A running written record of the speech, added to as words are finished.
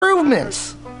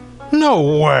segments.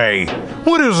 No way.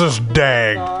 What is this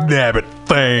dag-nabbit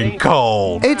thing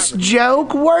called? It's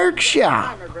Joke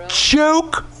Workshop.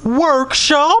 Joke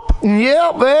Workshop?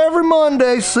 Yep, every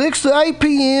Monday, 6 to 8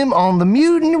 p.m. on the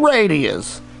Mutiny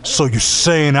Radios. So you're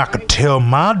saying I could tell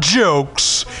my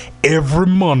jokes every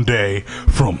Monday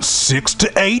from 6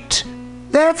 to 8?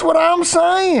 That's what I'm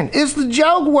saying. It's the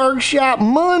Joke Workshop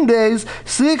Mondays,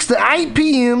 6 to 8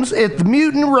 p.m.s at the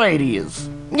Mutiny Radios.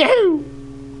 Yahoo!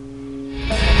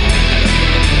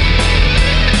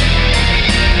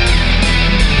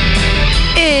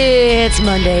 It's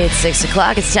Monday, it's 6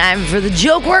 o'clock. It's time for the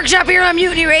Joke Workshop here on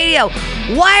Mutiny Radio.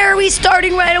 Why are we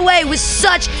starting right away with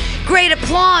such great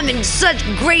aplomb and such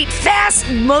great fast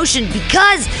motion?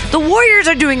 Because the Warriors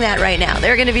are doing that right now.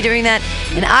 They're going to be doing that,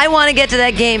 and I want to get to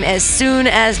that game as soon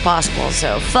as possible.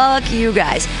 So fuck you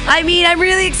guys. I mean, I'm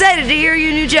really excited to hear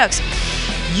your new jokes.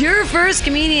 Your first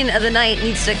comedian of the night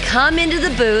needs to come into the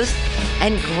booth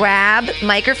and grab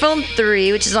microphone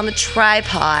 3, which is on the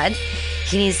tripod.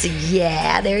 He needs to,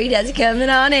 yeah, there he does, coming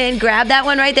on in. Grab that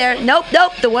one right there. Nope,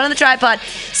 the one on the tripod.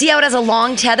 See how it has a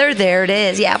long tether? There it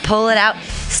is. Yeah, pull it out.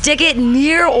 Stick it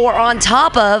near or on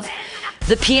top of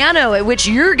the piano at which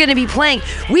you're going to be playing.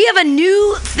 We have a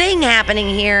new thing happening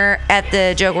here at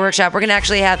the Joke Workshop. We're going to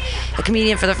actually have a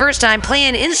comedian for the first time play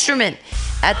an instrument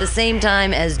at the same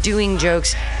time as doing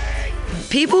jokes.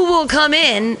 People will come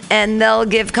in and they'll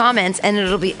give comments and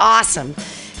it'll be awesome.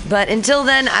 But until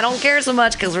then, I don't care so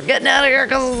much because we're getting out of here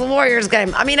because of the Warriors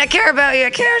game. I mean, I care about you.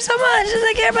 I care so much.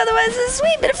 I care about the way this is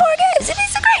sweet. Been 4 games. It'd be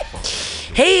so great.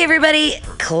 Hey, everybody.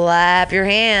 Clap your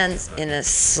hands in a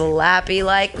slappy,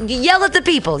 like, yell at the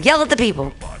people. Yell at the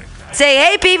people. Say,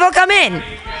 hey, people, come in.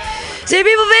 Say,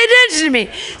 people, pay attention to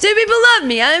me. Say, people, love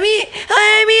me. I mean,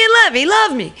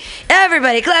 love me.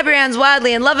 Everybody, clap your hands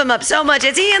wildly and love him up so much.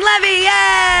 It's Ian Levy. Yay!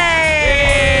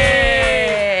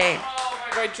 Oh,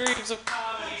 my dreams of comedy.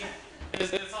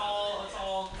 It's all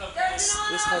There's an on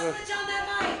switch on that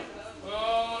mic.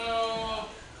 Oh, no.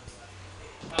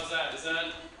 How's that? Is that?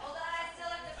 Hold on, I still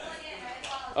have to plug in,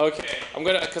 right? Okay, I'm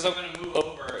gonna move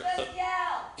over. So, Just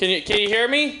yell. can you hear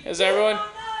me? Is everyone?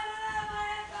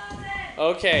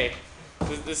 Okay,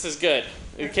 this is good.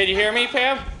 Can you hear me,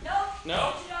 Pam? Nope.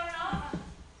 No?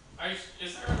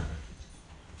 Is there?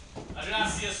 I do not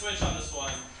see a switch on this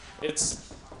one.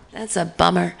 That's a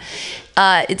bummer.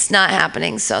 It's not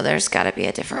happening, so there's got to be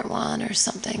a different one or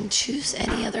something. Choose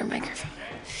any other microphone.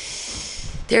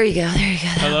 There you go.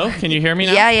 Hello? Can you hear me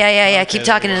now? Yeah. Okay, Keep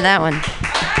talking into that one.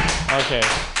 Okay.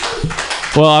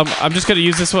 Well, I'm just gonna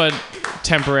use this one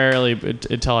temporarily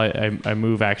until I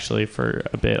move actually for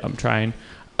a bit. I'm trying.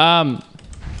 I've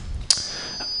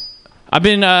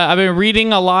been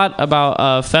reading a lot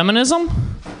about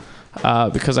feminism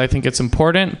because I think it's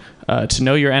important to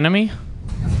know your enemy.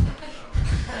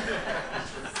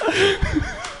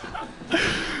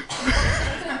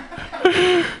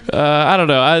 I don't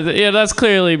know. That's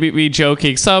clearly me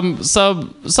joking. Some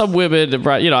women,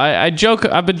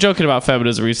 I've been joking about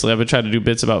feminism recently. I've been trying to do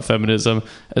bits about feminism.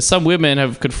 Some women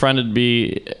have confronted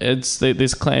me. They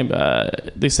claim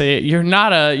they say you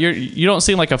don't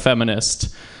seem like a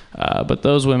feminist, but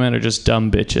those women are just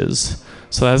dumb bitches.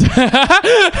 So that's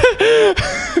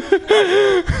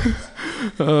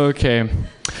okay.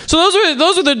 So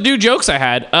those are the new jokes I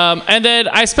had, and then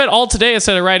I spent all today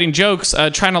instead of writing jokes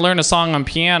trying to learn a song on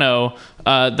piano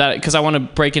because I want to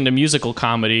break into musical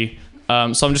comedy.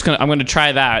 So I'm gonna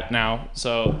try that now.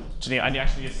 So Janine, I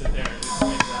actually need to sit there.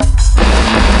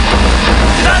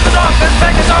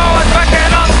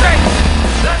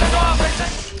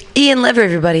 Ian Levy,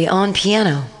 everybody, on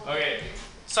piano. Okay,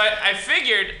 so I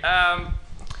figured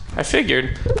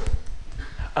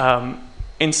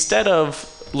instead of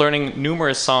learning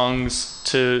numerous songs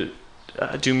to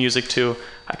do music to,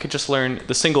 I could just learn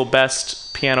the single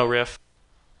best piano riff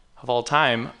of all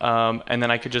time, and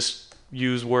then I could just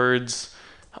use words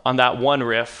on that one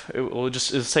riff. It'll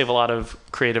save a lot of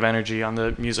creative energy on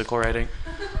the musical writing.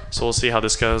 So we'll see how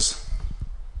this goes.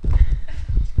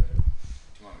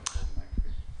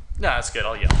 No, that's good.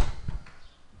 I'll yell.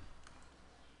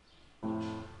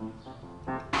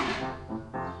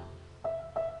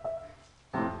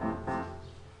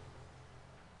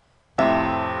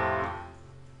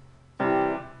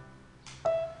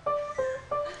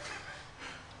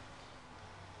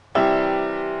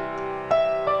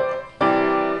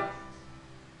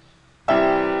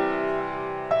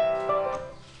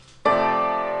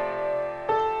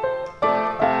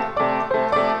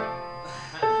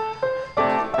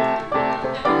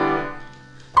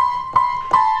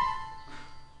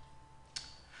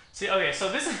 Okay,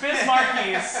 so this is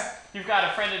Bismarck's You've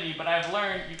Got a Friend in Me, but I've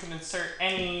learned you can insert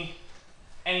any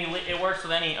It works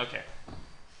with any. Okay.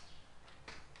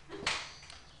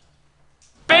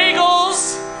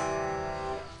 Bagels.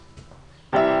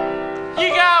 You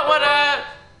got what I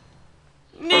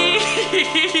need.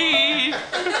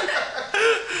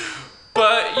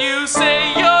 But you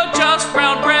say you're just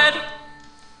brown bread.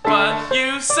 But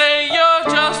you say you're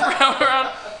just brown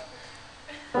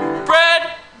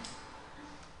bread.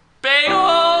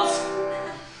 Bagels.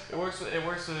 It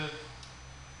works with.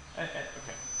 Okay.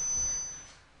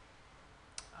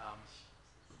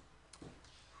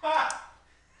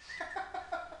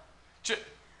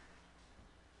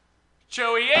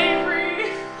 Joey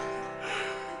Avery,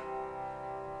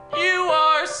 you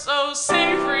are so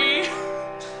savory.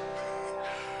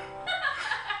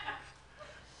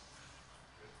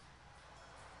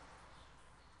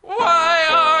 Why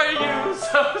are you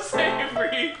so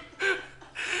savory?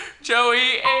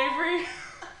 Joey Avery.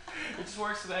 It just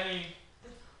works with any.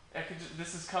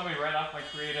 This is coming right off my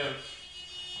creative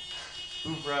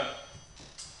oeuvre.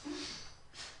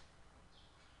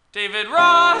 David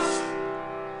Roth.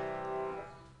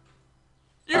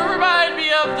 You remind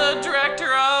me of the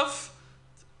director of.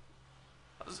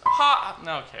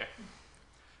 Okay.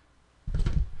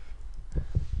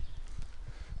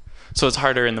 So it's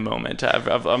harder in the moment.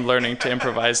 I'm learning to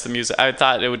improvise the music. I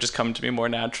thought it would just come to me more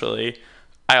naturally.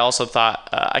 I also thought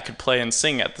I could play and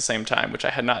sing at the same time, which I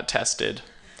had not tested.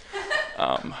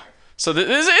 So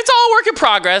it's all a work in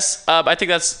progress. I think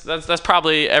that's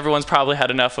probably everyone's probably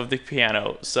had enough of the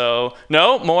piano. So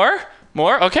no more.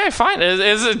 Okay, fine.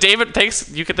 Is it David? Thanks.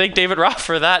 You could thank David Roth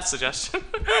for that suggestion.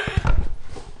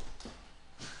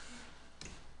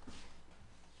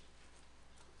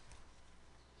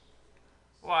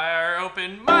 Why are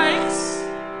open mics?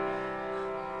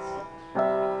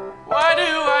 Why do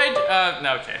I?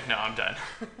 No. Okay. No, I'm done.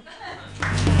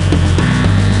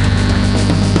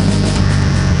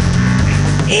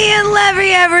 Ian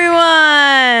Levy,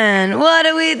 everyone! What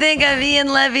do we think of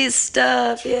Ian Levy's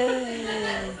stuff?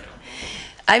 Yeah.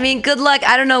 I mean, good luck.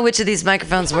 I don't know which of these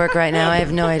microphones work right now. I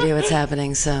have no idea what's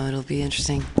happening, so it'll be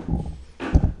interesting.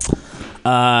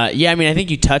 Yeah, I mean, I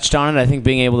think you touched on it. I think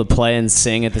being able to play and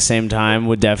sing at the same time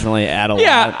would definitely add a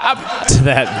lot to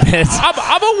that bit.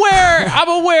 I'm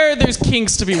aware there's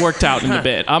kinks to be worked out in the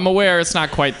bit. I'm aware it's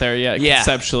not quite there yet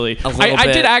conceptually.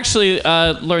 I did actually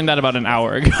learn that about an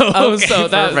hour ago. Okay, so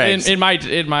that perfect. in my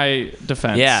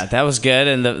defense. Yeah, that was good,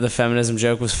 and the feminism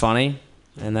joke was funny.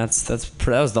 And that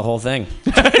was the whole thing.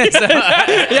 Yeah.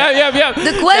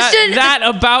 The question that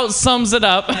about sums it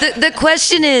up. The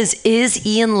question is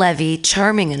Ian Levy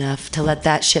charming enough to let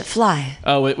that shit fly?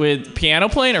 Oh, with piano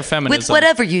playing or feminism? With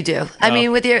whatever you do. I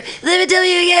mean, with your let me tell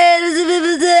you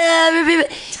again.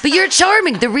 But you're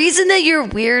charming. The reason that your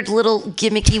weird little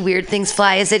gimmicky weird things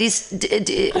fly is that he's.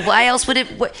 Why else would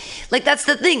it? Like that's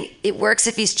the thing. It works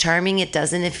if he's charming. It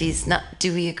doesn't if he's not.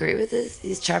 Do we agree with this?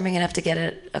 He's charming enough to get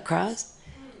it across.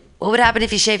 What would happen if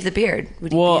he shaved the beard?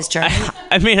 Would he be as charming?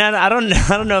 I mean, I don't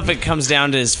know if it comes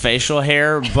down to his facial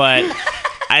hair, but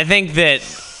I think that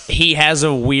he has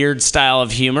a weird style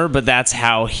of humor, but that's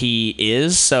how he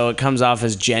is. So it comes off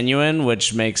as genuine,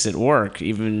 which makes it work,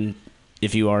 even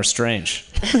if you are strange.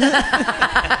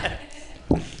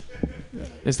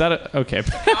 Is that okay?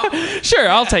 Sure,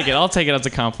 I'll take it. I'll take it as a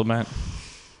compliment.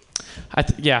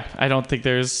 I don't think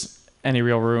there's any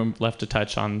real room left to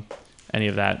touch on any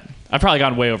of that. I've probably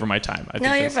gone way over my time.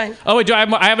 No, you're fine. Oh wait,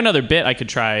 I have another bit I could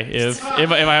try if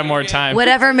I have more time.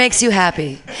 Whatever makes you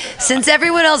happy. Since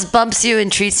everyone else bumps you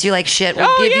and treats you like shit,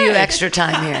 we'll give you extra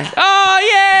time here. Oh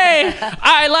yay!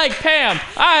 I like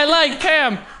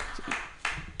Pam.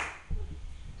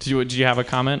 Did you have a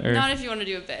comment or? Not if you want to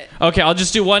do a bit. Okay, I'll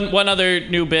just do one other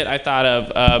new bit I thought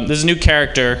of. There's a new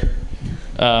character.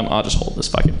 I'll just hold this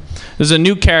bucket. There's a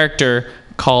new character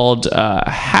called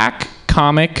Hack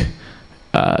Comic.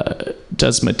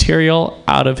 Does material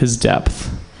out of his depth.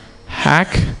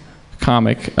 Hack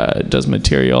Comic does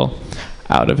material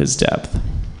out of his depth.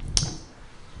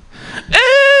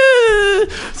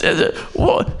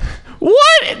 What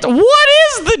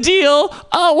is the deal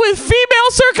with female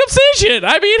circumcision?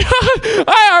 I mean,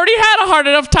 I already had a hard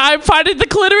enough time finding the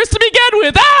clitoris to begin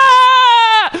with.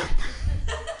 Ah!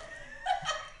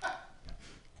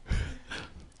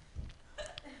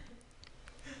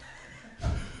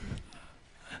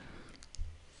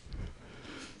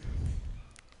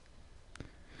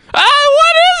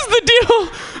 What is the deal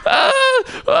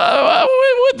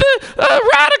with the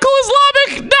radical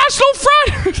Islamic National Front?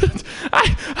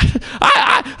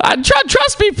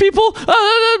 Trust me, people.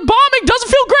 Bombing doesn't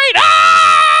feel great.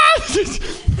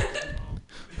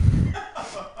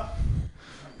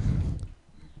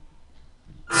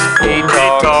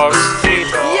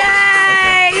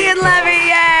 Yay!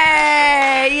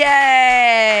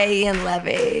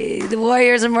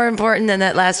 are more important than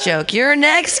that last joke. Your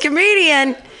next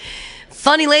comedian.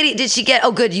 Funny lady, did she get...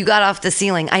 Oh, good, you got off the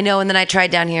ceiling. I know, and then I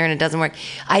tried down here, and it doesn't work.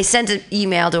 I sent an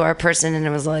email to our person, and it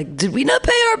was like, did we not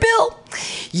pay our bill?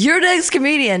 Your next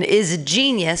comedian is a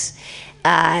genius,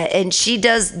 and she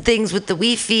does things with the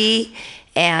Wi-Fi,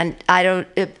 and I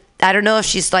don't know if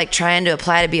she's, like, trying to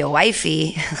apply to be a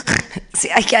wifey.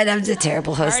 See, I'm a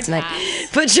terrible host tonight.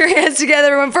 Put your hands together,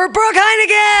 everyone, for Brooke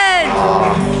Heineken!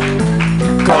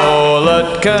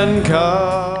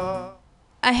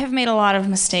 I have made a lot of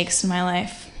mistakes in my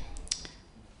life,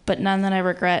 but none that I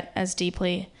regret as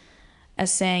deeply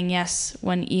as saying yes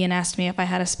when Ian asked me if I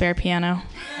had a spare piano.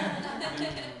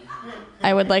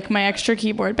 I would like my extra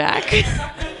keyboard back.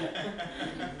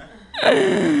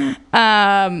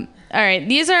 All right,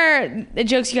 these are the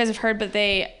jokes you guys have heard, but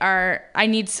I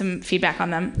need some feedback on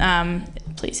them,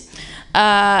 please.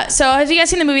 So have you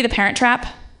guys seen the movie The Parent Trap?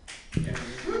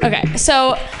 Okay,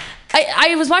 so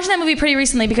I was watching that movie pretty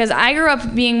recently because I grew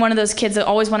up being one of those kids that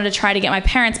always wanted to try to get my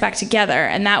parents back together,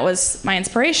 and that was my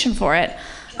inspiration for it.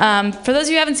 For those of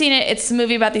you who haven't seen it, it's a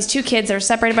movie about these two kids that are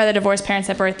separated by their divorced parents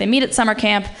at birth. They meet at summer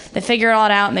camp, they figure it all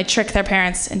out, and they trick their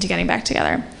parents into getting back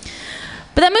together.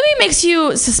 But that movie makes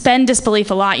you suspend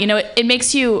disbelief a lot. You know, it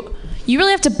makes you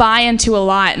really have to buy into a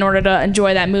lot in order to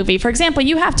enjoy that movie. For example,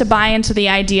 you have to buy into the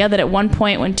idea that at one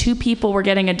point when two people were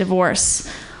getting a divorce,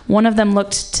 one of them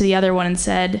looked to the other one and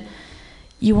said,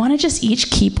 "You want to just each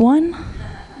keep one?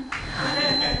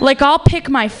 Like, I'll pick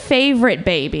my favorite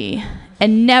baby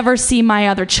and never see my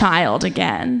other child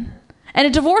again." And a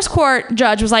divorce court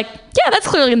judge was like, "Yeah, that's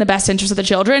clearly in the best interest of the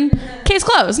children. Case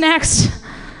closed. Next."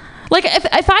 Like, if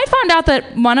I found out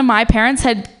that one of my parents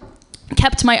had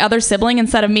kept my other sibling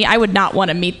instead of me, I would not want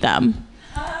to meet them.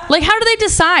 Like, how do they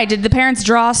decide? Did the parents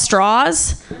draw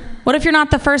straws? What if you're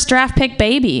not the first draft pick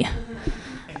baby?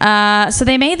 So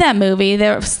they made that movie.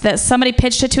 Somebody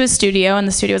pitched it to a studio, and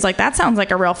the studio was like, that sounds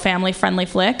like a real family-friendly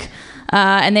flick.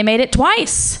 And they made it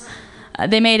twice.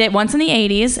 They made it once in the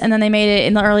 80s, and then they made it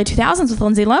in the early 2000s with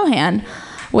Lindsay Lohan,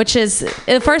 which is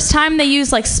the first time they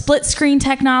used like split-screen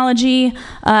technology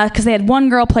because they had one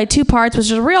girl play two parts, which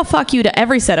is a real fuck you to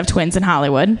every set of twins in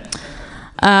Hollywood.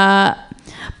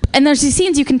 And there's these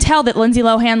scenes you can tell that Lindsay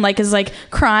Lohan is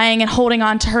crying and holding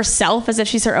on to herself as if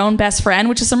she's her own best friend,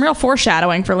 which is some real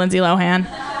foreshadowing for Lindsay Lohan.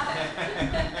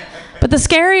 But the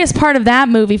scariest part of that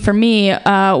movie for me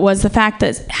was the fact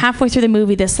that halfway through the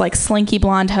movie, this slinky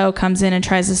blonde hoe comes in and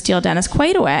tries to steal Dennis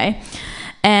Quaid away.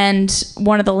 And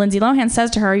one of the Lindsay Lohan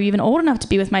says to her, "Are you even old enough to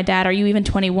be with my dad? Are you even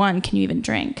 21? Can you even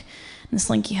drink?" And the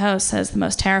slinky hoe says the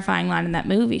most terrifying line in that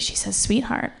movie. She says,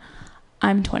 "Sweetheart,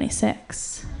 I'm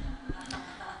 26.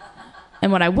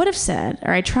 And what I would have said,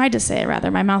 or I tried to say it rather,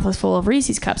 my mouth was full of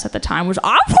Reese's cups at the time, was,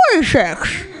 "I'm 26.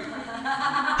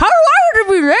 How do I have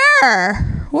to be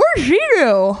there? What does she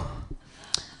do?"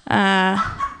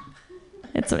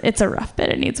 It's a rough bit.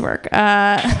 It needs work.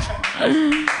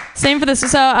 Same for this. So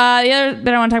the other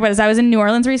bit I want to talk about is I was in New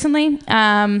Orleans recently.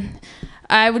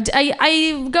 I went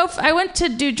to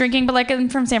do drinking, but I'm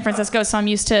from San Francisco, so I'm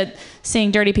used to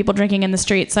seeing dirty people drinking in the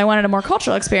streets. So I wanted a more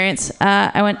cultural experience.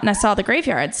 I went and I saw the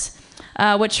graveyards,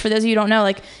 which for those of you who don't know,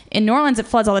 in New Orleans it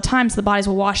floods all the time, so the bodies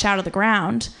will wash out of the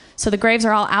ground. So the graves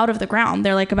are all out of the ground.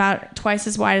 They're about twice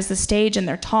as wide as the stage, and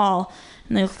they're tall,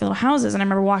 and they look like little houses. And I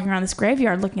remember walking around this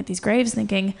graveyard, looking at these graves,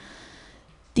 thinking,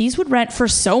 these would rent for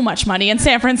so much money in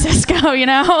San Francisco,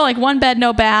 one bed,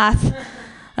 no bath,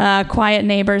 quiet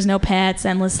neighbors, no pets,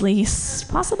 endless lease,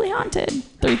 possibly haunted,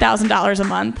 $3,000 a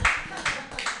month.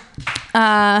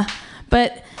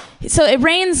 But so it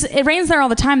rains there all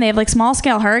the time. They have small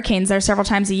scale hurricanes there several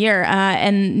times a year,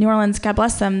 and New Orleans, God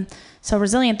bless them, so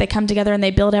resilient. They come together and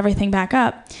they build everything back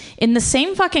up in the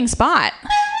same fucking spot.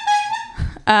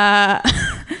 They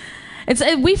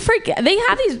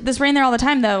have this rain there all the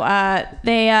time though.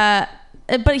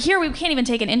 But here we can't even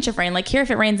take an inch of rain. Here, if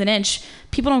it rains an inch,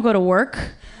 people don't go to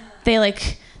work. They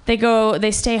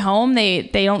stay home. They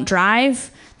don't drive.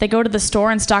 They go to the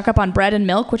store and stock up on bread and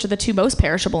milk, which are the two most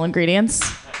perishable ingredients.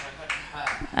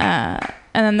 And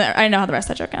then I know how the rest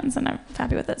of that joke ends, and I'm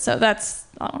happy with it. So that's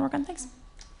all I want to work on. Thanks.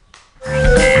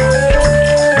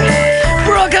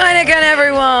 Brooke Heineken,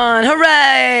 everyone!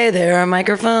 Hooray! There are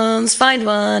microphones. Find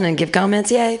one and give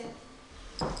comments. Yay!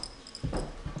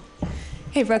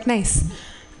 Hey, Brooke, nice.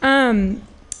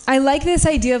 I like this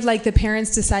idea of the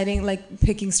parents deciding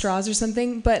picking straws or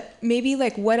something, but maybe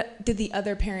what did the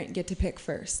other parent get to pick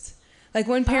first?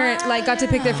 One parent got to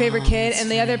pick their favorite kid,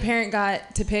 and the other parent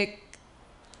got to pick.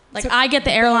 I get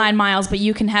the airline miles, but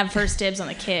you can have first dibs on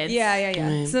the kids. Yeah.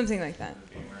 Right. Something like that.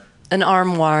 An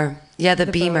armoire. Yeah, the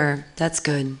Beamer. Boat. That's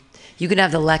good. You can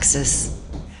have the Lexus.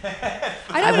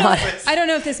 I I don't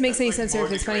know if this makes any sense or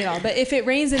if it's funny at all. But if it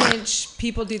rains an inch,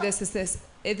 people do this.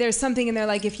 There's something in there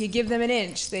like if you give them an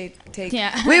inch, they take.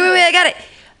 Yeah. Wait! I got it.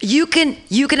 You can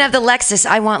have the Lexus.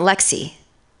 I want Lexi.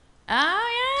 Oh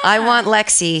yeah. I want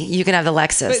Lexi. You can have the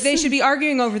Lexus. But they should be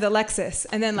arguing over the Lexus,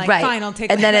 and then fine, I'll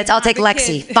take. And then I'll take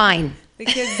Lexi. Kid. Fine. The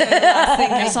kids are the last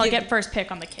thing. I guess I'll get first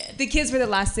pick on the kid. The kids were the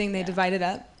last thing they divided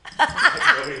up.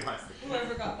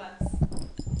 Whoever got last.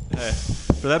 Hey,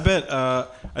 for that bit,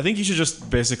 I think you should just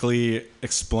basically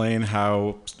explain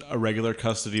how a regular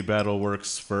custody battle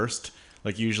works first.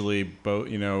 Like usually,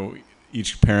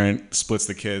 each parent splits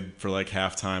the kid for like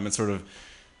half time. It's sort of,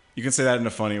 you can say that in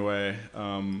a funny way,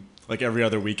 like every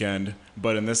other weekend.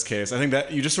 But in this case, I think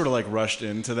that you just sort of like rushed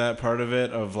into that part of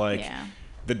it of like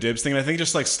the dibs thing. And I think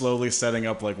just like slowly setting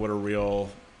up like what a real.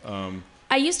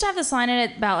 I used to have this line in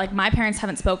it about like my parents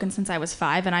haven't spoken since I was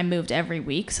 5 and I moved every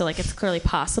week, so like it's clearly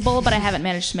possible, but I haven't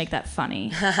managed to make that funny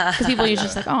because people usually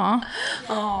just like,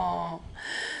 "Aw."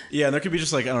 Yeah, and there could be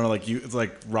just like, I don't know, like it's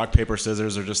like rock paper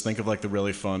scissors, or just think of like the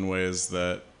really fun ways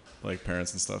that like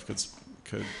parents and stuff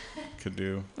could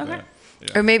do. Okay.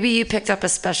 Yeah. Or maybe you picked up a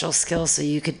special skill so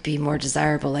you could be more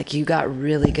desirable. Like you got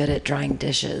really good at drying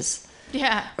dishes.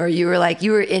 Yeah. Or you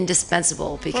were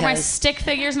indispensable because. Or my stick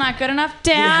figure's not good enough,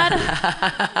 Dad.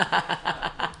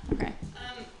 Okay.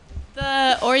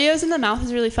 The Oreos in the mouth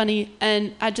is really funny,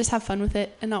 and I just have fun with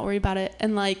it and not worry about it.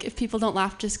 And like, if people don't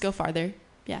laugh, just go farther.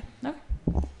 Yeah. Okay.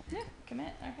 Yeah.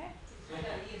 Commit. Okay.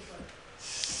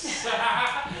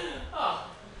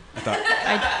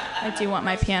 I do want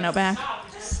my piano back.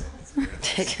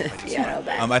 Take the piano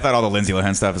back. I thought all the Lindsay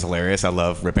Lohan stuff is hilarious. I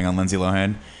love ripping on Lindsay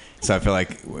Lohan. So I feel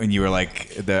like when you were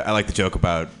like, I like the joke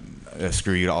about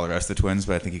screw you to all the rest of the twins,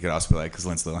 but I think you could also be like, because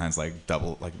Lindsay Lohan's like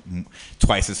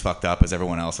twice as fucked up as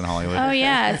everyone else in Hollywood. Oh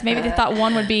yeah, it's maybe they thought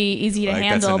one would be easy to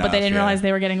handle, but they didn't realize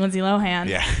they were getting Lindsay Lohan.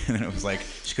 Yeah, and then it was like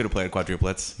she could have played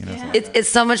quadruplets. It's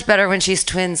so much better when she's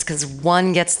twins because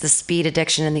one gets the speed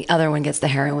addiction and the other one gets the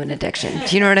heroin addiction.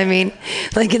 Do you know what I mean?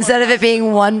 Like instead of it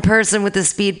being one person with the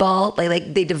speedball,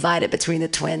 like they divide it between the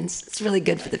twins. It's really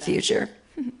good for the future.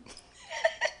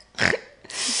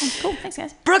 Cool. Thanks,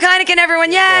 guys. Brooke Heineken,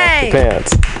 everyone. Yay!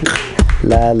 Pants.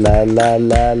 La la la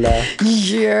la la.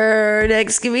 Your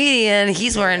next comedian,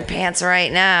 he's wearing pants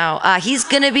right now.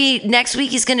 Next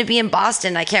week he's gonna be in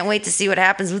Boston. I can't wait to see what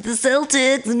happens with the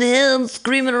Celtics and him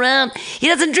screaming around. He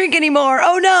doesn't drink anymore.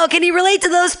 Oh no, can he relate to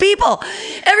those people?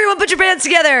 Everyone put your pants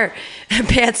together.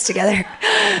 Pants together.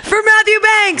 For Matthew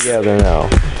Banks. Together now.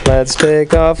 Let's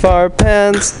take off our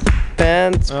pants.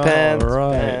 Pants.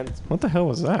 What the hell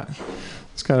was that?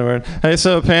 It's kind of weird. Hey,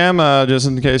 so Pam, just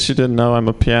in case you didn't know, I'm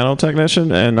a piano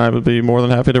technician, and I would be more than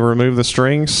happy to remove the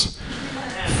strings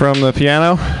from the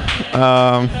piano.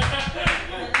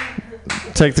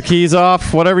 Take the keys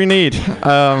off, whatever you need.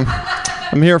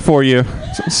 I'm here for you.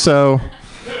 So,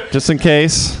 just in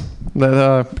case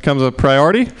that becomes a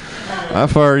priority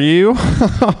for you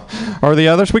or the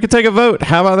others, we could take a vote.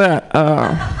 How about that?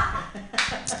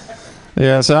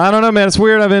 Yeah, so I don't know, man. It's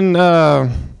weird.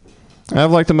 I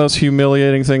have like the most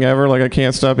humiliating thing ever. Like I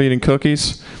can't stop eating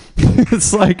cookies.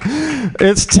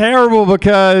 It's terrible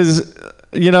because,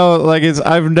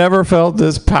 I've never felt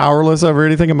this powerless over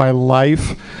anything in my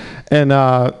life. And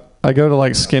I go to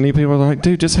like skinny people. They're like,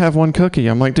 dude, just have one cookie.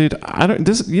 I'm like, dude,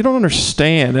 you don't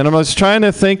understand. And I was trying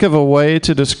to think of a way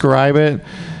to describe it.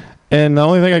 And the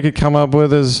only thing I could come up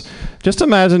with is just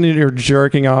imagine you're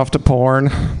jerking off to porn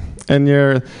and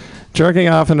you're jerking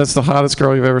off, and it's the hottest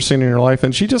girl you've ever seen in your life,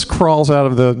 and she just crawls out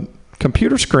of the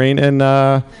computer screen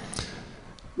and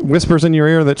whispers in your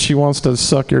ear that she wants to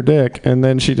suck your dick, and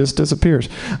then she just disappears.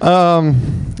 I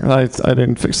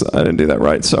didn't fix that. I didn't do that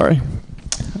right. Sorry.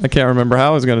 I can't remember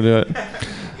how I was going to do it.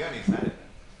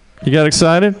 You got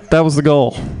excited? That was the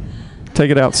goal.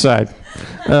 Take it outside.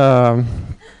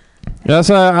 Yes,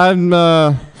 I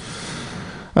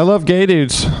love gay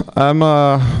dudes. I'm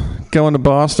going to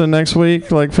Boston next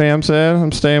week, like Pam said.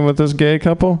 I'm staying with this gay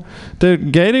couple.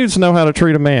 Dude, gay dudes know how to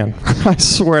treat a man. I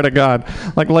swear to God.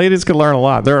 Like, ladies could learn a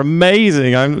lot. They're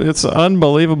amazing. It's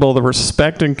unbelievable the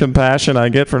respect and compassion I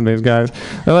get from these guys.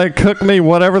 They cook me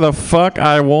whatever the fuck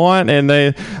I want, and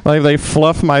they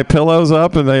fluff my pillows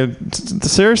up, and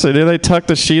seriously, dude, they tuck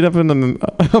the sheet up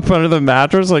up under the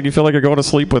mattress like you feel like you're going to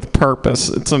sleep with purpose.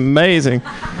 It's amazing.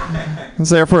 I was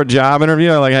there for a job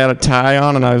interview. I had a tie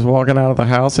on, and I was walking out of the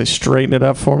house. They straightened it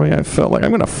up for me. I felt like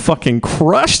I'm gonna fucking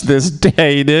crush this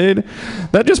day, dude.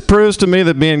 That just proves to me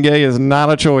that being gay is not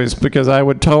a choice, because I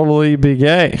would totally be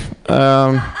gay.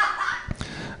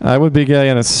 I would be gay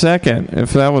in a second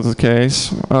if that was the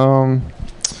case.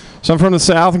 So I'm from the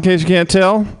South, in case you can't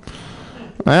tell.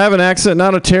 I have an accent,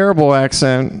 not a terrible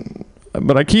accent.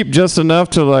 but I keep just enough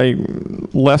to like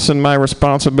lessen my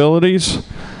responsibilities.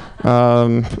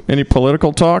 Any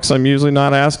political talks, I'm usually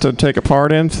not asked to take a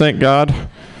part in. Thank God.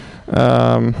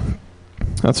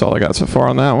 That's all I got so far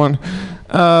on that one.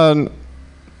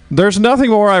 There's nothing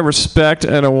more I respect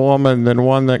in a woman than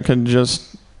one that can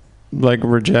just like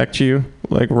reject you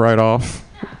like right off.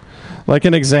 Like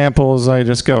an example is I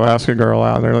just go ask a girl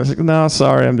out and they're like, no,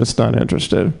 sorry, I'm just not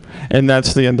interested. And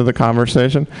that's the end of the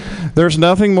conversation. There's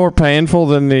nothing more painful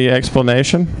than the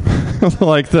explanation.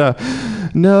 Like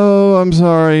no, I'm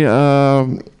sorry.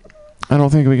 I don't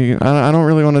think we can. I don't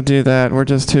really want to do that. We're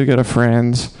just too good of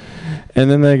friends. And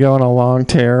then they go on a long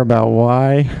tear about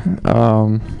why.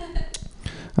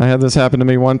 I had this happen to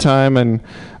me one time, and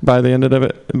by the end of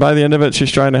it,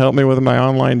 she's trying to help me with my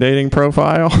online dating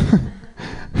profile.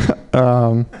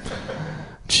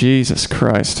 Jesus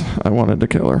Christ, I wanted to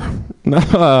kill her.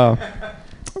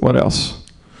 What else?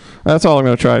 That's all I'm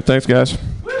going to try. Thanks, guys.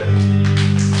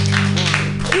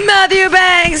 Matthew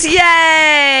Banks,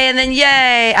 yay! And then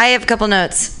yay. I have a couple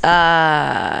notes.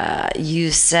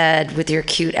 You said with your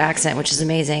cute accent, which is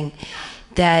amazing,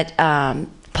 that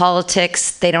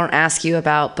politics they don't ask you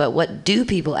about, but what do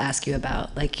people ask you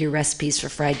about? Like your recipes for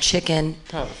fried chicken,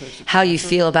 how you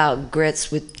feel about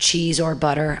grits with cheese or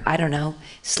butter, I don't know,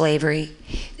 slavery.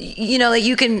 You know, like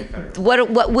you can, what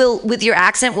will, with your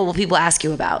accent, what will people ask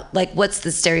you about? Like what's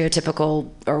the stereotypical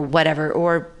or whatever,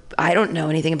 or I don't know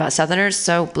anything about Southerners,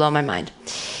 so blow my mind.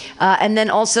 And then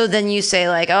also then you say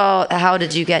like, oh, how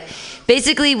did you get,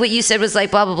 basically what you said was like,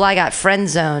 blah, blah, blah, I got friend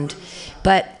zoned.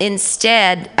 But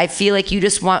instead, I feel like you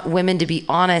just want women to be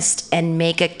honest and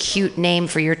make a cute name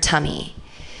for your tummy.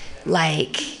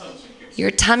 Like, your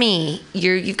tummy,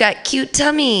 you've got cute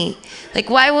tummy.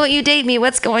 Like, why won't you date me?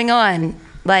 What's going on?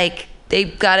 Like,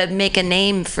 they've got to make a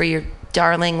name for your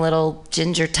darling little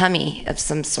ginger tummy of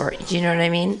some sort. Do you know what I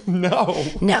mean? No.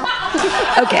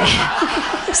 Okay.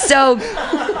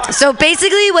 So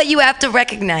basically what you have to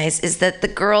recognize is that the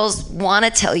girls want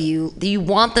to tell you, you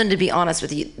want them to be honest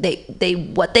with you. They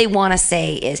what they want to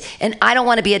say is, and I don't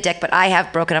want to be a dick, but I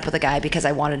have broken up with a guy because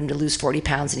I wanted him to lose 40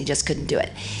 pounds and he just couldn't do it.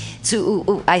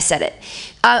 So I said it.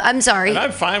 I'm sorry. And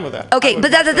I'm fine with that. Okay,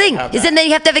 but that's the thing, is then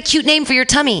you have to have a cute name for your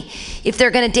tummy if they're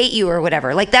going to date you or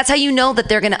whatever. Like, that's how you know that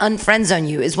they're going to unfriend zone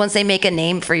you, is once they make a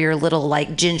name for your little,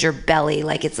 like, ginger belly,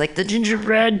 like it's like the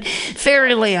gingerbread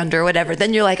fairyland or whatever.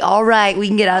 Then you're like, all right, we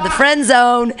can get out of the friend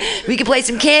zone. We can play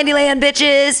some Candyland,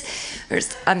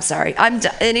 bitches. I'm sorry.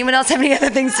 Anyone else have any other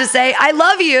things to say? I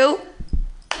love you.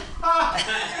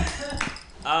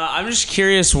 I'm just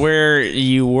curious where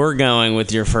you were going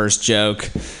with your first joke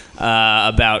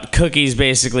about cookies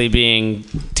basically being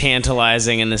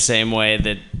tantalizing in the same way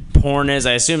that porn is.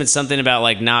 I assume it's something about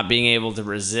like not being able to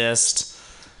resist.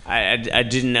 I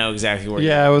didn't know exactly where.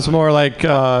 Yeah, it was more like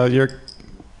you're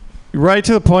right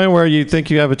to the point where you think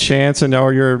you have a chance, and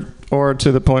or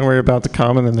to the point where you're about to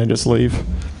come, and then they just leave.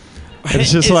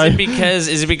 It's just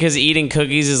is it because eating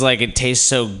cookies is like it tastes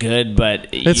so good, but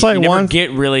it's you never get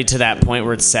really to that point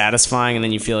where it's satisfying and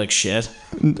then you feel like shit?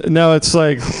 No, it's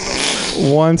like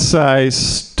once I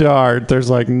start,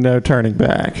 there's like no turning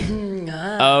back.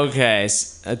 Okay,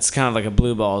 it's kind of like a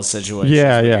blue balls situation.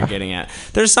 Yeah. You're getting at.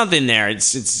 There's something there.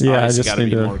 It's obviously got to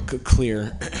be more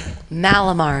clear.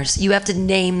 Malamars. You have to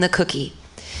name the cookie.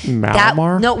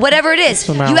 Malamar? No, whatever it is.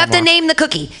 You have to name the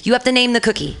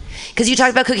cookie. Because you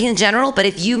talked about cookie in general, but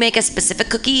if you make a specific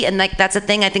cookie and like that's a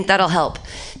thing, I think that'll help.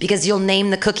 Because you'll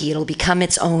name the cookie. It'll become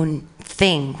its own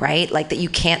thing, right? Like that you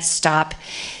can't stop.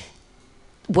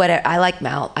 I like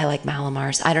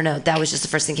Malamars. I don't know. That was just the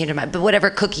first thing that came to mind. But whatever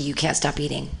cookie you can't stop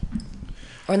eating.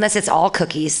 Or unless it's all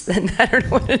cookies, then I don't know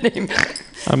what to name.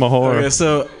 I'm a whore. Okay,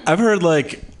 so I've heard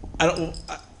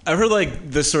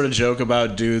this sort of joke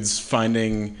about dudes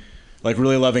finding, like,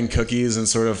 really loving cookies and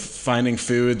sort of finding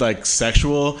food, like,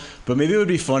 sexual. But maybe it would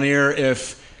be funnier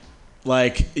if,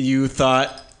 like, you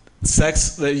thought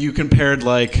sex, that you compared,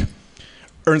 like,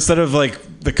 or instead of,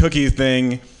 like, the cookie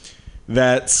thing,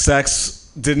 that sex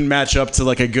didn't match up to,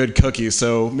 like, a good cookie.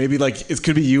 So maybe, like, it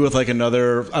could be you with, like,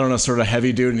 another, I don't know, sort of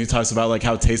heavy dude, and he talks about, like,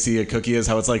 how tasty a cookie is,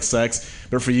 how it's like sex.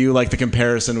 But for you, like, the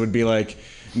comparison would be, like,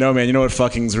 no, man, you know what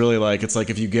fucking's really like? It's like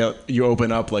if you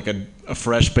open up like a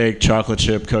fresh baked chocolate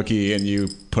chip cookie and you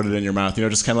put it in your mouth, you know,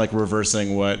 just kind of like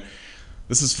reversing what.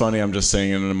 This is funny, I'm just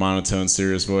saying it in a monotone,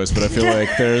 serious voice, but I feel like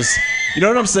there's, you know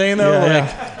what I'm saying though?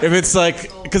 If it's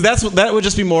like, because that would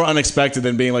just be more unexpected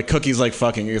than being like cookies like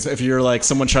fucking. If you're like,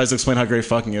 someone tries to explain how great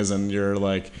fucking is and you're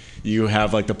like, you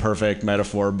have like the perfect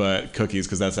metaphor, but cookies,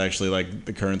 because that's actually like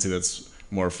the currency that's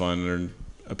more fun or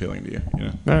appealing to you, you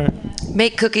know? All right.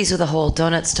 Make cookies with a hole.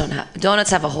 Donuts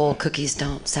have a hole. Cookies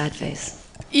don't. Sad face.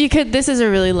 You could. This is a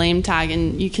really lame tag,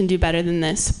 and you can do better than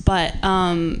this. But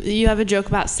you have a joke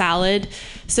about salad.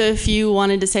 So if you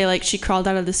wanted to say like she crawled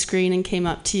out of the screen and came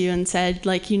up to you and said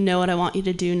like, you know what I want you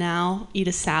to do now? Eat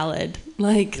a salad.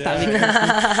 Like that'd be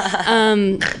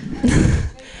crazy.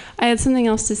 I had something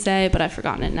else to say, but I've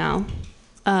forgotten it now.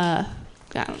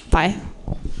 Bye.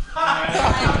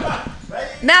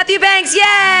 Matthew Banks, yay!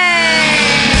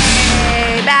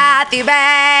 Matthew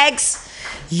Banks,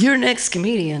 your next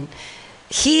comedian.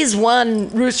 He's won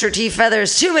Rooster Teeth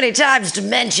Feathers too many times to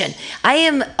mention. I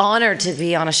am honored to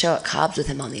be on a show at Cobb's with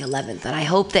him on the 11th, and I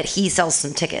hope that he sells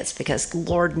some tickets because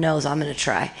Lord knows I'm going to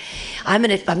try. I'm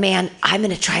going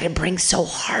to try to bring so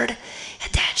hard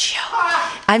at that show.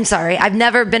 I'm sorry, I've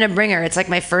never been a bringer. It's like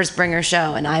my first bringer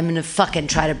show, and I'm going to fucking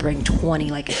try to bring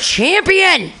 20 like a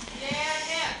champion.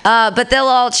 But they'll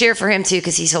all cheer for him too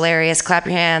because he's hilarious. Clap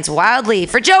your hands wildly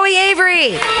for Joey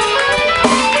Avery.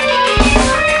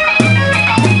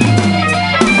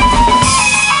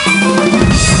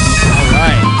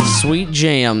 Sweet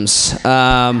jams.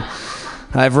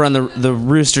 I've run the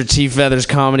Rooster Teeth Feathers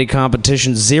comedy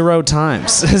competition 0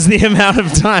 times. Is the amount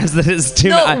of times that is too.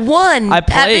 No, one. I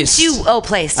placed.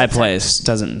 Placed. I placed.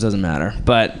 Doesn't matter.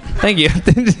 But thank you.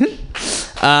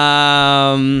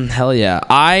 Hell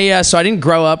yeah. So I didn't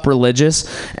grow up religious,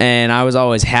 and I was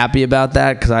always happy about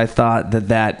that because I thought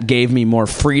that gave me more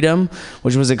freedom,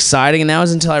 which was exciting. And that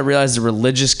was until I realized the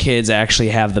religious kids actually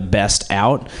have the best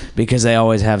out because they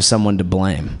always have someone to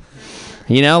blame.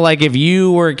 You know, like if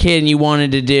you were a kid and you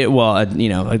wanted to do, a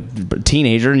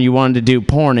teenager and you wanted to do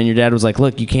porn and your dad was like,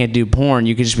 look, you can't do porn.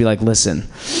 You could just be like, listen,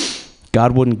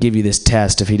 God wouldn't give you this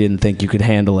test if he didn't think you could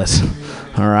handle it.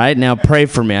 All right, now pray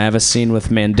for me. I have a scene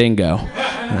with Mandingo.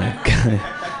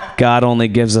 God only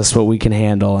gives us what we can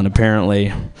handle, and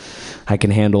apparently I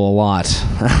can handle a lot.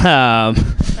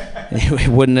 It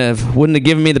wouldn't have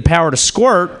given me the power to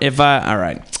squirt if I, all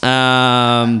right.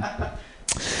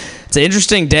 It's an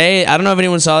interesting day. I don't know if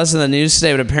anyone saw this in the news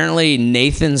today, but apparently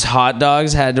Nathan's Hot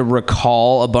Dogs had to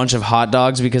recall a bunch of hot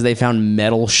dogs because they found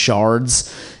metal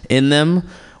shards in them,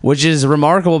 which is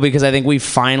remarkable because I think we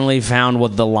finally found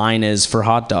what the line is for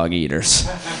hot dog eaters.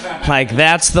 Like,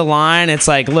 that's the line. It's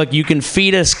like, look, you can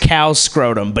feed us cow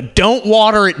scrotum, but don't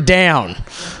water it down.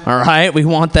 All right? We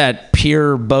want that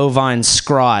pure bovine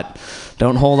scrot.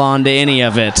 Don't hold on to any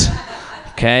of it.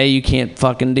 Okay, you can't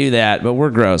fucking do that, but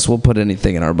we're gross. We'll put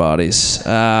anything in our bodies.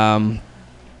 Like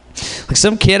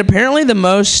some kid, apparently the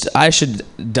most, I should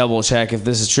double check if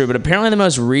this is true, but apparently the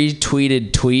most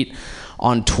retweeted tweet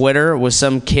on Twitter was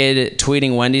some kid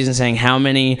tweeting Wendy's and saying, how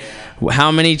many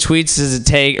tweets does it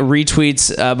take,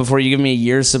 retweets, before you give me a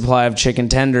year's supply of chicken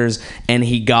tenders? And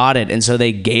he got it, and so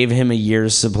they gave him a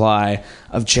year's supply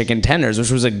of chicken tenders,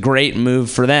 which was a great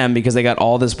move for them because they got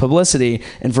all this publicity,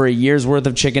 and for a year's worth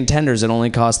of chicken tenders, it only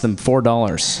cost them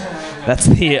 $4. That's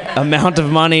the amount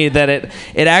of money that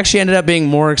it actually ended up being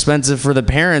more expensive for the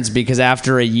parents because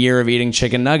after a year of eating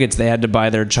chicken nuggets, they had to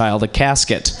buy their child a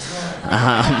casket.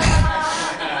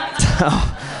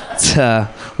 So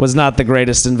was not the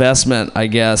greatest investment, I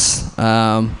guess.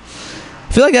 I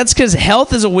feel like that's because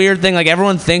health is a weird thing. Like,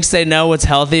 everyone thinks they know what's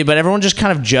healthy, but everyone just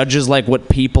kind of judges like what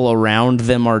people around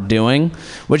them are doing,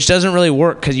 which doesn't really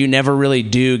work because you never really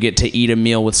do get to eat a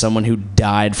meal with someone who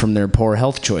died from their poor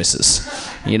health choices.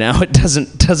 You know, it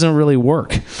doesn't really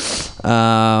work.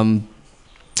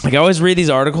 Like, I always read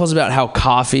these articles about how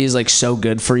coffee is, like, so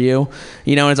good for you.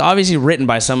 You know, and it's obviously written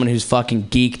by someone who's fucking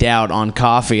geeked out on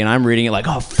coffee, and I'm reading it like,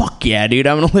 oh, fuck yeah, dude,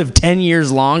 I'm gonna live 10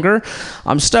 years longer.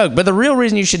 I'm stoked. But the real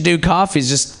reason you should do coffee is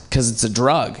just because it's a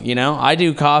drug, you know? I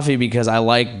do coffee because I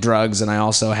like drugs, and I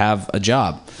also have a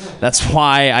job. That's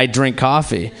why I drink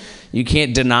coffee. You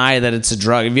can't deny that it's a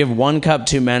drug. If you have 1 cup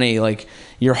too many, like,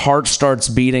 your heart starts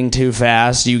beating too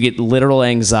fast, you get literal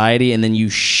anxiety, and then you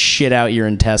shit out your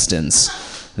intestines.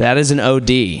 That is an OD,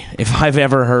 if I've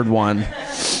ever heard one.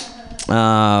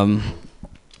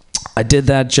 I did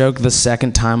that joke the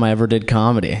second time I ever did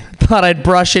comedy. Thought I'd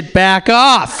brush it back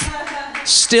off.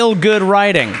 Still good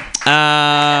writing.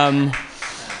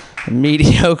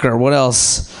 Mediocre. What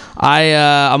else? I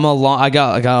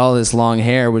got all this long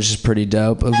hair, which is pretty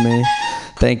dope of me.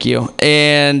 Thank you.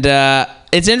 And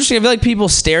it's interesting. I feel like people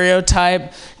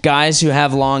stereotype guys who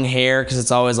have long hair because it's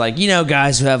always like, you know,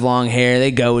 guys who have long hair, they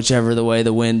go whichever the way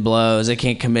the wind blows. They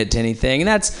can't commit to anything. And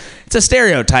it's a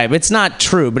stereotype. It's not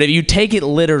true. But if you take it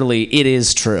literally, it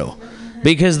is true.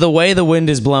 Because the way the wind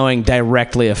is blowing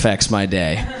directly affects my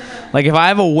day. Like if I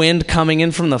have a wind coming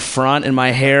in from the front and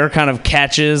my hair kind of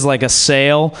catches like a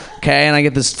sail, okay, and I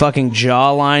get this fucking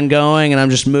jawline going and I'm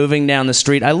just moving down the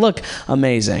street, I look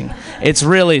amazing. It's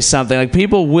really something. Like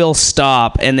people will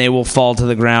stop and they will fall to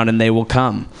the ground and they will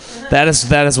come. That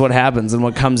is what happens, and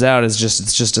what comes out is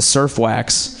just a surf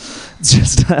wax. It's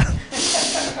just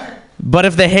But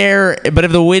if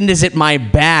the wind is at my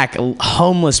back,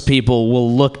 homeless people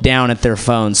will look down at their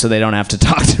phones so they don't have to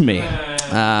talk to me.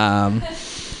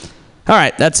 All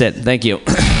right, that's it. Thank you.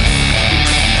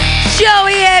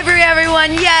 Joey Avery,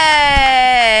 everyone.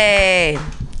 Yay!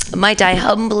 Might I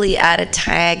humbly add a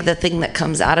tag? The thing that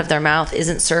comes out of their mouth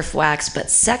isn't surf wax, but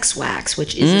sex wax,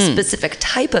 which is a specific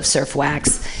type of surf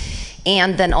wax.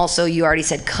 And then also, you already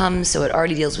said cum, so it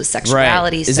already deals with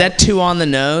sexuality. Right. Is that too on the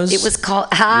nose? It was called...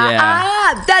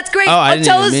 That's great. Oh, I didn't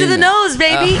toes even to the mean that. nose,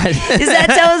 baby. Oh, Is that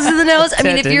toes to the nose? I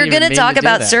mean, if Didn't you're even going to mean talk to do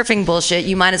about that. surfing bullshit,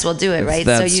 you might as well do it, right?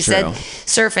 So That's you true. said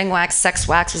surfing wax, sex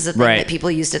wax was a thing Right. that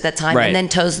people used at that time. Right. And then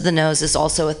toes to the nose is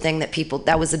also a thing that people...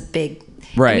 That was a big...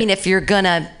 Right. I mean, if you're going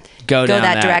to Go down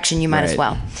that that. direction, you might as Right.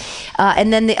 well.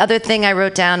 And then the other thing I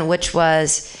wrote down, which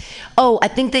was... I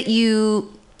think that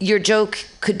your joke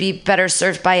could be better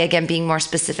served by, again, being more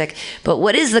specific. But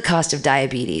what is the cost of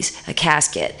diabetes? A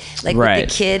casket. Like Right. with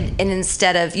the kid, and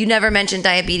instead of, you never mentioned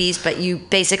diabetes, but you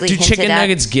basically Do hinted chicken at,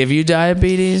 nuggets give you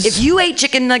diabetes? if you ate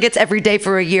chicken nuggets every day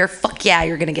for a year, fuck yeah,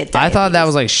 you're going to get I diabetes. thought that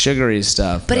was like sugary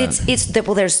stuff. But it's There's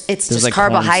just like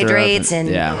corn carbohydrates syrup and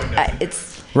yeah.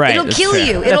 it's... Right, It'll that's kill fair.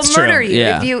 you. It'll That's true, murder you.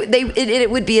 yeah. If it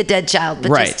would be a dead child.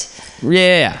 But Right. just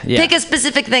Yeah. pick a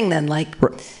specific thing then, like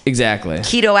Exactly.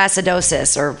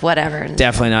 ketoacidosis or whatever.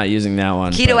 Definitely not using that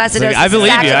one. but- Ketoacidosis. I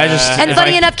believe you. I just And if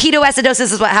funny I- enough,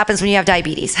 ketoacidosis is what happens when you have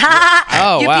diabetes.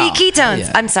 Oh, you wow. beat ketones.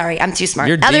 Yeah. I'm sorry. I'm too smart.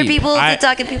 You're Other deep. people I-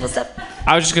 talking people stuff.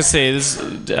 I was just gonna say this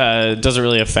doesn't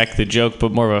really affect the joke,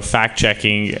 but more of a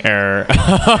fact-checking error.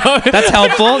 That's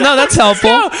helpful. No, that's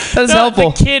helpful. That's helpful.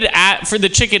 The kid for the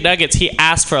chicken nuggets, he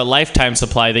asked for a lifetime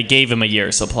supply. They gave him a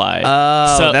year supply.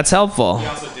 Oh, that's helpful.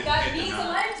 That means a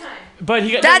lifetime. But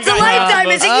he got, That's a lifetime.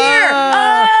 It's a year.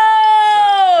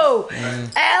 Oh,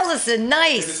 Allison,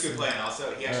 nice. This is a good plan.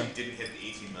 Also, he actually didn't hit the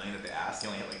 18 million that they asked. He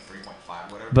only hit like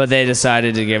 3.5, whatever. But they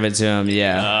decided to give it to him.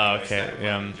 Yeah. Oh, okay.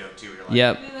 Yeah.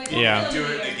 Yep. Yeah. Do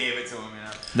it. They gave it to him. You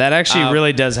know. That actually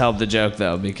really does help the joke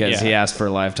though, because Yeah. he asked for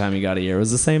a lifetime, he got a year. It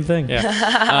was the same thing.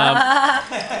 Yeah.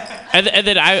 And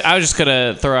then I was just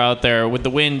gonna throw out there, when the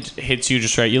wind hits you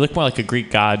just right, you look more like a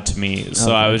Greek god to me.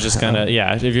 So I was just gonna, if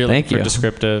you're looking Thank you. for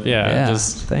descriptive,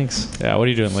 just thanks. yeah. What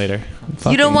are you doing later?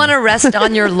 You don't want to rest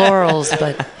on your laurels,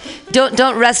 but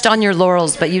don't rest on your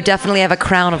laurels. But you definitely have a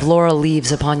crown of laurel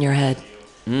leaves upon your head.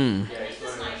 But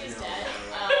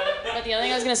the other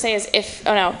thing I was going to say is if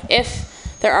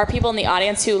there are people in the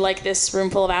audience who, like this room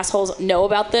full of assholes, know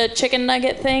about the chicken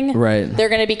nugget thing, Right. they're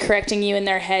going to be correcting you in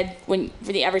their head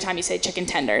every time you say chicken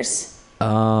tenders.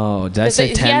 Oh, did I say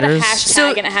He had a tenders?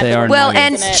 hashtag and it had They the are word Well, nuggets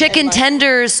and in it, chicken like-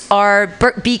 tenders are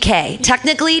BK.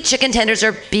 Technically, chicken tenders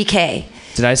are BK.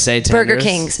 Did I say tenders? Burger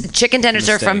King's. Chicken tenders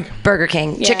are from Mistake. Burger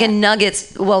King. Yeah. Chicken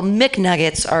nuggets,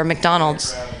 McNuggets are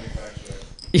McDonald's.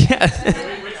 Yeah.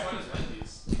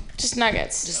 Just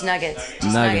nuggets. Just nuggets.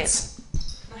 Just Nuggets.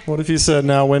 What if you said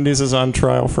now Wendy's is on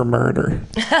trial for murder?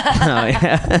 Oh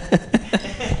yeah.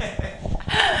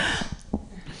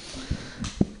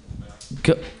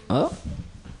 Oh.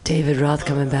 David Roth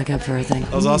coming back up for a thing.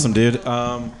 That was awesome, dude.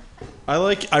 I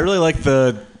really like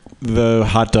the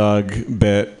hot dog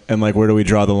bit and like where do we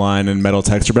draw the line in metal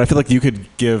texture, but I feel like you could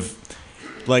give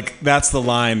like that's the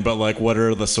line, but like what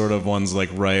are the sort of ones like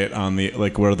right on the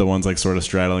like what are the ones like sort of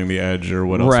straddling the edge or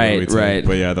what else would we take? Right.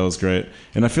 But yeah, that was great.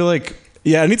 And I feel like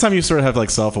anytime you sort of have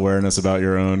like self-awareness about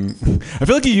your own, I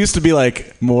feel like you used to be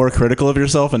like more critical of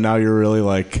yourself and now you're really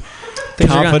like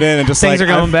confident and just things like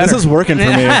are going better. this is working for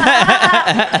me.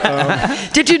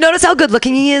 Did you notice how good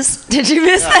looking he is? Did you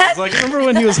miss that? It's like, remember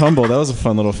when he was humble? That was a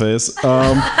fun little phase.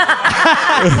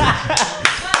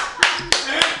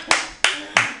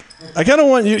 I kind of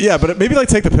want you, but maybe like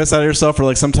take the piss out of yourself, or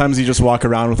like sometimes you just walk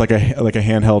around with like a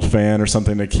handheld fan or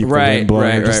something to keep the wind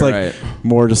blowing, or just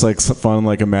more just like some fun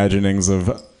like imaginings of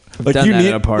like done you that need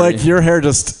at a party. like your hair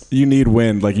you need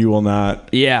wind, like you will not.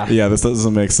 Yeah. This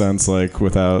doesn't make sense like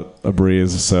without a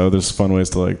breeze. So there's fun ways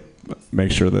to like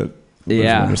make sure that there's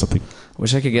wind or something.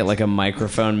 Wish I could get like a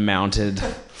microphone mounted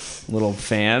little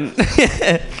fan.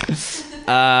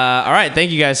 All right,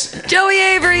 thank you guys. Joey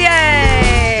Avery,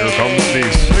 yay! Here comes the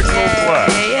signal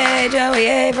flash. Yay, Joey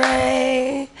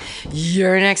Avery.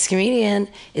 Your next comedian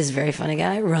is a very funny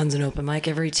guy, runs an open mic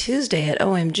every Tuesday at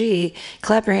OMG.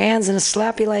 Clap your hands in a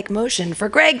slappy-like motion for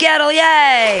Greg Gettle,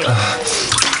 yay!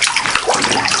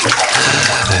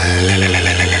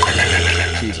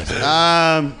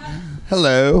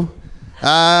 Hello.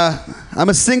 I'm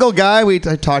a single guy. I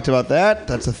talked about that.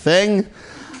 That's a thing.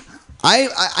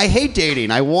 I hate dating.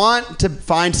 I want to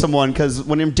find someone because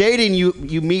when you're dating,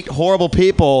 you meet horrible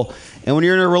people, and when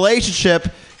you're in a relationship,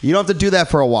 you don't have to do that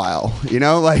for a while. You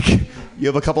know, like you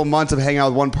have a couple months of hanging out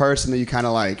with one person that you kind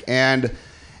of like. And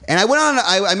I went on.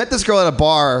 I met this girl at a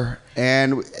bar,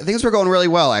 and things were going really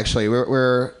well actually.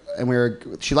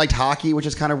 She liked hockey, which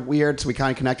is kind of weird. So we kind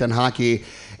of connected on hockey.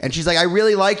 And she's like, "I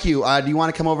really like you. Do you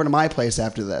want to come over to my place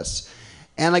after this?"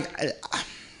 And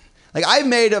I've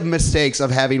made mistakes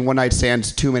of having one night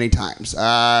stands too many times.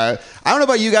 I don't know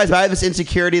about you guys, but I have this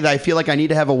insecurity that I feel like I need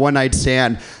to have a one night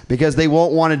stand because they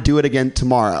won't want to do it again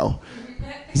tomorrow.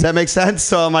 Does that make sense?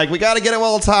 So I'm like, we got to get it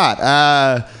while it's hot.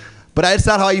 But it's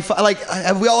not how you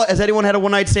has anyone had a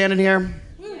one night stand in here?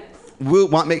 Woo,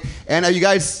 want me? And are you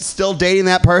guys still dating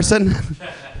that person?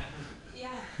 Yeah.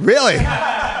 Really?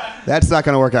 That's not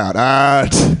going to work out.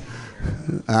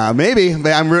 Maybe,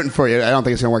 but I'm rooting for you. I don't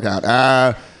think it's going to work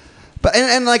out. But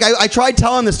I tried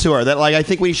telling this to her that I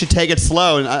think we should take it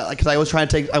slow, and because I was trying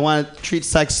to I want to treat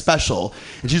sex special,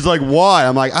 and she's like, "Why?"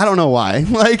 I'm like, "I don't know why.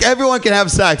 Everyone can have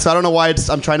sex. So I don't know why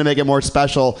I'm trying to make it more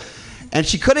special." And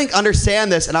she couldn't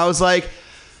understand this, and I was like,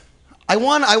 I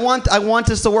want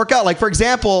this to work out. Like, for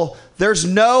example, there's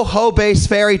no hoe-based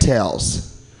fairy tales.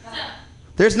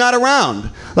 There's not around.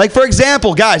 Like, for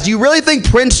example, guys, do you really think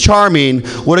Prince Charming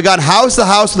would have gone house to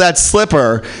house with that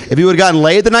slipper if he would have gotten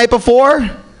laid the night before?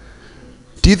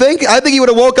 Do you think? I think he would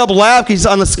have woke up laughing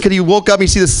because he woke up and he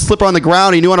see the slipper on the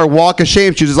ground. He knew on her walk of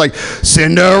shame she was just like,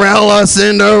 Cinderella,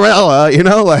 Cinderella. You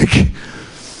know, like,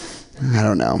 I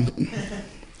don't know.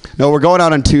 No, we're going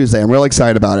out on Tuesday. I'm real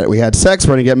excited about it. We had sex.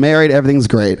 We're going to get married. Everything's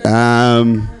great.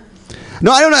 No,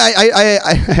 I don't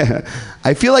know.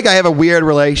 I feel like I have a weird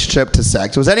relationship to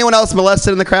sex. Was anyone else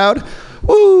molested in the crowd?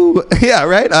 Woo! Yeah,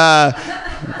 right?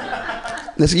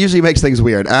 This usually makes things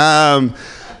weird.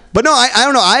 But no, I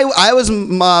don't know. I was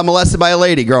molested by a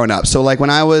lady growing up. So when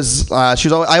I was,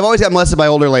 I've always got molested by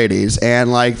older ladies, and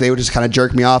they would just kind of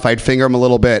jerk me off. I'd finger them a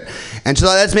little bit, and so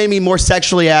that's made me more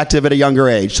sexually active at a younger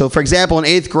age. So for example, in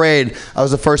 8th grade, I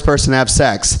was the first person to have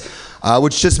sex,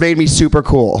 which just made me super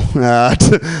cool. I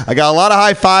got a lot of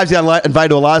high fives. Got invited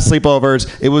to a lot of sleepovers.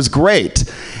 It was great,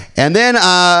 but then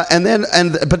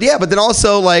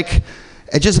also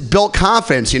it just built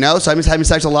confidence, you know? So I'm just having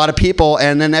sex with a lot of people,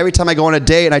 and then every time I go on a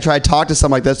date and I try to talk to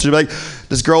someone like this, she'll be like,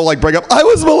 this girl will bring up, I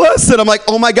was molested. I'm like,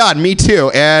 oh my God, me too.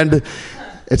 And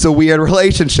it's a weird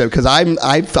relationship because I'm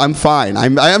fine.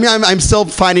 I'm still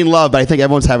finding love, but I think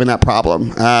everyone's having that problem.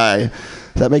 Does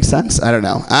that make sense? I don't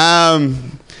know.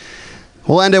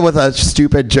 We'll end it with a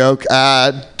stupid joke.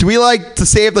 Do we like to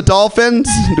save the dolphins?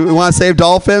 Do we want to save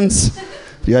dolphins?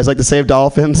 Do you guys like to save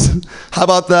dolphins? How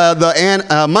about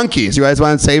the monkeys? You guys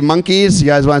want to save monkeys? You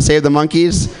guys want to save the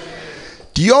monkeys?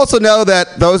 Do you also know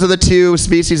that those are the two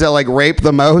species that rape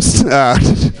the most?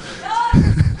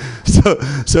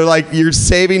 So you're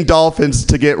saving dolphins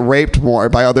to get raped more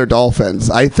by other dolphins.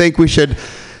 I think we should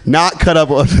not cut up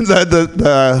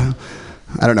the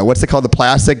I don't know, what's it called, the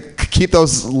plastic? Keep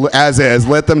those as is.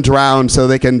 Let them drown so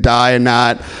they can die and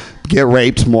not get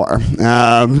raped more.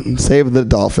 Save the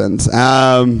dolphins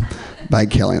by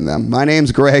killing them. My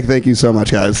name's Greg. Thank you so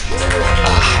much, guys.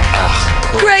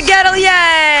 Greg Gettle,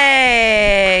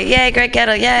 yay! Yay, Greg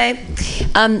Gettle, yay.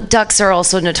 Ducks are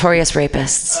also notorious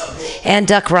rapists. And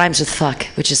duck rhymes with fuck,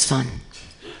 which is fun.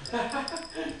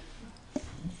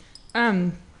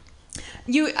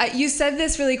 You said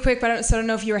this really quick, but I don't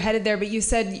know if you were headed there, but you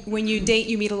said when you date,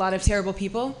 you meet a lot of terrible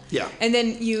people. Yeah. And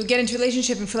then you get into a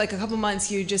relationship, and for a couple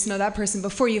months, you just know that person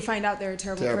before you find out they're a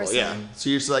terrible person. Yeah. So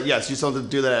you just so you just don't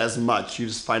do that as much. You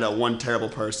just find out one terrible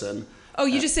person. Oh,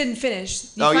 you just didn't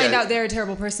finish. You find out they're a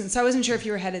terrible person. So I wasn't sure if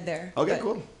you were headed there. Okay,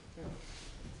 cool.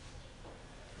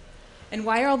 And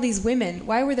why are all these women?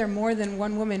 Why were there more than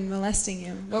one woman molesting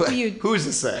you? What were you? Who's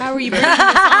to say? How were you bringing this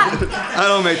on? I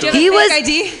don't make.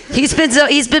 ID?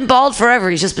 He's been bald forever.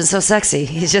 He's just been so sexy.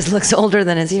 He just looks older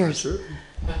than his years.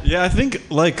 Yeah, I think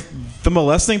the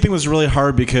molesting thing was really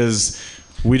hard because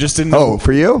we just didn't know. Oh,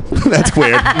 for you? That's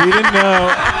weird. We didn't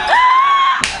know.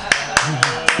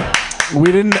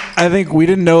 I think we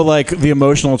didn't know the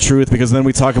emotional truth because then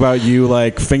we talk about you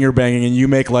finger banging and you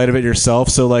make light of it yourself.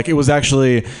 So it was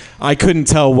actually, I couldn't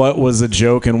tell what was a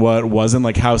joke and what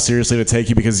wasn't, how seriously to take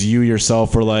you because you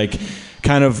yourself were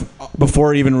kind of,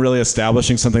 before even really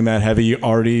establishing something that heavy, you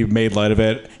already made light of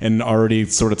it and already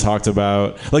sort of talked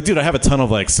about, dude, I have a ton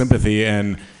of sympathy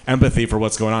and empathy for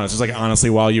what's going on. It's just honestly,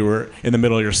 while you were in the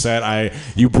middle of your set,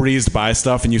 you breezed by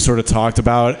stuff and you sort of talked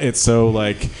about it. So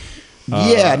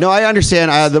Yeah, no, I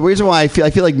understand. The reason why I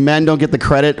feel like men don't get the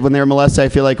credit when they're molested, I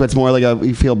feel like it's more like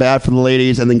you feel bad for the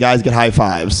ladies, and then guys get high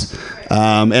fives.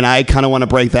 And I kind of want to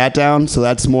break that down, so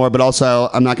that's more. But also,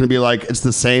 I'm not going to be like it's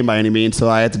the same by any means. So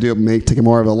I have to take a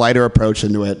more of a lighter approach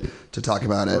into it to talk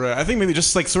about it. Right. I think maybe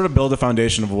just like sort of build a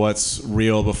foundation of what's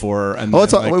real before. And what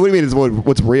do you mean?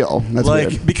 What's real? That's like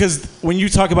weird. Because when you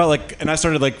talk about like, and I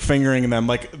started like fingering them,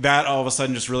 like that all of a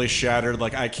sudden just really shattered.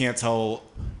 Like I can't tell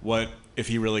if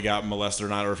he really got molested or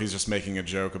not, or if he's just making a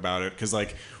joke about it. Because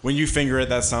like when you finger it,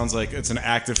 that sounds like it's an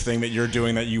active thing that you're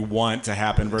doing that you want to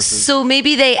happen versus. So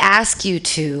maybe they ask you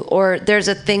to, or there's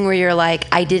a thing where you're like,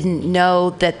 I didn't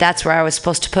know that that's where I was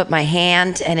supposed to put my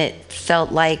hand, and it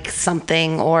felt like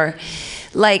something, or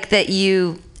like that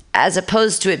you, as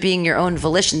opposed to it being your own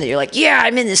volition, that you're like, yeah,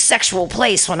 I'm in this sexual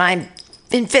place when I'm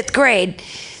in 5th grade.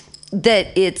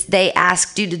 That they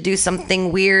asked you to do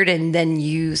something weird, and then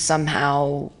you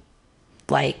somehow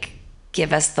like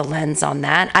give us the lens on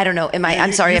that. I don't know.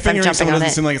 I'm sorry if I'm jumping on it. It doesn't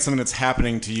seem like it's something that's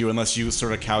happening to you unless you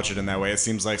sort of couch it in that way. It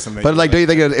seems like something. But like, do you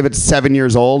think if it's 7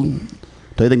 years old,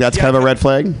 do you think that's kind of a red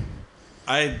flag?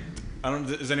 I don't.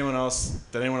 Does anyone else?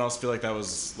 Did anyone else feel like that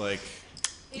was like?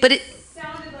 But it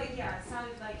sounded like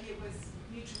it was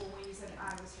mutual when you said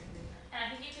I was trying to do that. And I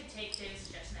think you could take Dave's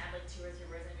suggestion, add like 2 or 3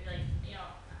 words, and be like,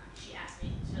 she asked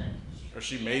me to. Or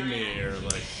she made me, or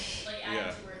like.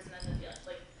 Add 2 words, and then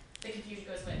the confusion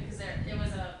goes away because it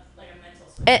was a mental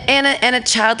switch. and a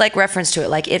childlike reference to it.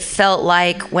 Like it felt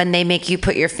like when they make you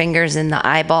put your fingers in the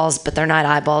eyeballs, but they're not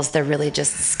eyeballs; they're really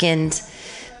just skinned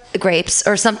grapes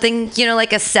or something.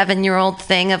 Like a 7-year-old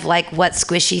thing of like what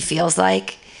squishy feels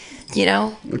like.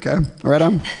 Okay. All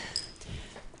right.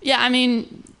 Yeah, I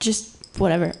mean, just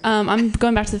whatever. I'm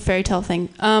going back to the fairy tale thing,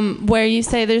 where you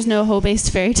say there's no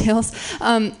hoe-based fairy tales.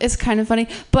 It's kind of funny,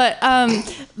 but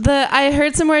I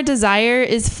heard somewhere desire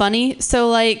is funny. So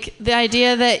like the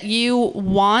idea that you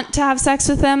want to have sex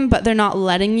with them, but they're not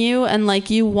letting you, and like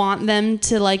you want them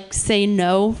to like say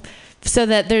no, so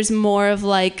that there's more of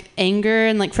like anger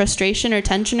and like frustration or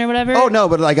tension or whatever. Oh no,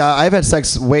 but like I've had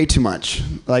sex way too much.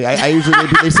 Like I usually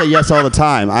they say yes all the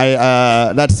time.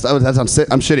 I'm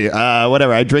shitty.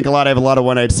 Whatever. I drink a lot. I have a lot of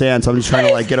one-night stands. So I'm just trying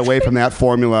to like get away from that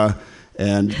formula.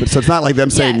 But so it's not like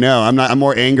them saying no. I'm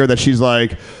more anger that she's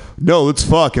like, no, let's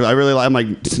fuck. I'm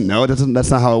like, no, that's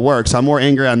not how it works. I'm more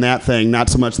angry on that thing, not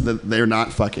so much that they're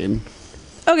not fucking.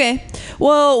 Okay.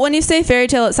 Well, when you say fairy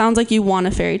tale, it sounds like you want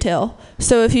a fairy tale.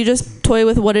 So if you just toy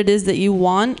with what it is that you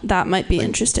want, that might be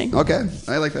interesting. Okay.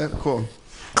 I like that. Cool.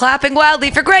 Clapping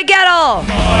wildly for Greg Gettle.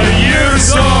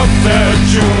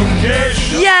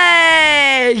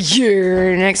 Yay!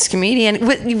 Your next comedian.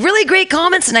 With really great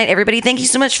comments tonight, everybody. Thank you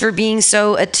so much for being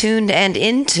so attuned and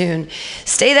in tune.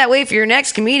 Stay that way for your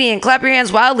next comedian. Clap your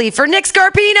hands wildly for Nick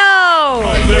Scarpino.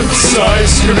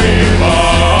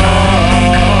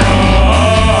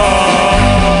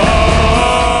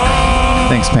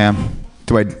 Thanks, Pam.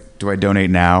 Do I donate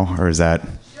now, or is that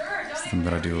something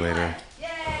that I do later?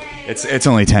 It's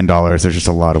only $10. There's just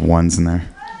a lot of ones in there.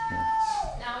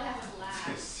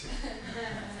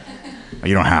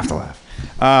 You don't have to laugh.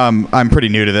 I'm pretty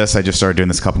new to this. I just started doing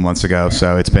this a couple months ago,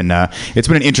 so it's been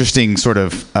an interesting sort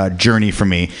of journey for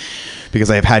me, because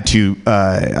I have had to,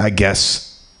 I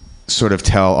guess, sort of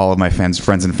tell all of my friends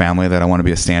and family that I want to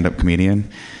be a stand-up comedian,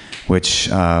 which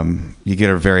you get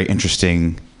a very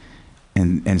interesting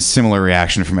and similar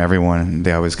reaction from everyone.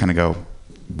 They always kind of go,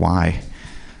 "Why?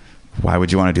 Why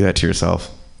would you want to do that to yourself?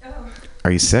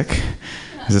 Are you sick?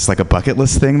 Is this like a bucket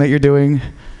list thing that you're doing?"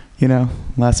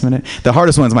 Last minute. The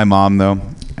hardest one is my mom, though.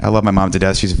 I love my mom to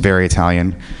death. She's very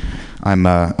Italian.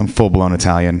 I'm full-blown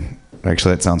Italian.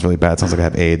 Actually, that sounds really bad. It sounds like I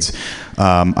have AIDS.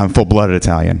 I'm full-blooded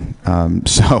Italian.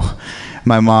 So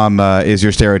my mom is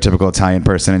your stereotypical Italian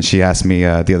person, and she asked me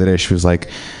the other day,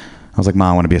 I was like,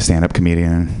 "Mom, I want to be a stand-up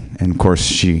comedian." And of course,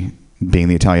 she, being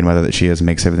the Italian mother that she is,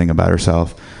 makes everything about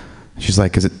herself. She's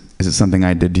like, is it something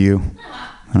I did to you?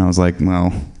 And I was like,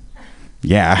 well,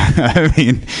 yeah. I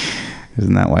mean,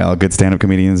 isn't that why all good stand-up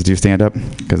comedians do stand-up?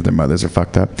 Because their mothers are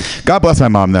fucked up. God bless my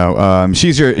mom, though.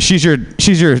 She's your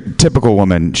typical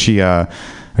woman. Her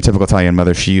typical Italian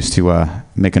mother. She used to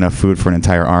make enough food for an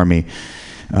entire army.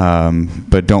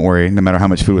 But don't worry, no matter how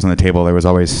much food was on the table, there was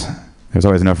always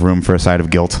enough room for a side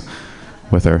of guilt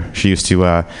with her. She used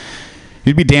to.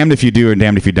 You'd be damned if you do or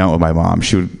damned if you don't with my mom.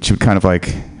 She would kind of like,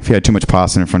 if you had too much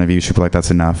pasta in front of you, she'd be like,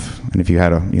 "That's enough." And if you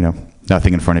had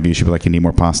nothing in front of you, she'd be like, "You need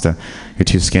more pasta. You're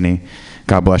too skinny."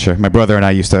 God bless her. My brother and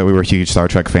I we were huge Star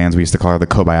Trek fans. We used to call her the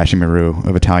Kobayashi Maru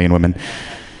of Italian women.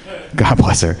 God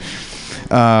bless her.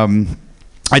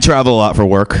 I travel a lot for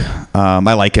work. I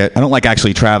like it. I don't like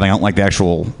actually traveling. I don't like the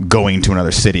actual going to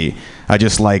another city. I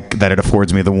just like that it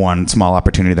affords me the one small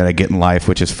opportunity that I get in life,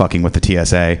 which is fucking with the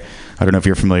TSA. I don't know if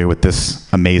you're familiar with this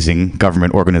amazing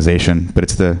government organization, but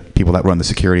it's the people that run the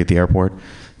security at the airport.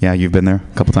 Yeah, you've been there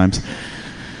a couple times.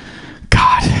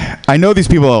 God, I know these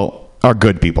people are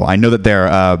good people. I know that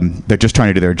they're just trying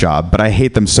to do their job, but I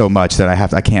hate them so much that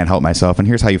I can't help myself. And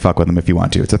here's how you fuck with them if you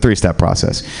want to. It's a 3-step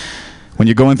process. When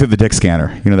you're going through the dick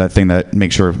scanner, you know that thing that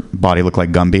makes your body look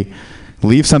like Gumby?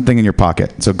 Leave something in your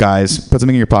pocket. So guys, put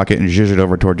something in your pocket and zhuzh it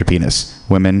over towards your penis.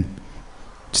 Women,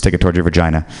 just take it towards your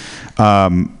vagina.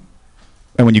 And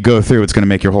when you go through, it's going to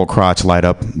make your whole crotch light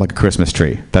up like a Christmas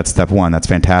tree. That's step 1. That's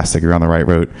fantastic. You're on the right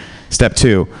route. Step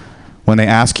 2, when they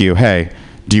ask you, hey,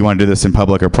 do you want to do this in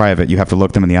public or private? You have to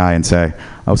look them in the eye and say,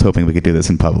 I was hoping we could do this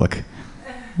in public.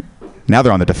 Now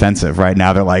they're on the defensive, right?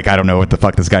 Now they're like, I don't know what the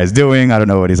fuck this guy's doing. I don't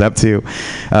know what he's up to.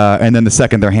 And then the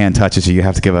second their hand touches you, you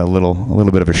have to give a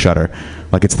little bit of a shudder.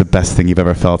 Like it's the best thing you've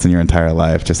ever felt in your entire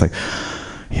life. Just like,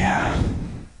 yeah,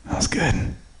 that was good.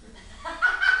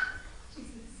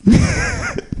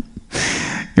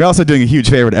 You're also doing a huge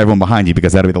favor to everyone behind you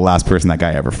because that'll be the last person that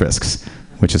guy ever frisks,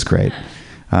 which is great.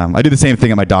 I do the same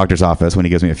thing at my doctor's office when he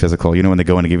gives me a physical. You know when they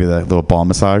go in to give you the little ball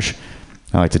massage?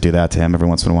 I like to do that to him every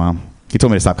once in a while. He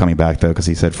told me to stop coming back, though, because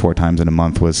he said 4 times in a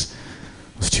month was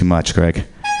too much, Greg.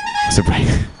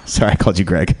 Sorry, I called you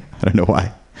Greg. I don't know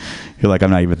why. You're like, I'm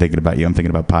not even thinking about you. I'm thinking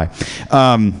about pie.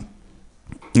 I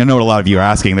know what a lot of you are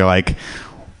asking. They're like,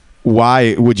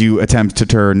 why would you attempt to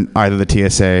turn either the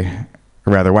TSA,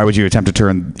 or rather, why would you attempt to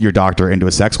turn your doctor into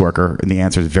a sex worker? And the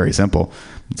answer is very simple.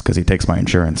 It's because he takes my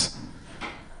insurance.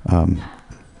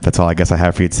 That's all I guess I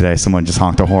have for you today. Someone just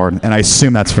honked a horn, and I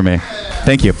assume that's for me.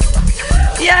 Thank you.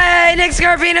 Yay, Nick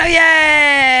Scarpino,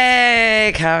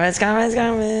 yay! Comments.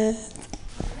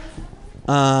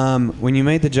 When you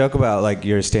made the joke about like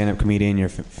you're a stand-up comedian, your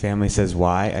family says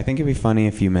why, I think it'd be funny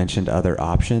if you mentioned other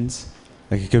options.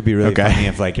 Like it could be really funny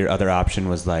if like your other option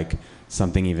was like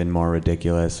something even more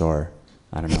ridiculous or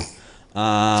I don't know.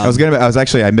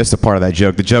 I missed a part of that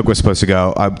joke. The joke was supposed to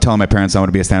go, I'm telling my parents I want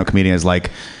to be a stand-up comedian is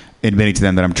like admitting to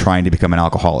them that I'm trying to become an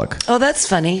alcoholic. Oh, that's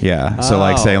funny. Yeah. So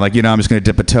like saying like, I'm just going to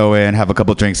dip a toe in, have a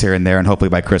couple drinks here and there, and hopefully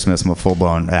by Christmas I'm a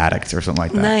full-blown addict or something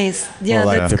like that. Nice. Yeah, or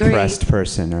like that's a great. depressed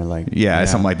person or like. Yeah,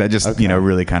 something like that. Just,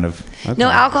 really kind of. Okay.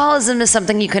 No, alcoholism is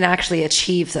something you can actually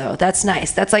achieve, though. That's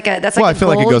nice. That's like a I feel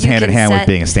like it goes hand in hand with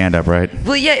being a stand-up, right?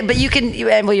 Well, yeah, but you're going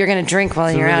to drink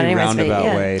while you're out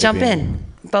anyway. Jump in.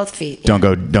 Both feet. Yeah.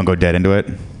 Don't go dead into it.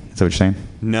 Is that what you're saying?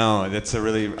 No, that's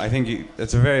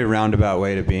that's a very roundabout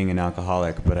way to being an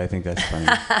alcoholic, but I think that's funny.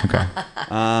 Okay.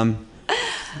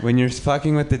 When you're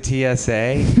fucking with the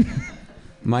TSA,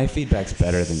 my feedback's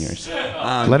better than yours.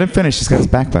 Let him finish. He's got his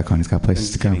backpack on. He's got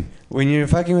places to go. When you're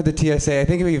fucking with the TSA, I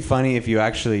think it'd be funny if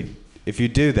you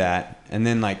do that and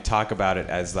then like talk about it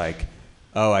as like,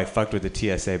 oh, I fucked with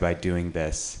the TSA by doing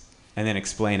this, and then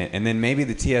explain it, and then maybe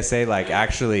the TSA like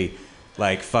actually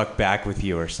like fuck back with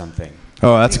you or something.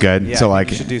 Oh, that's good. Yeah, so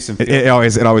like, you should do some it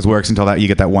always works until you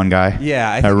get that one guy. Yeah,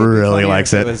 I that think really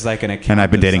likes it. It was like an account and I've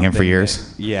been of dating him for something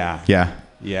years. Yeah.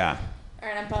 All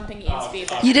right, I'm bumping Ian's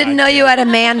feedback. You didn't know you had a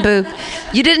man boob.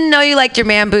 You didn't know you liked your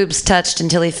man boobs touched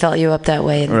until he felt you up that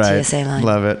way in the TSA line.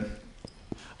 Love it.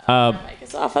 Mic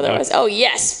is off otherwise. Oh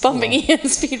yes, bumping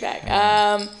Ian's feedback.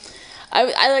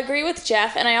 I agree with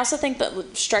Jeff, and I also think that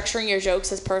structuring your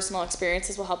jokes as personal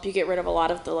experiences will help you get rid of a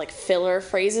lot of the like filler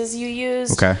phrases you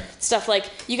use. Okay. Stuff like,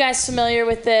 you guys familiar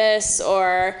with this,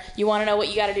 or you want to know what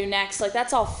you got to do next. Like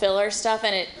that's all filler stuff,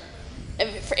 and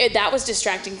that was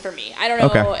distracting for me. I don't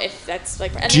know if that's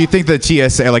like. Do you think the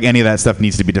TSA, like any of that stuff,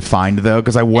 needs to be defined though?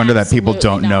 Because I wonder that people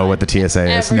don't know what the TSA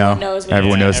is. Everyone knows what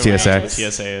everyone knows everyone TSA. knows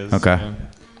what TSA is. Okay.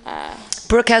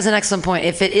 Brooke has an excellent point.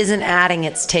 If it isn't adding,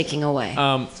 it's taking away.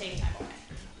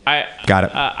 Got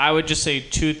it. I would just say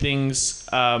 2 things.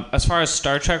 As far as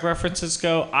Star Trek references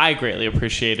go, I greatly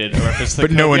appreciated a reference to the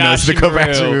But no one knows the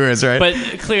Kobayashi Maru is, right? But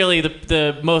clearly,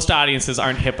 the most audiences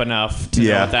aren't hip enough to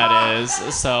know what that is.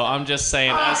 So I'm just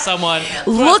saying, as someone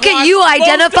Look at you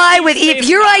identify with. If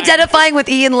you're identifying with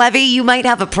Ian Levy, you might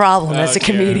have a problem as a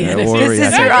comedian. If this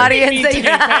is your audience, you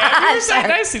were saying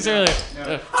nice things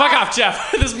earlier. Fuck off,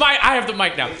 Jeff. I have the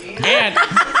mic now. And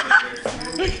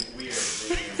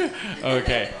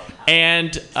okay.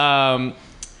 And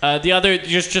the other,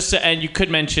 and you could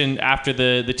mention after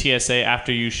the TSA,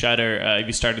 after you shudder, if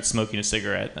you started smoking a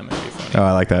cigarette, that might be funny. Oh,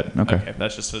 I like that. Okay.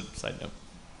 That's just a side note.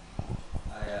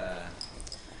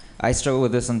 I struggle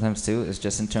with this sometimes too. It's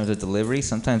just in terms of delivery.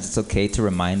 Sometimes it's okay to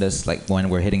remind us like when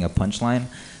we're hitting a punchline.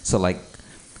 So like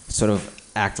sort of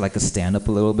act like a stand-up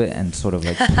a little bit and sort of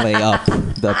like play up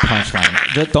the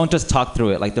punchline. Don't just talk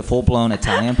through it. Like the full-blown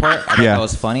Italian part, I thought that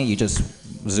was funny. You just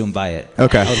zoomed by it.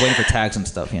 Okay. I was waiting for tags and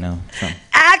stuff, you know. So.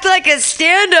 Act like a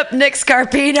stand-up, Nick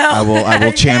Scarpino. I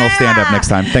will channel stand up next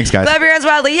time. Thanks, guys. Clap your hands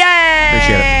wildly. Yay!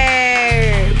 Appreciate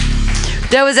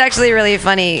it. That was actually really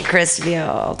funny, Chris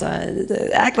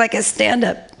Vialta. Act like a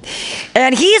stand-up.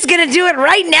 And he's going to do it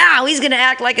right now. He's going to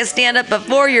act like a stand-up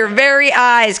before your very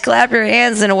eyes. Clap your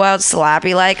hands in a wild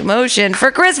slappy-like motion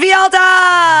for Chris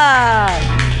Vialta.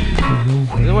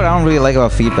 This is what I don't really like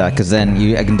about feedback, because then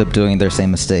you end up doing their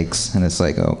same mistakes, and it's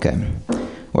like, okay,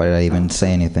 why did I even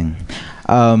say anything?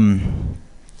 What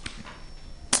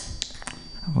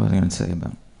was I going to say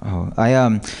about?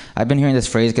 I've been hearing this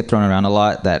phrase get thrown around a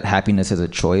lot, that happiness is a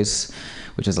choice,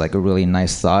 which is like a really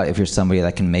nice thought if you're somebody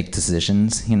that can make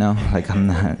decisions, you know? Like, I'm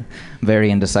not a very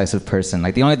indecisive person.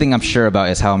 Like, the only thing I'm sure about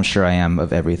is how I'm sure I am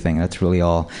of everything. That's really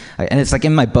all. And it's like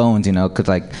in my bones, you know, because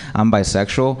like I'm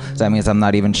bisexual, so that means I'm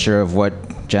not even sure of what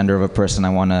gender of a person I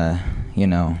want to, you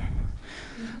know,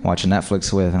 watch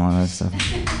Netflix with and all that stuff.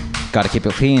 Got to keep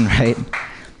it clean, right?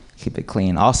 Keep it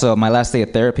clean. Also, my last day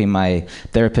of therapy, my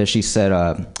therapist, she said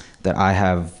that I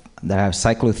have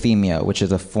cyclothymia, which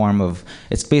is a form of,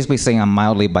 it's basically saying I'm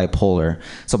mildly bipolar.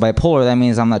 So bipolar, that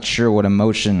means I'm not sure what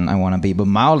emotion I want to be. But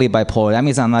mildly bipolar, that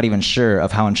means I'm not even sure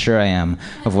of how unsure I am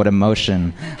of what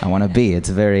emotion I want to be. It's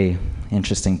a very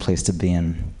interesting place to be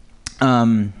in.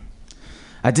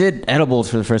 I did edibles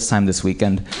for the first time this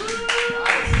weekend.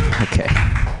 Okay,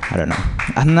 I don't know.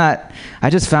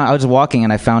 I was walking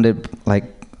and I found it like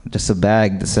just a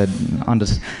bag that said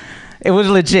it was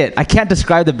legit. I can't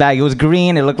describe the bag. It was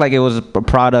green. It looked like it was a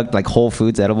product like Whole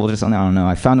Foods edibles or something. I don't know.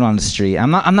 I found it on the street.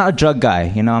 I'm not a drug guy,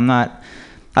 you know.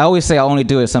 I always say I'll only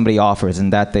do it if somebody offers,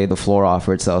 and that day the floor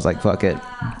offered, so I was like, fuck it,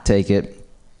 take it,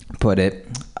 put it.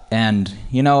 And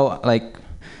you know, like,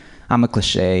 I'm a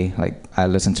cliche. Like, I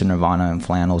listen to Nirvana and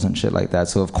flannels and shit like that.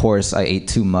 So of course I ate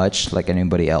too much, like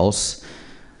anybody else.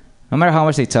 No matter how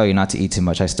much they tell you not to eat too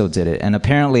much, I still did it. And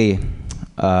apparently,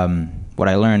 what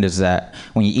I learned is that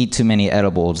when you eat too many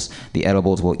edibles, the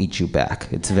edibles will eat you back.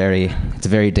 It's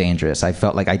very dangerous. I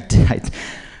felt like I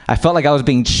felt like I was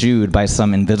being chewed by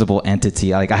some invisible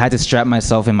entity. Like, I had to strap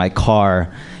myself in my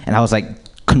car, and I was like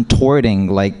contorting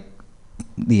like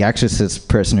the Exorcist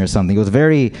person or something. It was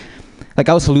very, like,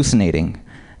 I was hallucinating.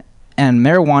 And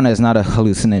marijuana is not a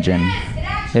hallucinogen.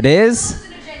 It is?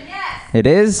 It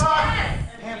is?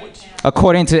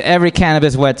 According to every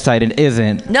cannabis website, it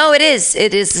isn't. No, it is.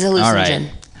 It is a hallucinogen. All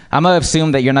right. I'm going to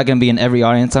assume that you're not going to be in every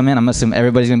audience I'm in. I'm going to assume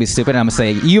everybody's going to be stupid. And I'm going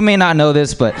to say, you may not know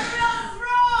this, but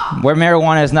where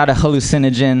marijuana is not a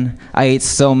hallucinogen, I ate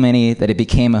so many that it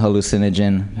became a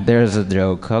hallucinogen. There's a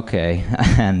joke. Okay.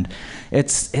 And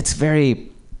it's very...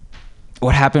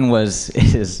 What happened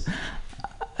is...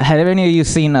 Have any of you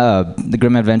seen The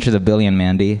Grim Adventures of Billy and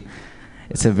Mandy?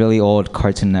 It's a really old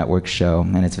Cartoon Network show,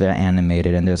 and it's very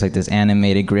animated. And there's like this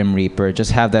animated Grim Reaper.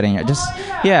 Just have that in your...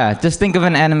 Just think of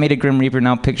an animated Grim Reaper.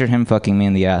 Now picture him fucking me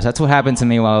in the ass. That's what happened to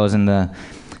me while I was in the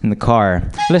car.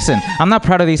 Listen, I'm not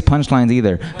proud of these punchlines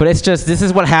either, but it's just, this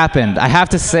is what happened. I have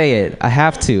to say it. I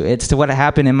have to. It's to what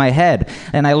happened in my head.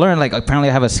 And I learned, like, apparently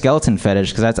I have a skeleton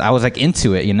fetish, because I was like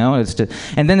into it, you know? It's just,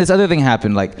 and then this other thing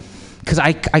happened, like, because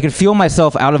I could feel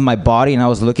myself out of my body, and I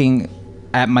was looking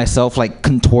at myself like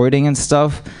contorting and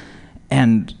stuff,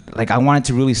 and like I wanted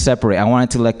to really separate. I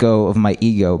wanted to let go of my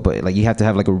ego, but like you have to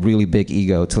have like a really big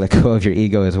ego to let go of your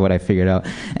ego, is what I figured out.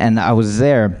 And I was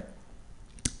there,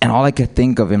 and all I could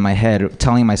think of in my head,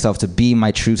 telling myself to be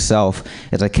my true self,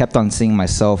 is I kept on seeing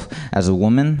myself as a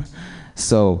woman.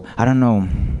 So I don't know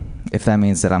if that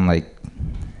means that I'm like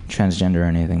transgender or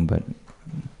anything, but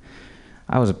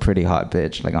I was a pretty hot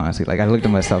bitch, like, honestly. Like, I looked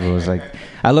at myself, it was like,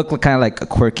 I looked kind of like a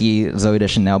quirky Zooey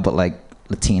Deschanel, but like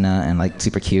Latina and like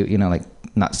super cute, you know, like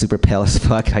not super pale as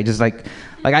fuck. I just like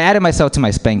I added myself to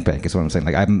my spank bank, is what I'm saying.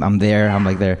 Like, I'm there, I'm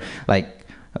like there. Like,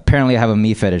 apparently I have a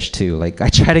me fetish too. Like, I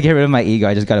try to get rid of my ego,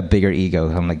 I just got a bigger ego.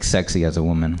 I'm like sexy as a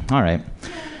woman. All right.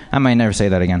 I might never say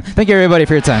that again. Thank you, everybody,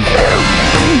 for your time.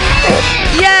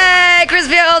 Yay, Chris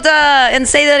Vialta! And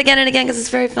say that again and again, because it's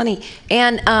very funny.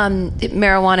 And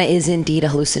marijuana is indeed a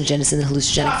hallucinogen. It's in the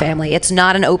hallucinogenic family. It's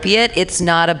not an opiate. It's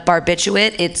not a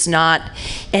barbiturate. It's not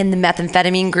in the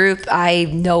methamphetamine group. I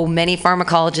know many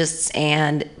pharmacologists,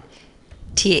 and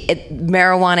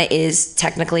marijuana is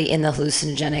technically in the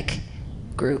hallucinogenic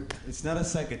group. It's not a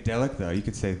psychedelic, though. You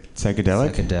could say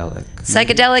psychedelic.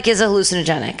 Psychedelic is a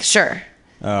hallucinogenic, sure.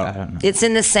 I don't know. It's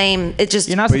in the same. It just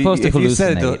You're not supposed to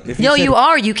hallucinate. No, you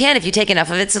are. You can if you take enough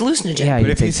of it. It's hallucinogen. Yeah, But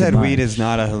you if he take too said much. weed is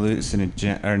not a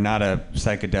hallucinogen or not a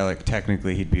psychedelic,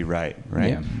 technically he'd be right?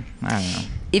 Yeah, I don't know.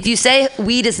 If you say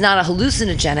weed is not a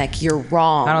hallucinogenic, you're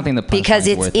wrong. I don't think the because punchline's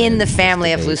it's worth in it. the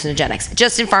family of debate. hallucinogenics.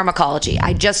 Just in pharmacology,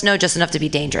 I just know just enough to be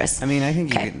dangerous. I mean, I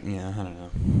think you could, I don't know.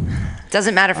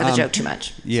 Doesn't matter for the joke too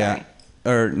much. Yeah.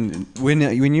 Or when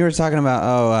you were talking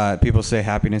about people say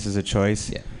happiness is a choice.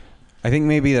 Yeah. I think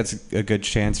maybe that's a good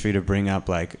chance for you to bring up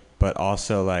but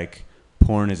also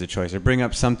porn is a choice, or bring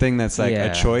up something that's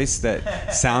a choice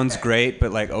that sounds great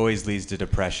but always leads to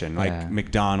depression.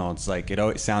 McDonald's, it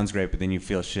always sounds great but then you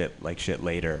feel shit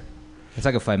later. It's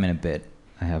like a 5-minute bit.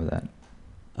 I have that.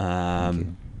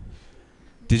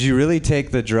 Did you really take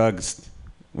the drugs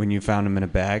when you found them in a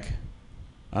bag?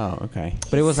 Oh, okay.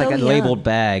 But it was a labeled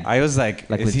bag. I was like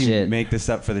is legit. he make this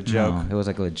up for the joke? No, it was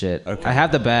legit. Okay. I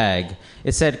have the bag.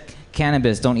 It said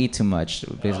cannabis, don't eat too much.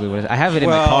 Basically, what I have it in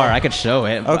my car. I could show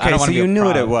it. Okay, I don't so wanna be you a knew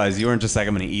what prop. it was. You weren't just I'm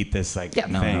going to eat this No,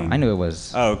 thing. I knew it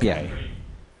was. Oh, okay.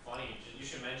 Funny. You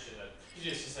should mention that. He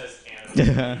just says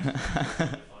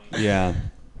cannabis. Yeah.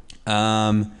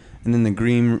 And then the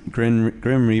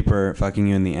Grim Reaper fucking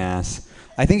you in the ass.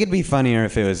 I think it'd be funnier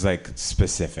if it was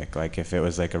specific, if it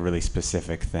was a really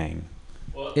specific thing.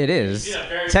 It is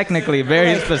technically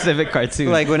very specific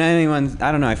cartoon. When anyone,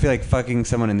 I don't know, I feel like fucking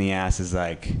someone in the ass is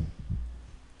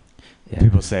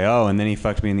people say, oh, and then he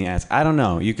fucked me in the ass. I don't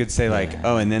know. You could say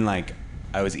oh, and then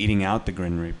I was eating out the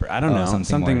Grim Reaper. I don't know.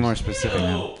 Something more specific.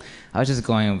 Yeah. I was just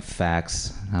going with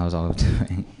facts. That was all I was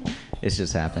doing. It's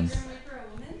just happened.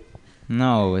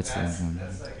 No, it's. That's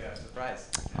a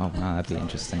surprise. Oh wow, that'd be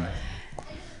interesting.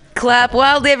 Clap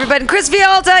wildly, everybody. Chris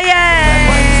Vialta, yay!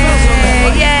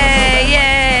 Yay,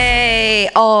 yay!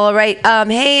 All right.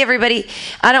 Hey, everybody.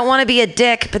 I don't want to be a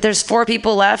dick, but there's 4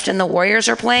 people left and the Warriors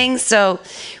are playing. So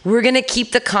we're going to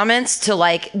keep the comments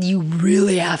to you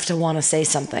really have to want to say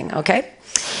something, okay?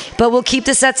 But we'll keep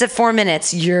the sets at 4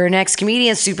 minutes. Your next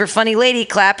comedian, super funny lady.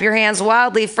 Clap your hands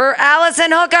wildly for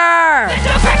Allison Hooker! Hey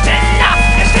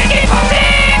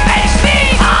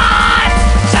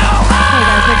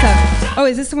guys, what's up? Oh,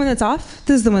 is this the one that's off?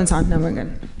 This is the one that's on. No, we're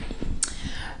good.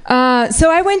 So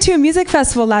I went to a music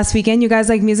festival last weekend. You guys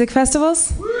like music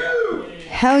festivals? Woo!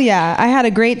 Hell yeah. I had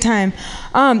a great time.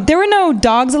 There were no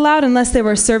dogs allowed unless they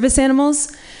were service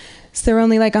animals. So there were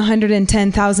only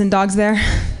 110,000 dogs there.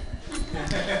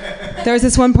 There was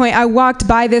this one point I walked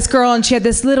by this girl and she had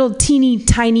this little teeny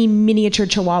tiny miniature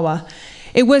chihuahua.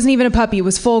 It wasn't even a puppy. It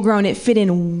was full grown. It fit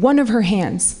in one of her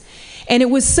hands. And it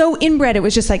was so inbred, it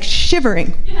was just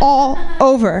shivering all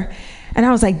over. And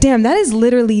I was like, damn, that is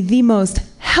literally the most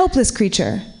helpless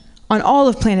creature on all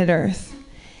of planet Earth.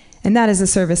 And that is a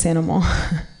service animal.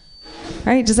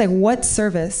 Right? Just what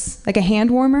service? A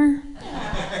hand warmer?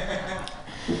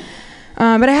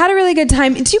 But I had a really good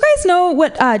time. Do you guys know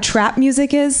what trap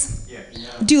music is? Yeah.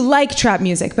 No. Do you like trap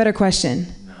music? Better question.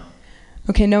 No.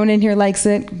 Okay, no one in here likes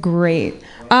it? Great.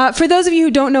 For those of you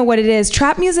who don't know what it is,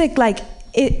 trap music,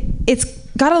 it's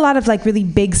got a lot of really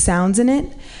big sounds in it,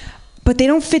 but they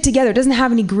don't fit together. It doesn't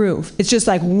have any groove. It's just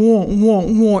whoa, whoa,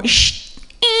 whoa, shh,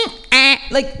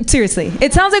 seriously.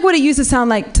 It sounds like what it used to sound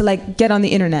like to get on the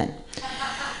internet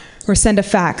or send a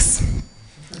fax.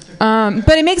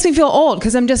 But it makes me feel old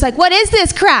because I'm just what is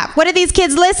this crap? What are these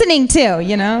kids listening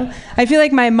to? I feel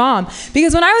like my mom,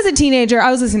 because when I was a teenager,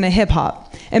 I was listening to hip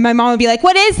hop, and my mom would be like,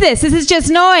 "What is this? This is just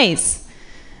noise."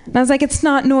 And I was like, it's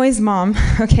not noise, Mom,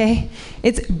 okay?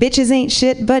 It's bitches ain't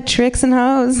shit but tricks and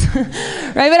hoes.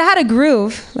 Right? But it had a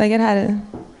groove. It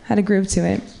had a groove to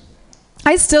it.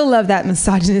 I still love that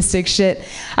misogynistic shit.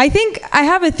 I think I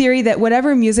have a theory that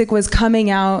whatever music was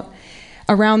coming out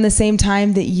around the same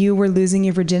time that you were losing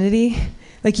your virginity,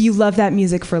 you love that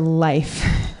music for life.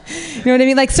 You know what I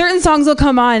mean? Certain songs will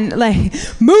come on,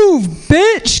 move,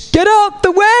 bitch, get out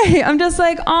the way. I'm just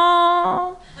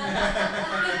aww.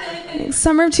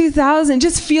 Summer of 2000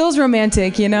 just feels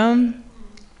romantic, But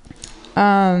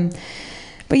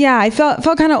yeah, I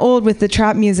felt kind of old with the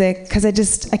trap music because I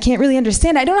can't really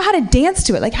understand. I don't know how to dance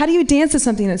to it. How do you dance to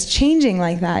something that's changing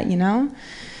like that,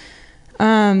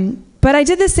 But I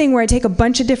did this thing where I take a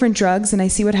bunch of different drugs and I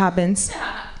see what happens.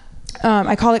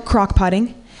 I call it crock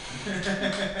potting.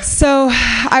 So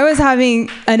I was having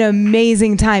an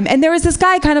amazing time. And there was this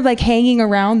guy kind of hanging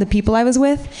around the people I was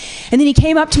with. And then he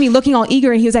came up to me looking all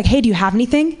eager and he was like, hey, do you have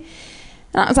anything?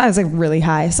 And I was really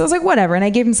high. So I was like, whatever. And I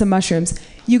gave him some mushrooms.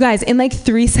 You guys, in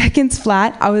 3 seconds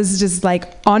flat, I was just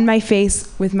on my face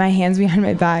with my hands behind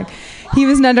my back. He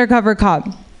was an undercover cop.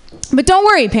 But don't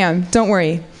worry, Pam, don't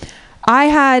worry. I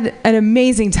had an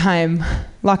amazing time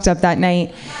locked up that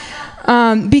night.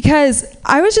 because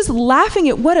I was just laughing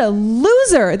at what a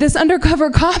loser this undercover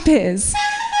cop is.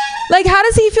 Like, how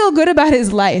does he feel good about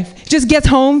his life? Just gets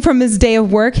home from his day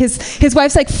of work. His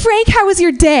wife's like, Frank, how was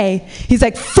your day? He's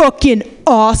like, fucking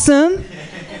awesome.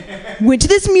 Went to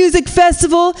this music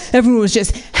festival. Everyone was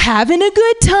just having a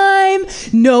good time.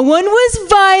 No one was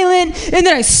violent. And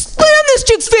then I slammed this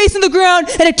chick's face in the ground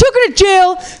and I took her to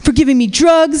jail for giving me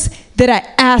drugs that I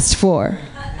asked for.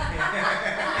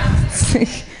 It's like,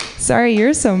 sorry,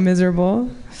 you're so miserable.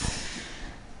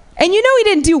 And you know he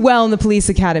didn't do well in the police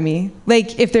academy.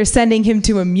 Like, if they're sending him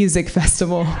to a music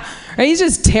festival. Right? He's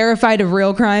just terrified of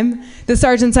real crime. The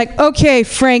sergeant's like, okay,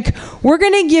 Frank, we're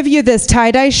going to give you this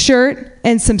tie-dye shirt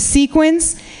and some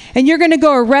sequins, and you're going to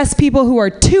go arrest people who are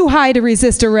too high to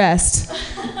resist arrest.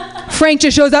 Frank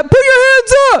just shows up, put your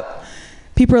hands up!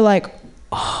 People are like,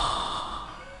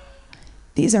 oh,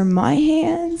 these are my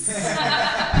hands?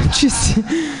 Just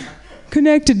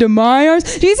connected to my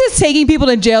arms. He's just taking people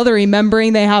to jail. They're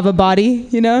remembering they have a body,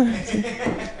 you know?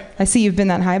 I see you've been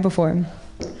that high before.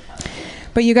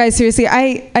 But you guys, seriously,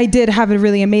 I did have a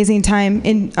really amazing time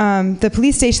in the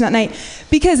police station that night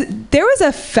because there was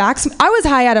a fax. I was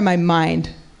high out of my mind,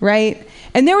 right?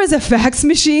 And there was a fax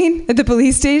machine at the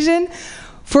police station.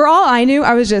 For all I knew,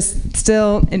 I was just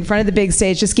still in front of the big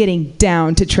stage, just getting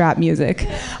down to trap music.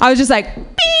 I was just like,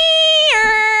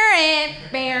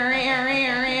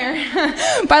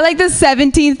 by like the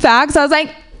 17th fax, I was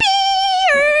like,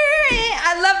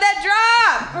 I love that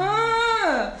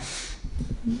drop.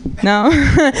 No.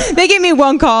 They gave me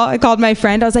one call. I called my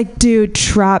friend. I was like, dude,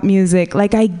 trap music.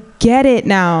 Like, I get it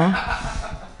now.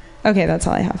 Okay, that's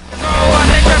all I have.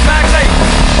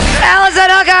 Allison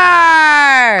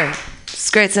Hooker! It's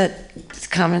a great set.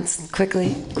 Comments,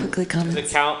 quickly comments.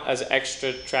 Does it count as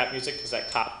extra trap music because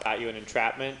that cop got you an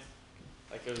entrapment?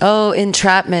 Oh,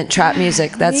 entrapment, trap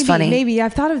music. That's funny. Maybe.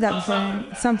 I've thought of that before.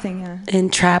 Something, yeah.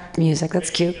 Entrap music. That's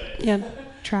cute. Yeah.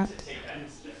 Trapped.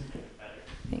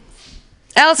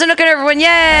 Allison Hooker, everyone.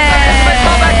 Yay!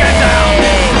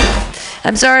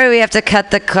 I'm sorry we have to cut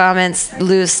the comments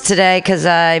loose today because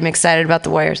I'm excited about the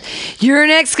Warriors. Your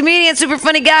next comedian, super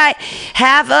funny guy,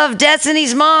 half of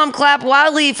Destiny's mom. Clap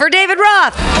wildly for David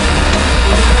Roth.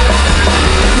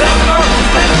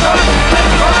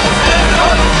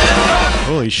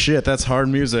 Holy shit, that's hard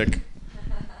music.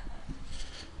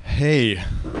 Hey,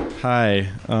 hi.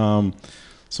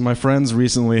 So my friends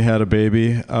recently had a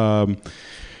baby.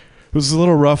 It was a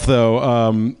little rough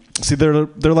though. See, they're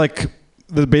like,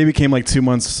 the baby came like 2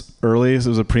 months early, so it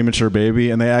was a premature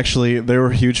baby, and they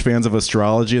were huge fans of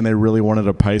astrology, and they really wanted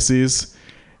a Pisces,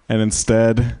 and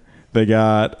instead they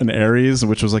got an Aries,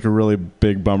 which was like a really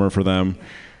big bummer for them.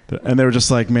 And they were just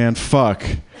like, man, fuck.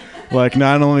 Like,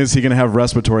 not only is he going to have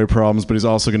respiratory problems, but he's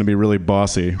also going to be really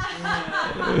bossy.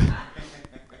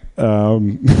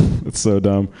 It's so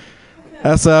dumb.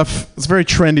 SF, it's a very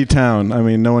trendy town. I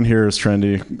mean, no one here is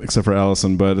trendy except for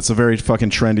Allison, but it's a very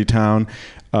fucking trendy town.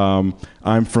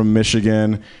 I'm from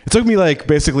Michigan. It took me like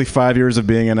basically 5 years of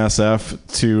being in SF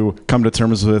to come to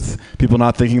terms with people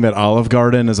not thinking that Olive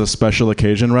Garden is a special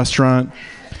occasion restaurant.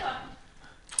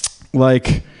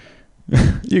 Like,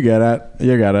 you get it.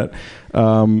 You got it.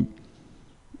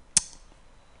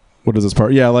 What is this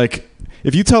part? Yeah, like,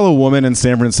 if you tell a woman in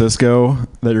San Francisco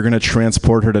that you're going to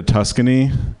transport her to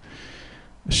Tuscany,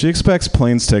 she expects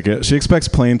plane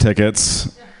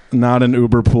tickets, not an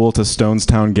Uber pool to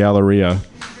Stonestown Galleria.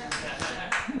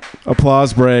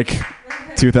 Applause break,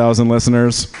 2,000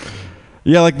 listeners.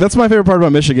 Yeah, like, that's my favorite part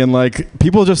about Michigan. Like,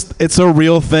 people just, it's a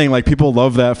real thing. Like, people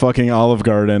love that fucking Olive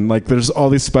Garden. Like, there's all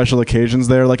these special occasions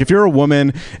there. Like, if you're a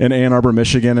woman in Ann Arbor,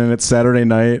 Michigan, and it's Saturday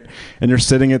night, and you're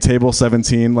sitting at table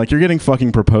 17, like, you're getting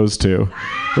fucking proposed to.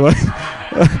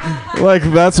 Like,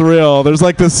 that's real. There's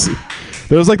like this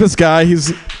guy,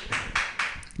 this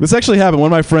actually happened.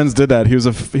 One of my friends did that. He was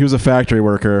a factory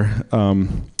worker.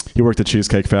 He worked at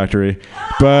Cheesecake Factory.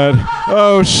 But,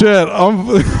 oh shit, I'm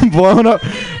blowing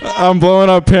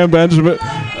up Pan Benjamin.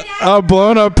 I'm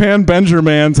blowing up Pan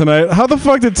Benjamin tonight. How the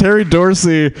fuck did Terry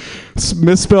Dorsey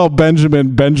misspell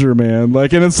Benjamin?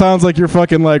 Like, and it sounds like you're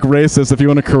fucking like racist if you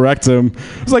want to correct him.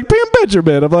 It's like Pan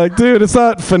Benjamin. I'm like, dude, it's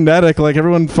not phonetic. Like,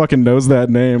 everyone fucking knows that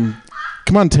name.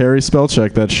 Come on, Terry, spell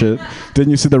check that shit.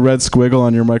 Didn't you see the red squiggle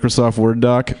on your Microsoft Word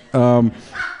doc?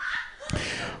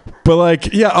 But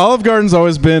like, yeah, Olive Garden's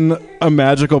always been a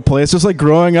magical place. Just like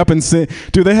growing up and seeing,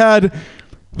 dude, they had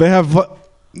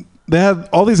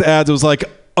all these ads. It was like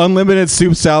unlimited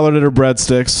soup, salad, or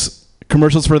breadsticks.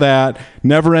 Commercials for that.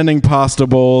 Never-ending pasta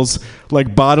bowls.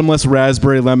 Like bottomless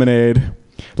raspberry lemonade.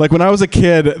 like when I was a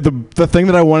kid, the thing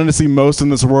that I wanted to see most in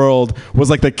this world was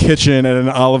like the kitchen at an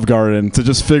Olive Garden, to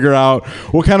just figure out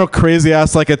what kind of crazy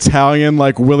ass like Italian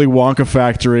like Willy Wonka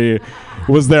factory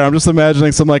was there. I'm just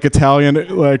imagining some like Italian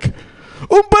like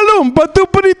Oompa Loompa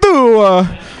Doopity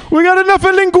Doo. We got enough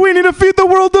linguine to feed the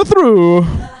world through.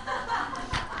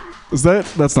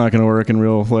 That's not gonna work in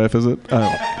real life, is it?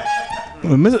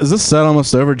 Is this set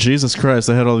almost over? Jesus Christ!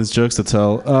 I had all these jokes to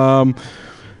tell.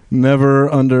 Never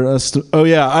underestimate. Oh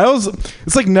yeah,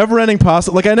 it's like never-ending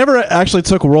pasta. Like I never actually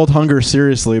took world hunger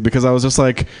seriously because I was just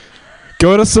like,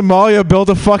 go to Somalia, build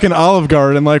a fucking Olive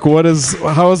Garden. Like,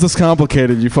 how is this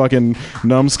complicated? You fucking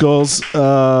numbskulls.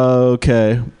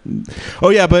 Okay. Oh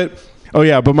yeah,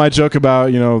 but my joke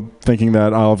about thinking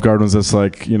that Olive Garden was this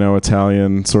like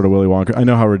Italian sort of Willy Wonka. I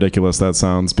know how ridiculous that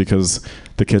sounds because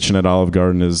the kitchen at Olive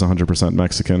Garden is 100%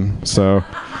 Mexican. So.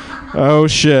 Oh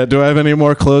shit! Do I have any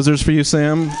more closers for you,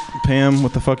 Sam? Pam,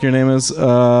 what the fuck your name is?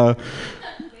 Pam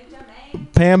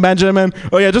Benjamin.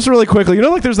 Oh yeah, just really quickly.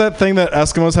 Like there's that thing that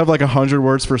Eskimos have like 100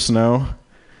 words for snow.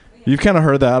 You've kind of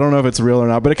heard that. I don't know if it's real or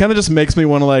not, but it kind of just makes me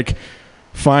want to like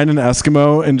find an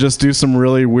Eskimo and just do some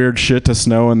really weird shit to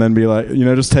snow, and then be like,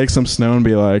 just take some snow and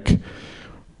be like,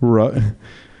 what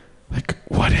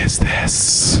is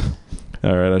this?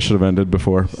 All right, I should have ended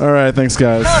before. All right, thanks,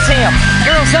 guys.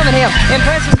 Girl, summon him.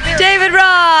 Impressive spirit. David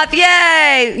Roth,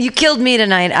 yay! You killed me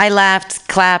tonight. I laughed,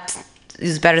 clapped. It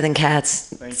was better than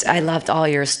cats. I loved all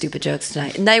your stupid jokes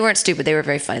tonight. And they weren't stupid. They were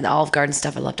very funny. The Olive Garden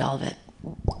stuff, I loved all of it.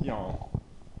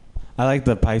 I like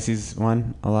the Pisces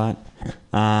one a lot.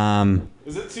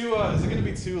 Is it going to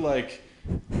be too like?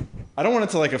 I don't want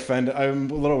it to like offend. I'm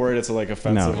a little worried it's like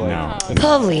offensive. No.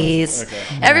 Please.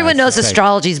 Okay. Everyone knows it's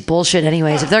astrology's bullshit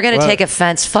anyways. If they're going to take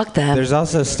offense, fuck them. There's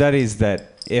also studies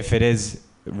that if it is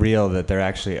real, that they're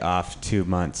actually off 2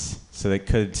 months. So they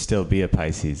could still be a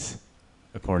Pisces,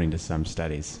 according to some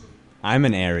studies. I'm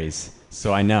an Aries,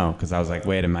 so I know, because I was like,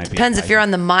 wait, it might be. Depends if you're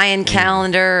on the Mayan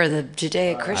calendar or the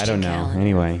Judeo-Christian I don't know. calendar.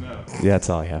 Anyway, yeah,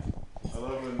 that's all I have. I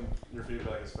love when your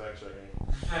feedback is fact-checking.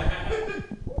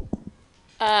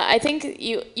 I think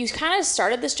you kind of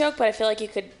started this joke, but I feel like you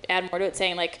could add more to it,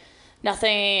 saying like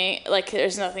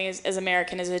there's nothing as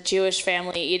American as a Jewish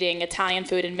family eating Italian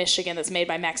food in Michigan that's made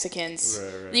by Mexicans.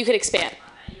 Right. You could expand.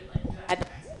 I had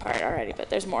that part already,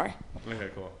 but there's more. Okay,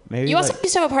 cool. Maybe you also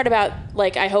used to have a part about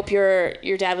like I hope your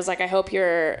dad was like I hope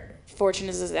your fortune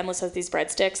is as endless as these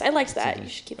breadsticks. I liked that. You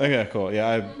should keep that. Okay, cool.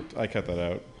 Yeah, I cut that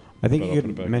out. I think you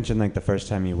could mention like the first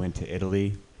time you went to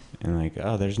Italy. And like,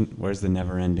 where's the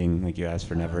never-ending? Like you asked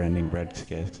for never-ending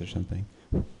breadsticks or something.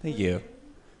 Thank you.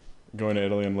 Going to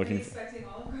Italy and looking.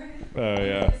 Oh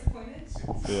yeah.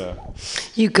 Yeah.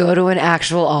 You go to an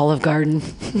actual Olive Garden,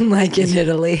 like in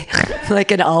Italy, like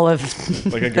an olive.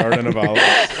 Like a garden of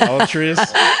olive trees.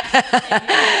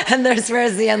 And there's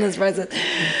where's the endless present.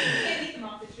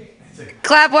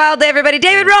 Clap wildly, everybody!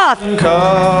 David Roth.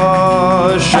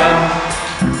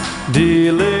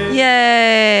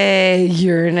 Yay!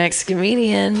 Your next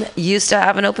comedian used to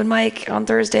have an open mic on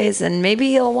Thursdays, and maybe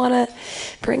he'll want to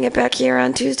bring it back here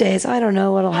on Tuesdays. I don't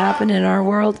know what'll happen in our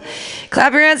world.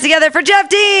 Clap your hands together for Jeff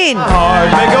Dean!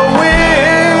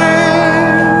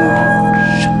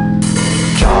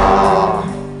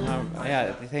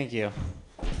 Yeah, thank you.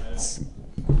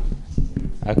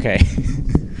 Okay.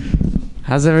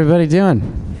 How's everybody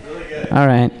doing? Really good. All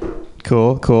right.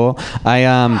 Cool. I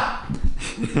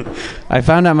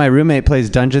found out my roommate plays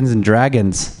Dungeons and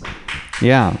Dragons.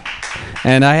 Yeah.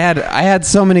 And I had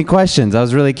so many questions. I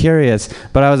was really curious,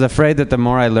 but I was afraid that the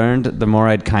more I learned, the more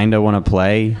I'd kind of want to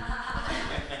play.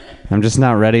 I'm just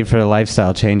not ready for a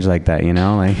lifestyle change like that,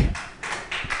 Like,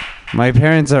 my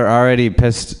parents are already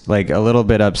pissed, like a little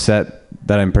bit upset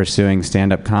that I'm pursuing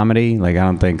stand-up comedy. Like, I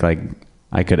don't think like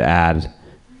I could add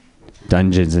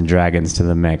Dungeons and Dragons to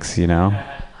the mix,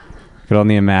 I could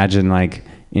only imagine like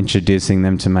introducing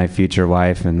them to my future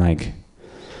wife, and like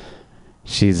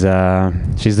she's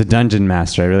the dungeon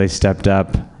master. I really stepped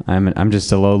up. I'm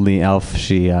just a lowly elf.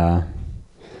 She I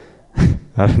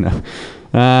don't know.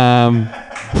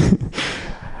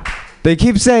 They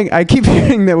keep saying, I keep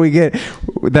hearing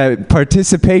that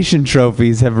participation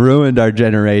trophies have ruined our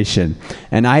generation,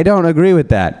 and I don't agree with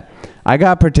that. I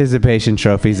got participation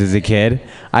trophies as a kid.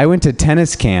 I went to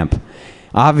tennis camp,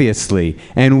 obviously,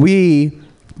 and we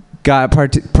got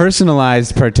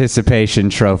personalized participation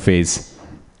trophies.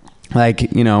 Like,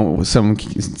 some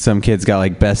kids got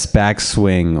like best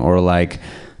backswing or like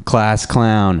class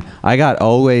clown. I got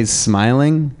always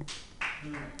smiling.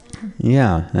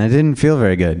 Yeah, and I didn't feel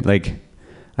very good. Like,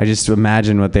 I just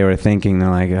imagined what they were thinking.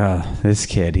 They're like, oh, this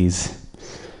kid, he's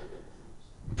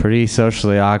pretty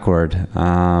socially awkward.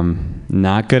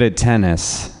 Not good at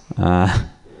tennis. But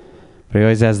he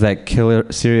always has that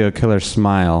serial killer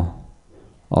smile.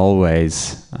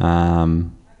 Always.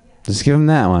 Just give him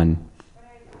that one.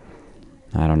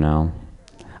 I don't know.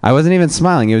 I wasn't even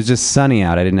smiling. It was just sunny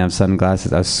out. I didn't have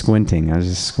sunglasses. I was squinting. I was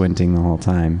just squinting the whole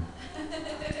time.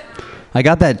 I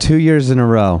got that 2 years in a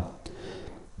row.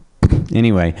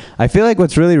 Anyway, I feel like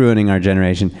what's really ruining our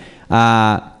generation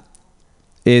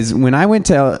is when I went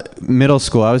to middle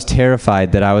school, I was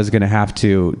terrified that I was going to have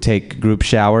to take group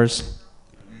showers.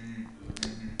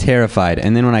 Terrified.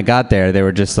 And then when I got there, they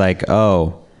were just like,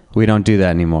 oh, we don't do that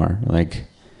anymore. Like,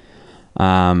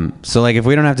 so like if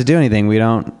we don't have to do anything,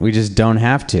 we just don't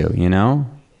have to, you know?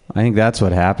 I think that's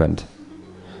what happened.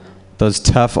 Those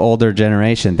tough older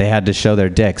generation, they had to show their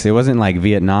dicks. It wasn't like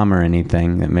Vietnam or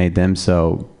anything that made them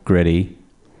so gritty.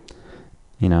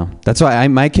 You know, that's why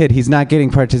my kid, he's not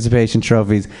getting participation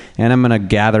trophies, and I'm gonna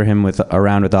gather him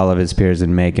around with all of his peers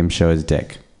and make him show his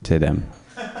dick to them.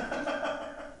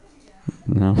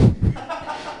 No.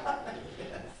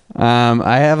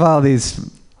 I have all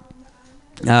these.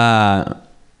 I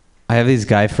have these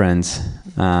guy friends,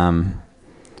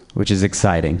 which is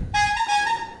exciting,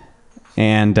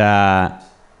 and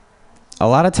a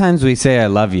lot of times we say I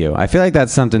love you. I feel like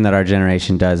that's something that our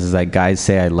generation does, is like guys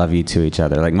say I love you to each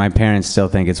other. Like my parents still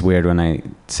think it's weird when I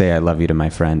say I love you to my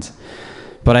friends.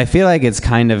 But I feel like it's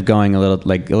kind of going a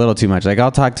little too much. Like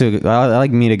I'll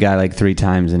like meet a guy like 3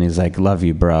 times and he's like, love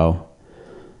you, bro.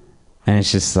 And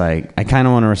it's just like, I kind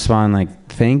of want to respond like,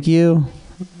 thank you.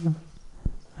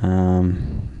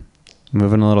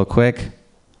 Moving a little quick,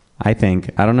 I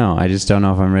think. I don't know. I just don't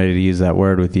know if I'm ready to use that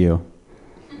word with you.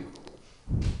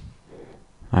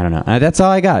 I don't know. That's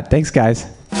all I got. Thanks, guys.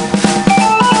 Jeff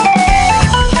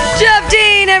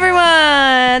Dean,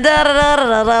 everyone. Da, da, da,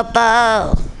 da, da,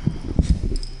 da.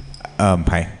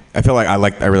 Hi. I feel like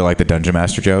I really like the Dungeon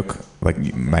Master joke. Like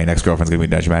my next girlfriend's gonna be a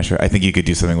Dungeon Master. I think you could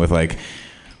do something with like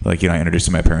I introduced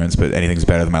to my parents, but anything's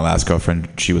better than my last girlfriend.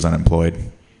 She was unemployed,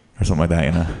 or something like that.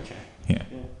 You know. Yeah.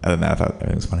 Other than that, I thought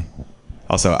everything was funny.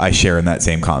 Also, I share in that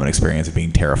same common experience of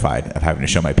being terrified of having to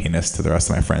show my penis to the rest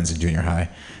of my friends in junior high,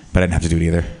 but I didn't have to do it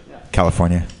either.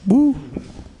 California. Woo.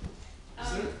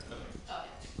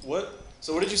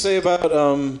 So what did you say about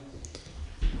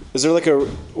is there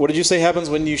what did you say happens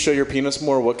when you show your penis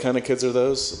more? What kind of kids are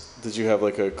those? Did you have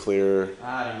like a clear?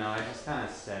 I don't know. I just kind of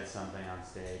said something on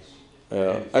stage.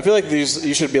 I feel like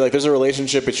you should be like, there's a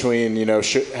relationship between,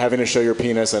 having to show your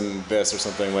penis and this or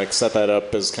something. Like set that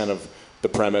up as kind of the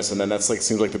premise, and then that's like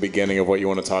seems like the beginning of what you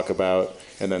want to talk about,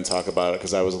 and then talk about it.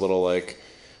 Because I was a little I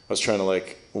was trying to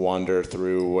wander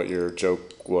through what your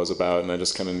joke was about, and I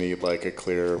just kind of need like a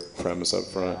clear premise up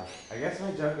front. I guess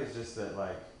my joke is just that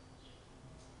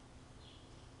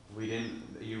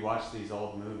you watch these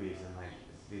old movies and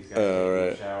these guys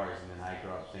take showers, and then I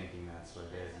grew up thinking that's what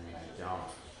it is, and I don't.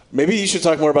 Maybe you should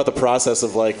talk more about the process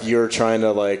of you're trying to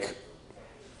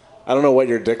I don't know what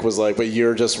your dick was like, but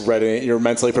you're just ready, you're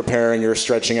mentally preparing, you're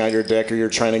stretching out your dick, or you're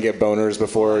trying to get boners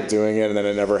before doing it, and then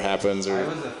it never happens. Or I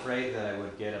was afraid that I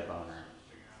would get a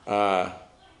boner.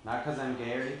 Not because I'm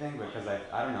gay or anything, but because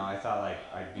I don't know, I thought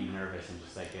I'd be nervous and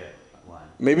just get one.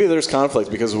 Maybe there's conflict,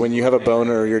 because when you have a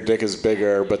boner, your dick is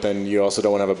bigger, but then you also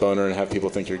don't want to have a boner and have people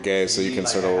think you're gay, so you can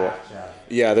sort of...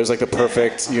 Yeah, there's the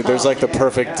perfect, there's the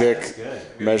perfect dick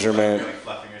measurement.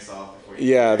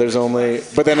 Yeah, there's only,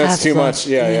 but then it's too much.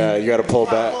 Yeah, you got to pull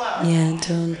back. Yeah,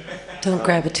 don't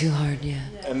grab it too hard. Yeah.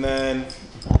 And then,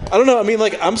 I don't know. I mean,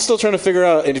 I'm still trying to figure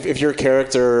out if your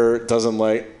character doesn't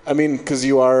because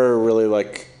you are really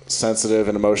sensitive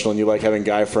and emotional, and you like having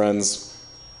guy friends.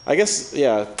 I guess,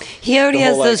 yeah. He already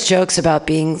has those jokes about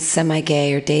being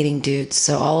semi-gay or dating dudes,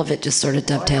 so all of it just sort of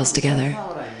dovetails together.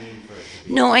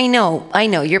 No, I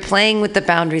know. You're playing with the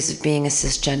boundaries of being a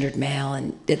cisgendered male,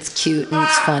 and it's cute and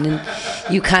it's fun, and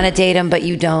you kind of date them, but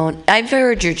you don't. I've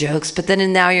heard your jokes, but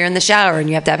then now you're in the shower and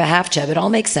you have to have a half chub. It all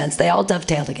makes sense. They all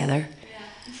dovetail together.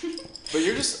 But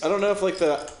you're just, I don't know if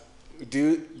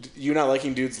you not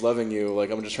liking dudes loving you,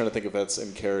 I'm just trying to think if that's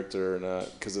in character or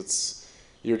not, because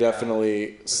you're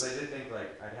definitely... Because I did think,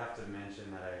 I'd have to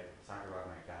mention that I talk about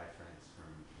my guy friends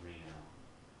from Reno.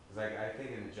 Because, I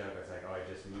think in the joke, it's I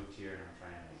just moved here and I'm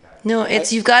trying to make guy friends.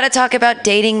 No, you've got to talk about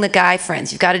dating the guy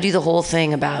friends. You've got to do the whole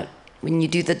thing about, when you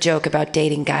do the joke about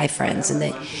dating guy friends, and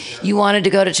that you wanted to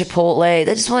go to Chipotle,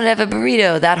 they just wanted to have a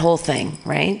burrito, that whole thing,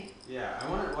 right? Yeah, I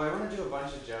want to do a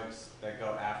bunch of jokes that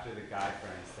go after the guy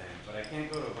friends thing, but I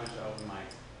can't go to a bunch of open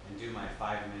mics and do my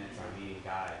 5 minutes on meeting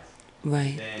guys.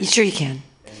 Right. Sure you can.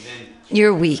 And then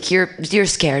You're weak. You're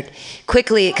scared.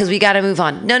 Quickly, because we got to move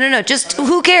on. No. Just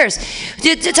who cares?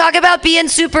 Talk about being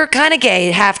super kind of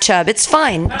gay, half chub. It's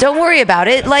fine. Don't worry about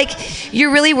it. Like,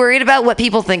 you're really worried about what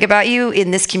people think about you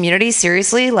in this community?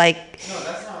 Seriously? Like. No,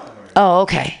 that's not what I'm worried about. Oh,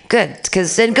 okay, good.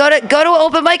 Because then go to an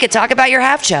open mic and talk about your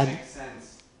half chub.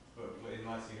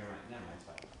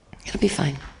 It'll be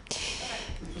fine.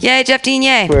 Yay, Jeff Dean,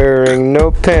 yay. Wearing no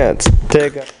pants.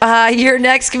 Take off. Your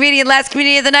next comedian, last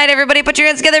comedian of the night. Everybody put your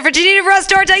hands together for Janina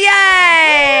Frostorta.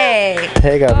 Yay!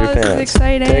 Take off your pants. This is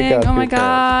exciting. Oh my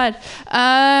God. What do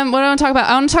I want to talk about?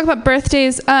 I want to talk about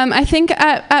birthdays. I think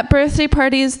at birthday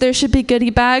parties, there should be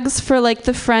goodie bags for like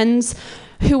the friends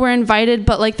who were invited,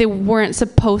 but like they weren't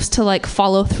supposed to like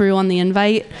follow through on the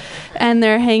invite, and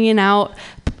they're hanging out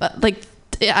like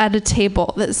at a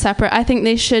table that's separate. I think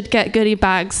they should get goodie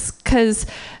bags because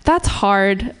that's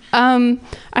hard. I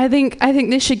think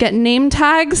they should get name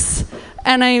tags,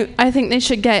 and I think they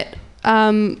should get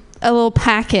a little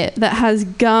packet that has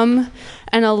gum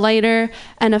and a lighter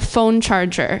and a phone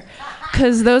charger,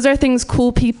 because those are things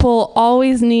cool people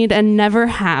always need and never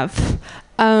have.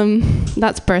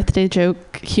 That's birthday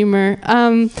joke humor.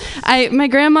 My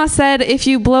grandma said if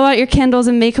you blow out your candles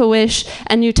and make a wish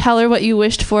and you tell her what you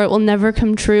wished for, it will never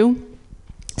come true.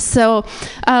 So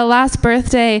last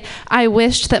birthday, I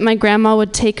wished that my grandma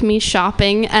would take me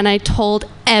shopping, and I told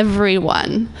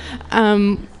everyone.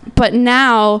 But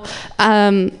now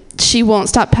she won't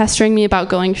stop pestering me about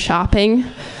going shopping.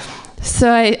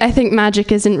 So I think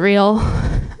magic isn't real.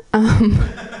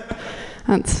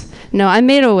 No, I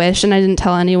made a wish and I didn't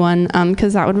tell anyone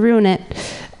because that would ruin it.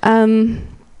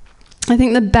 I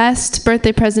think the best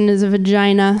birthday present is a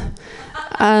vagina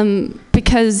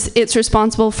because it's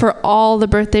responsible for all the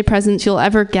birthday presents you'll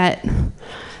ever get.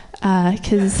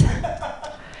 Because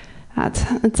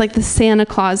it's like the Santa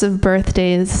Claus of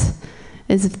birthdays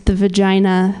is the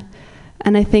vagina.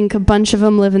 And I think a bunch of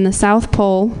them live in the South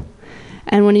Pole.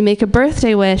 And when you make a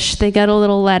birthday wish, they get a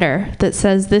little letter that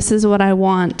says, "This is what I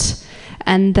want."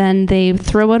 And then they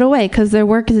throw it away because their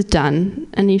work is done,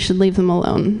 and you should leave them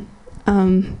alone.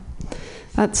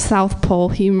 That's South Pole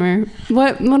humor.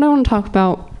 What do I want to talk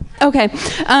about? Okay,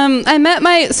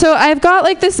 so I've got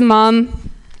like this mom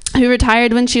who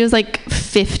retired when she was like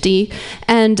 50,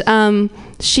 and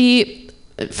she,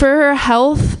 for her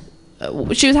health,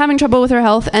 she was having trouble with her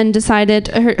health and decided,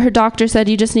 her doctor said,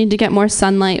 you just need to get more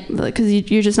sunlight because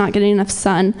you're just not getting enough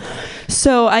sun.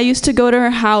 So I used to go to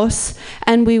her house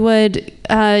and we would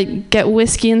get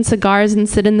whiskey and cigars and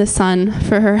sit in the sun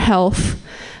for her health.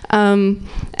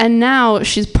 And now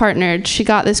she's partnered. She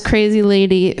got this crazy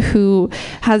lady who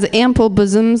has ample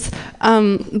bosoms,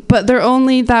 but they're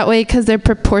only that way because they're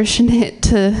proportionate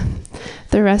to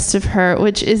the rest of her,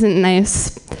 which isn't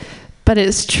nice, but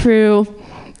it's true.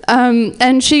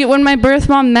 And she, when my birth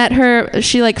mom met her,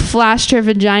 she like flashed her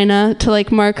vagina to like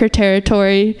mark her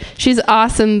territory. She's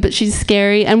awesome, but she's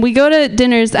scary. And we go to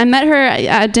dinners. I met her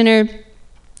at dinner,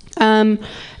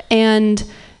 and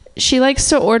she likes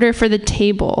to order for the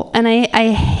table, and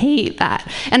I hate that.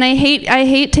 And I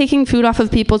hate taking food off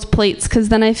of people's plates, because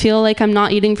then I feel like I'm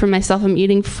not eating for myself, I'm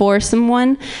eating for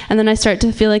someone, and then I start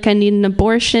to feel like I need an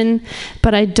abortion,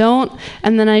 but I don't,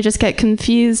 and then I just get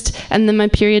confused, and then my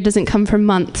period doesn't come for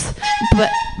months.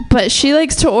 But she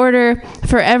likes to order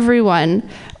for everyone,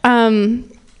 and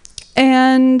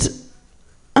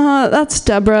that's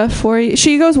Deborah for you.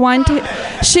 She goes wine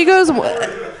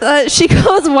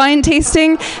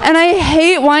tasting, and I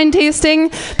hate wine tasting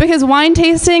because wine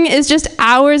tasting is just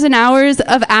hours and hours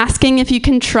of asking if you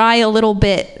can try a little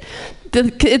bit.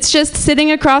 It's just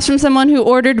sitting across from someone who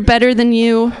ordered better than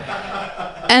you,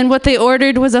 and what they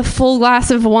ordered was a full glass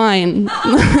of wine.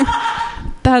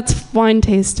 That's wine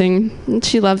tasting.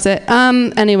 She loves it.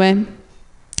 Anyway.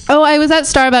 Oh, I was at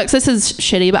Starbucks. This is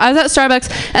shitty, but I was at Starbucks,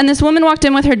 and this woman walked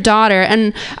in with her daughter,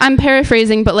 and I'm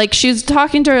paraphrasing, but like she was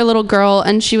talking to her little girl,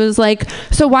 and she was like,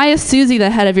 "So why is Susie the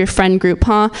head of your friend group,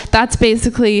 huh?" That's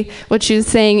basically what she was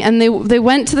saying. And they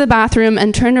went to the bathroom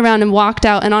and turned around and walked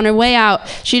out, and on her way out,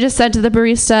 she just said to the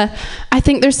barista, "I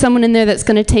think there's someone in there that's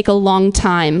going to take a long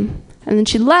time." And then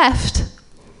she left.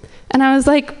 And I was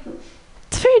like,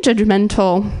 it's very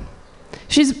judgmental.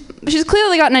 She's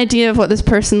clearly got an idea of what this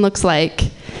person looks like.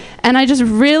 And I just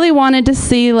really wanted to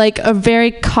see like a very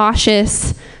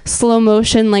cautious, slow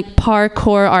motion, like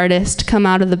parkour artist come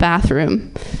out of the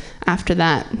bathroom after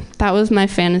that. That was my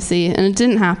fantasy, and it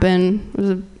didn't happen. It was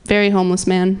a very homeless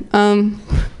man.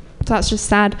 So that's just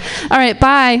sad. All right,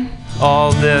 bye.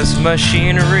 All this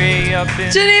machinery up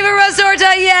in Geneva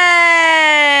Restorta,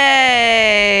 yay!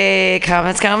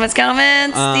 Comments.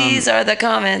 These are the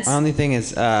comments. My only thing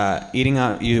is eating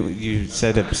off. You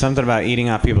said something about eating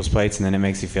off people's plates, and then it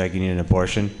makes you feel like you need an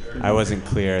abortion. I wasn't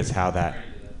clear as how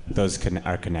those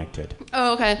are connected.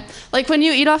 Oh, okay. Like when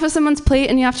you eat off of someone's plate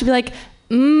and you have to be like,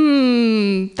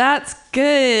 that's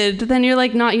good. Then you're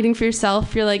like not eating for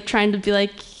yourself. You're like trying to be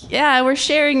like, yeah, we're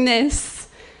sharing this.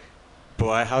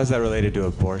 But how is that related to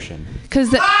abortion?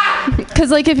 Because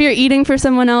like if you're eating for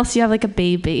someone else, you have like a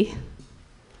baby.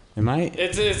 Am I?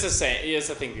 It's a saying. It's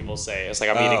a thing people say. It's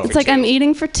like I'm eating. It's like I'm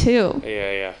eating for two.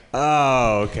 Yeah.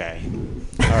 Oh, okay.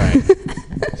 All right.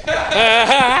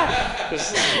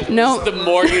 No. The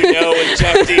more you know with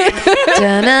Jeff Dean.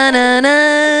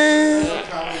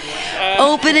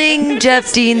 Opening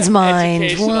Jeff Dean's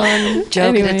mind, one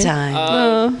joke at a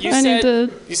time. You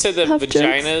said that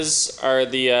vaginas are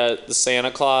the Santa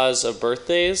Claus of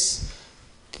birthdays,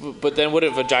 but then would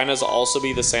vaginas also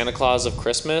be the Santa Claus of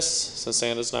Christmas? Since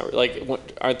Santa's not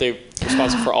aren't they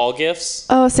responsible for all gifts?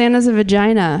 Oh, Santa's a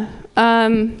vagina.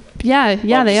 Yeah,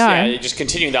 they are. Yeah, just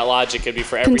continuing that logic could be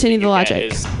for everything. Continue the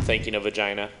logic. Is thinking of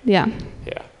vagina. Yeah.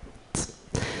 Yeah.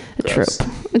 A trope.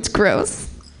 It's gross.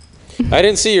 I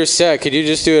didn't see your set. Could you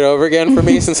just do it over again for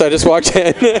me since I just walked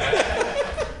in?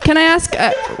 Can I ask?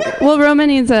 Well, Roman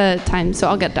needs a time, so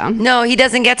I'll get down. No, he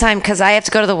doesn't get time because I have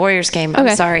to go to the Warriors game.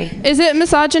 Okay. I'm sorry. Is it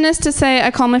misogynist to say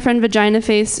I call my friend vagina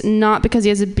face not because he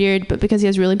has a beard, but because he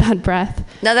has really bad breath?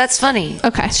 No, that's funny.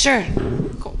 Okay. Sure.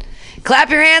 Cool.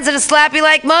 Clap your hands in a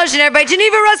slappy-like motion, everybody.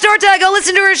 Geneva Restorta, go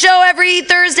listen to her show every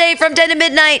Thursday from 10 to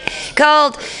midnight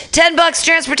called $10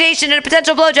 Transportation and a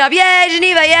Potential Blowjob. Yay,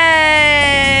 Geneva, yay!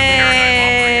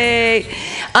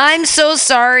 I'm so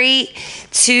sorry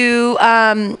to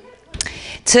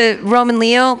Roman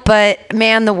Leo, but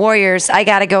man, the Warriors, I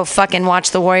gotta go fucking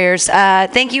watch the Warriors.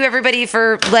 Thank you everybody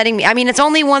for letting me. I mean, it's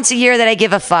only once a year that I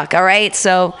give a fuck, all right?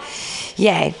 So,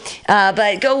 yay.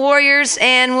 But go Warriors,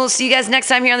 and we'll see you guys next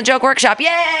time here on the Joke Workshop.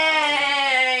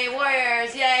 Yay!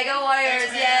 Warriors, yay, go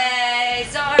Warriors, yay!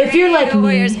 Sorry, If you're like go me,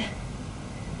 Warriors.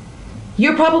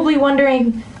 You're probably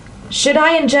wondering, should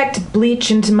I inject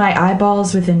bleach into my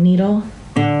eyeballs with a needle?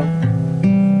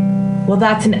 Well,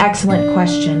 that's an excellent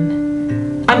question.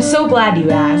 I'm so glad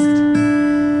you asked.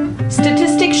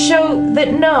 Statistics show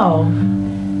that no,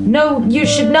 you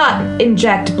should not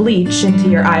inject bleach into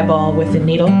your eyeball with a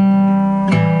needle.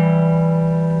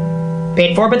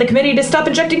 Paid for by the committee to stop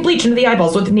injecting bleach into the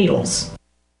eyeballs with needles.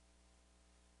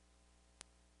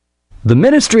 The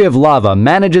Ministry of Lava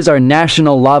manages our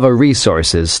national lava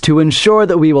resources to ensure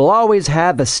that we will always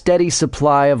have a steady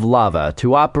supply of lava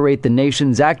to operate the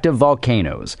nation's active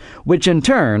volcanoes, which in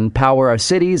turn power our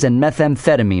cities and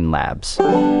methamphetamine labs.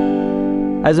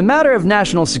 As a matter of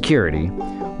national security,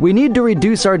 we need to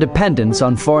reduce our dependence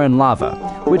on foreign lava,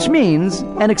 which means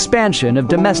an expansion of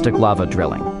domestic lava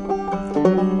drilling.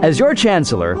 As your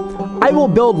chancellor, I will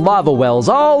build lava wells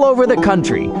all over the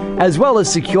country, as well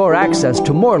as secure access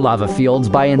to more lava fields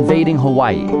by invading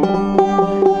Hawaii.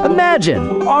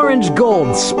 Imagine orange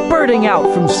gold spurting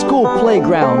out from school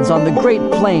playgrounds on the Great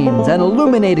Plains and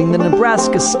illuminating the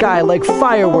Nebraska sky like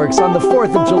fireworks on the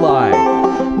 4th of July.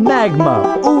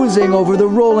 Magma oozing over the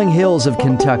rolling hills of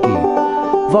Kentucky.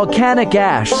 Volcanic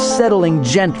ash settling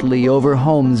gently over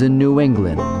homes in New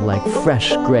England like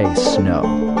fresh gray snow.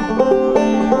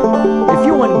 If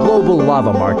you want global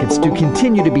lava markets to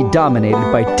continue to be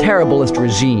dominated by terriblest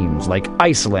regimes like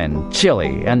Iceland,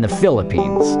 Chile, and the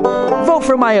Philippines, vote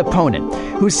for my opponent,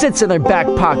 who sits in their back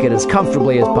pocket as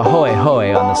comfortably as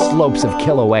Pahoehoe on the slopes of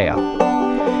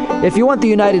Kilauea. If you want the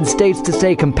United States to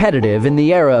stay competitive in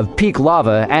the era of peak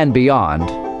lava and beyond,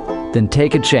 then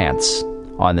take a chance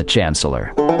on the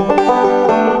Chancellor.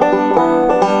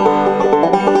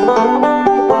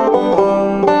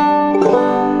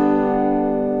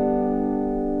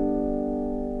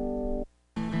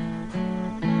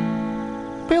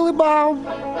 Billy Bob,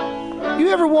 you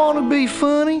ever want to be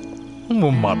funny?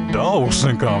 Well, my dogs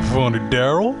think I'm funny,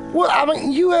 Daryl. Well, I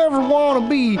mean, you ever want to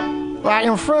be like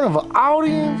in front of an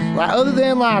audience, like other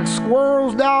than like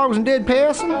squirrels, dogs, and dead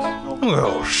peasants?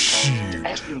 Oh,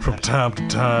 shit. From time to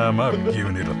time, I've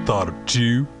given it a thought or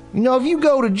two. You know, if you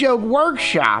go to Joke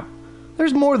Workshop,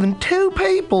 there's more than 2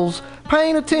 peoples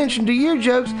paying attention to your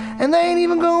jokes, and they ain't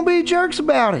even gonna be jerks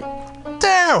about it.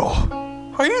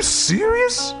 Daryl, are you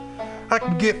serious? I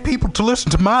can get people to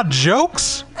listen to my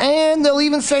jokes? And they'll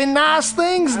even say nice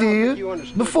things,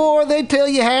 dude, before they tell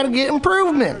you how to get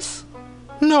improvements.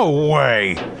 No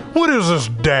way. What is this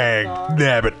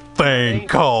dag-nabbit thing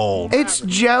called? It's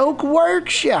Joke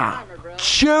Workshop.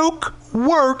 Joke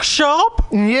Workshop?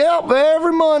 Yep,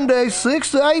 every Monday,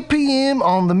 6 to 8 p.m.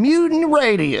 on the Mutiny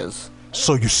Radio.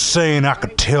 So you're saying I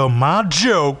could tell my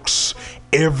jokes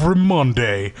every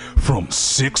Monday from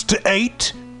 6 to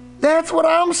 8? That's what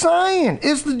I'm saying.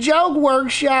 It's the Joke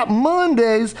Workshop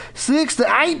Mondays, 6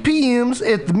 to 8 p.m.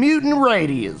 at the Mutiny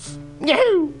Radio.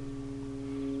 Yahoo!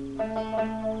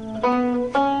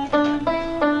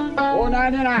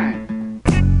 $4.99.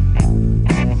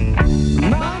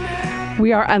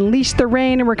 We are Unleash the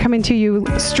Rain, and we're coming to you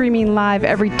streaming live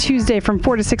every Tuesday from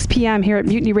 4 to 6 p.m. here at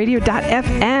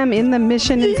MutinyRadio.fm in the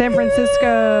Mission in San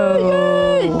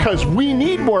Francisco. Because we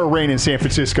need more rain in San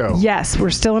Francisco. Yes, we're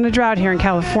still in a drought here in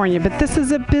California, but this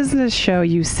is a business show,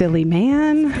 you silly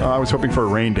man. I was hoping for a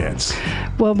rain dance.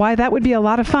 Well, why, that would be a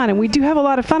lot of fun, and we do have a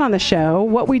lot of fun on the show.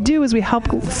 What we do is we help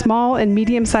small and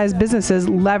medium-sized businesses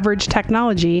leverage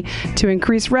technology to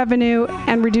increase revenue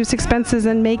and reduce expenses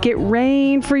and make it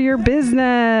rain for your business.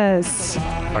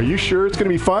 Are you sure it's going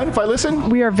to be fun if I listen?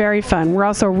 We are very fun. We're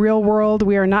also real world.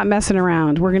 We are not messing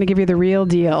around. We're going to give you the real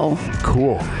deal.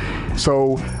 Cool.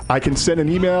 So I can send an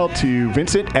email to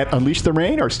Vincent at Unleash the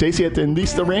Rain or Stacy at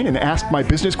Unleash the Rain and ask my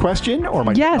business question or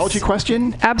my technology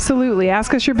question? Absolutely.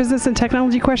 Ask us your business and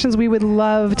technology questions. We would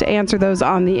love to answer those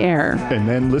on the air. And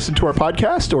then listen to our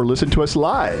podcast or listen to us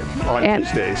live on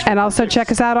Tuesdays. And also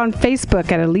check us out on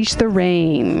Facebook at Unleash the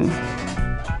Rain.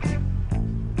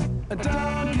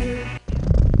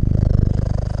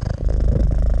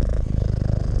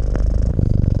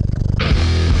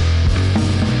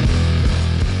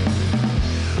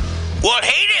 Well,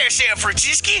 hey there, San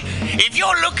Francisco. If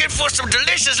you're looking for some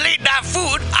delicious late-night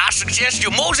food, I suggest you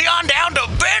mosey on down to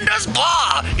Bender's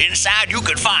Bar. Inside, you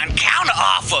can find counter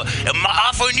offer,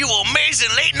 offering you amazing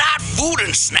late-night food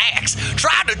and snacks.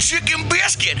 Try the chicken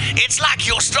biscuit. It's like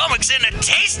your stomach's in a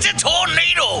tasty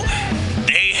tornado.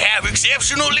 They have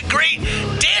exceptionally great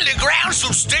daily ground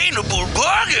sustainable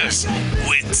burgers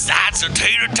with sides of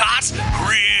tater tots,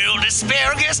 grilled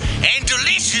asparagus, and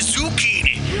delicious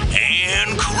zucchini,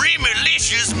 and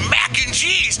creamy-licious mac and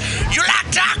cheese. You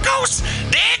like tacos?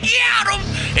 They got them.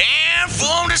 And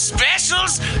from the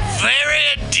specials,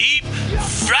 very deep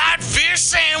fried fish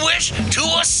sandwich to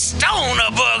a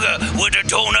stoner burger with a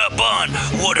donut bun.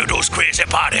 What are those crazy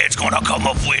potheads gonna come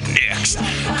up with next?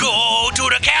 Go to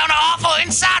the counter offer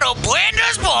inside of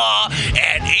Bender's Bar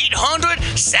at 800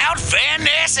 South Van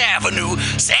Ness Avenue,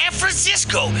 San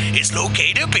Francisco. It's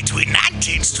located between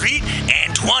 19th Street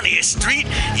and 20th Street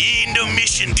in the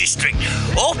Mission District.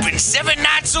 Open 7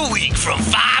 nights a week from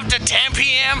 5 to 10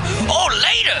 p.m. or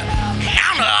later.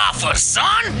 Counter offer,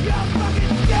 son.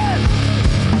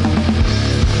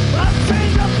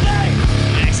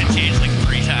 The accent changed like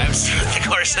 3 times through the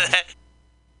course of that.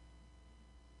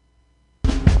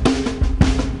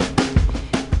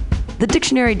 The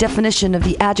dictionary definition of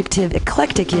the adjective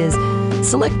eclectic is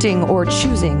selecting or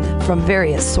choosing from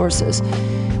various sources.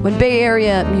 When Bay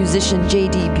Area musician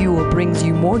J.D. Buell brings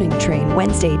you Morning Train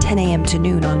Wednesday 10 a.m. to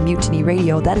noon on Mutiny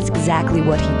Radio, that is exactly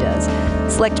what he does.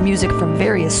 Select music from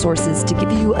various sources to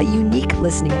give you a unique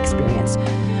listening experience.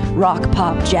 Rock,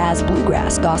 pop, jazz,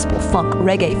 bluegrass, gospel, funk,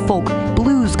 reggae, folk,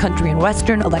 blues, country and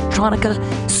western, electronica,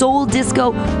 soul,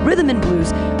 disco, rhythm and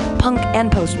blues, punk and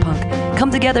post-punk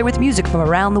come together with music from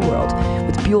around the world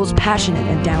with Buell's passionate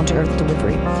and down-to-earth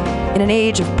delivery. In an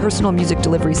age of personal music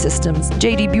delivery systems,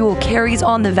 J.D. Buell carries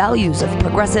on the values of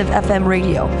progressive FM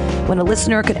radio when a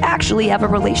listener could actually have a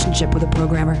relationship with a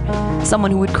programmer,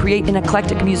 someone who would create an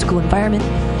eclectic musical environment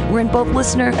wherein both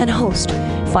listener and host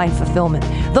find fulfillment.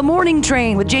 The Morning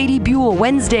Train with J.D. Buell,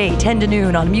 Wednesday, 10 to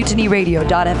noon on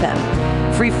MutinyRadio.fm.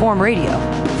 Freeform radio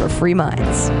for free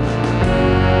minds.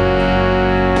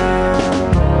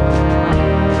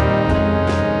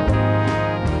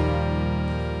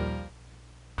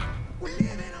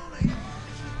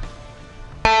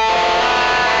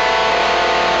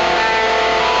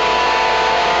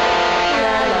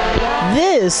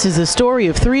 This is the story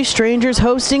of 3 strangers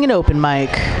hosting an open mic.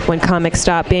 When comics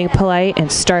stop being polite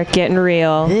and start getting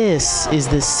real. This is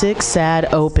the Sick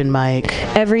Sad Open Mic.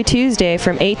 Every Tuesday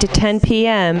from 8 to 10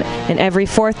 p.m. and every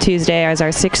 4th Tuesday as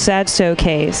our Sick Sad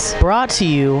Showcase. Brought to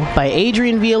you by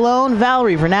Adrian Villalone,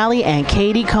 Valerie Vernali, and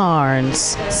Katie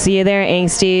Carnes. See you there,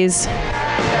 angsties.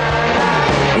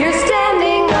 You're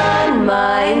standing on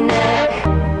my neck.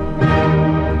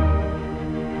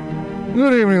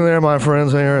 Good evening there, my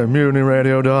friends here at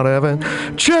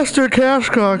MutinyRadio.fm. Chester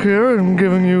Cashcock here, and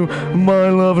giving you my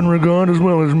love and regard as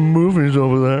well as movies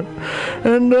over there.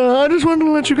 And I just wanted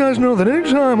to let you guys know that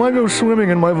anytime I go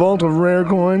swimming in my vault of rare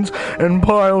coins and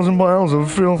piles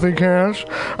of filthy cash,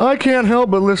 I can't help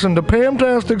but listen to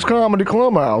Pamtastic's Comedy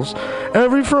Clubhouse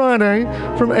every Friday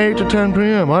from 8 to 10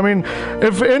 p.m. I mean,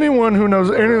 if anyone who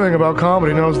knows anything about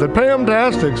comedy knows that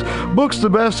Pamtastic's books the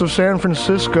best of San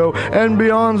Francisco and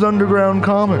beyond's underground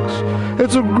comics.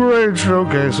 It's a great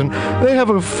showcase, and they have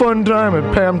a fun time at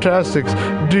Pamtastic's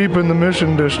deep in the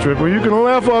Mission District, where you can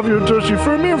laugh off your tushy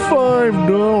for a mere $5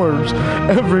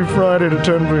 every Friday to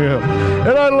 10 p.m.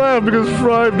 And I laugh because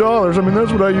 $5, I mean,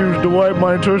 that's what I use to wipe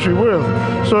my tushy with.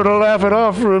 So to laugh it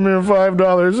off for a mere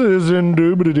 $5 is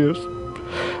indubitious.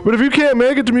 But if you can't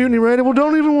make it to Mutiny Radio, well,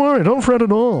 don't even worry. Don't fret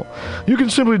at all. You can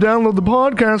simply download the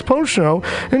podcast post-show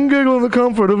and giggle in the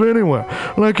comfort of anywhere,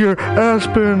 like your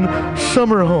Aspen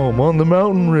summer home on the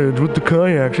mountain ridge with the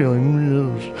kayak feeling.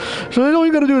 So all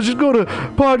you got to do is just go to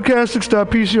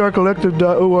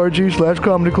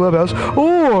podcastics.pcrcollective.org/comedy clubhouse,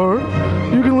 or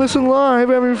you can listen live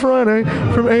every Friday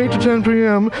from 8 to 10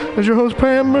 p.m. as your host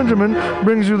Pam Benjamin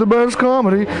brings you the best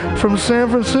comedy from San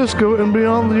Francisco and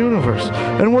beyond the universe.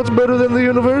 And what's better than the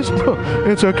universe?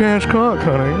 It's a cash cock,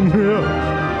 honey. Yeah.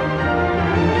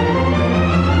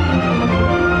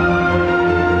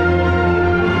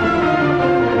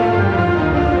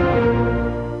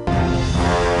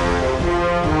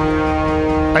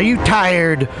 Are you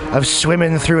tired of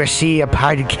swimming through a sea of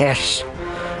podcasts?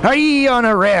 Are ye on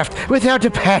a raft without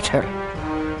a paddle?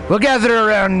 Well, gather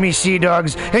around me, sea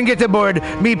dogs, and get aboard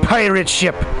me pirate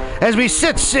ship as we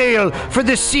set sail for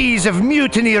the seas of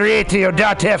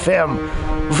MutinyRadio.fm.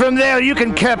 From there, you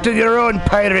can captain your own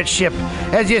pirate ship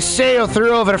as you sail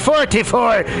through over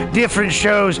 44 different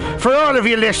shows for all of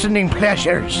your listening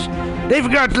pleasures.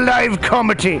 They've got live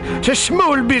comedy to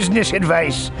small business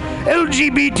advice,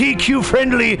 LGBTQ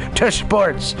friendly to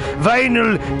sports,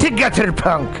 vinyl to gutter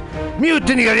punk.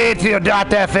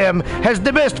 MutinyRadio.fm has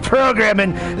the best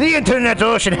programming the internet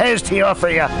ocean has to offer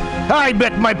you. I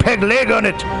bet my peg leg on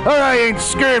it, or I ain't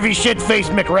scurvy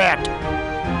shit-faced McRat.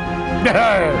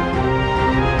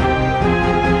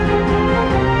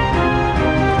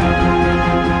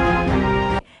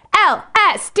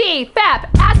 LSD, FAP,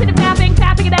 acid and fapping,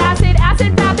 fapping and acid,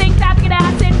 acid, fapping, fapping and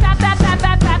acid, fap, fap, fap,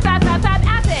 fap, fap, fap, fap, fap,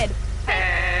 acid.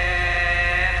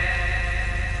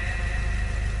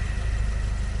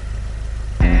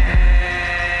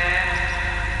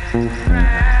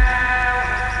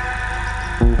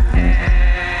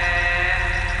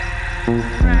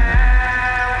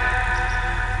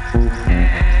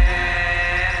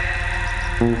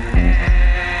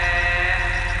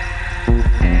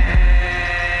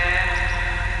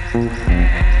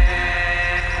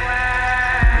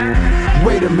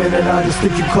 Wait a minute, I just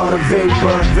think you caught a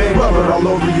vapor. Rub it all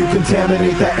over you,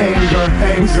 contaminate the anger.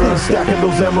 We still stacking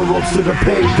those emeralds to the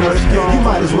pay dirt. You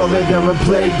might as well lay there and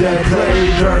play dead.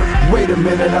 Wait a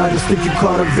minute, I just think you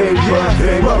caught a vapor.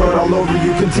 Rub it all over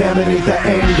you, contaminate the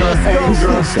anger. We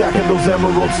still stacking those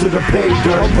emeralds to the pay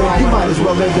dirt. You might as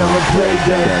well lay there and play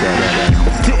dead.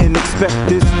 Didn't expect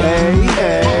this, hey.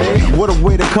 What a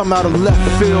way to come out of left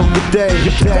field today.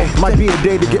 Might be a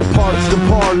day to get parts to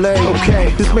parlay. Okay,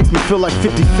 this makes me feel like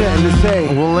 50 Cent in this hay.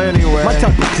 Well, anyway, my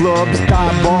type of clubs,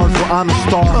 dive bars where I'm a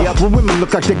star. Where women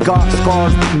look like they got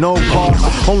scars, but no cars.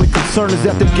 Only concern is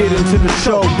that they get into the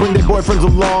show, bring their boyfriends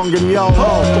along, and y'all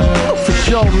know for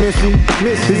sure, Missy.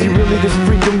 Is he really this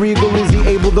freaking regal? Is he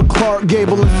able to Clark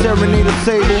Gable and serenade a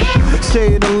sable?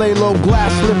 Say it and lay low,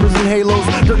 glass slippers and halos.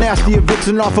 They're nasty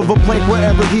eviction off of a plank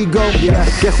wherever he go.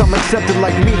 Guess I'm accepted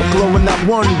like me, glowing that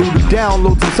one dude who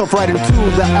downloads himself right into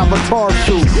the avatar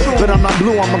suit. But I'm not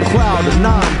blue, I'm a cloud of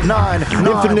 9.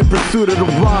 Infinite pursuit of the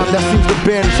rhyme that seems to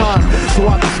bend time, so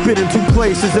I can spit in two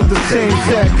places at the same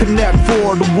set. Connect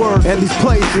for the words, and these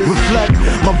places reflect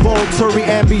my voluntary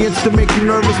ambience to make you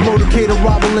nervous. Motorcade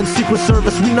arrival in Secret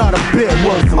Service, we not a bit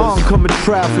worthless. Oncoming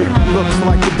traffic looks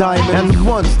like the diamond, and the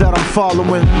ones that I'm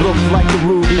following look like the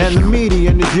ruby, and the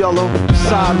median is yellow,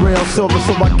 side rail silver,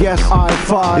 so I guess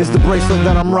I-5 is the bracelet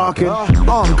that I'm rocking.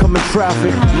 Oncoming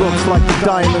traffic looks like the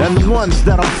diamond, and the ones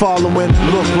that I'm following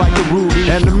look like the ruby,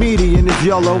 and the median is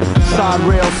yellow, side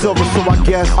rail silver, so I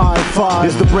guess I-5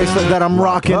 is the bracelet that I'm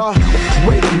rocking.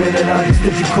 Wait a minute, I just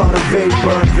think you caught a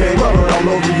vapor. Rub it all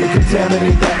over you,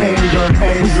 contaminate the anger.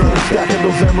 We still stacking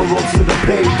those emeralds to the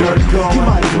pay dirt. You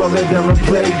might as well lay there and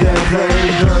play dead.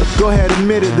 Go ahead,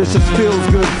 admit it, this just feels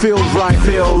good, feels right.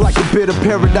 Feel like a bit of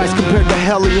paradise compared to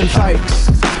hellion hikes.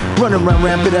 running around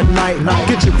rampant at night.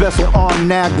 Get your vessel on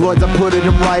nag, Lloyds, I put it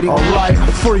in writing. Alright,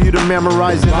 for you to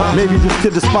memorize it, maybe just to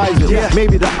despise it,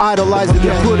 maybe to idolize it,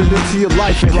 then put it into your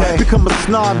life. Become a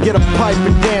snob, get a pipe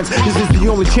and dance. This is the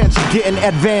only chance you get in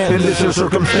advance. In this your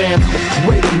circumstance.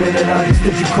 Wait a minute, I just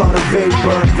think you caught a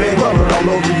vapor. Rub it all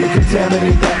over you,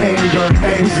 contaminate the anger.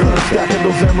 Stacking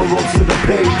those emeralds to the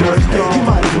pay dirt. You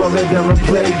might as well live there and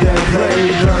play dead.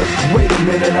 Wait a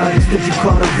minute, I just think you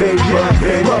caught a vapor.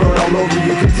 Rub it all over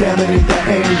you, contaminate the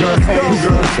anger.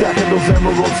 Stacking those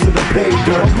emeralds to the pay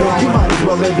dirt. You might as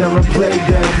well live there and play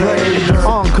dead.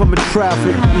 Oncoming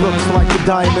traffic looks like a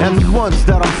diamond, and the ones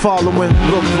that I'm following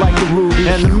look like a ruby.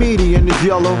 And the median is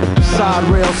yellow, side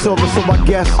rail silver, so I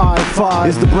guess I-5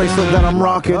 is the bracelet that I'm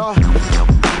rocking.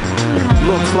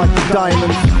 Looks like the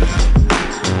diamonds,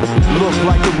 look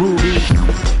like the rubies.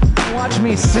 Watch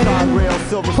me sing,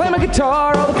 play my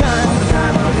guitar all the time, all the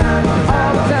time, all the time,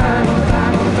 all the time,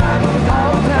 all the time,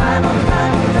 all the time, all the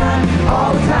time, all the time,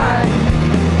 all the time.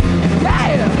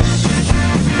 Yeah!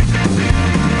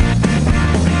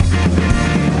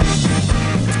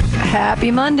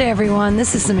 Happy Monday, everyone.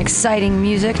 This is some exciting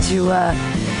music to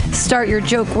start your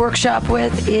joke workshop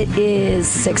with. It is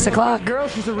 6 o'clock.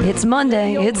 It's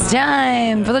Monday. It's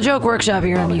time for the joke workshop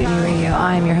here on Mutiny Radio.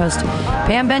 I'm your host,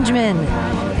 Pam Benjamin,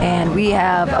 and we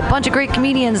have a bunch of great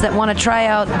comedians that want to try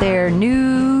out their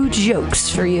new jokes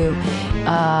for you.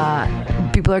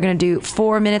 People are going to do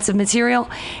 4 minutes of material,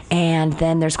 and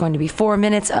then there's going to be 4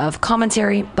 minutes of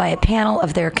commentary by a panel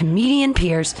of their comedian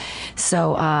peers.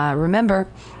 So remember,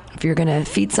 if you're going to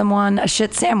feed someone a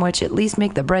shit sandwich, at least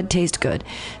make the bread taste good.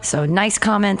 So nice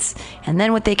comments, and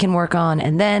then what they can work on,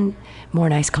 and then more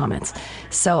nice comments.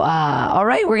 So, all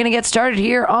right, we're going to get started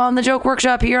here on the Joke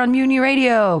Workshop here on Mutiny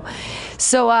Radio.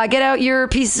 So get out your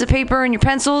pieces of paper and your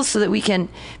pencils so that we can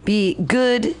be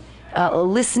good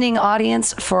listening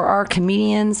audience for our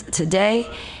comedians today.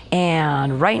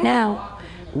 And right now,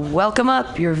 welcome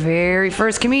up your very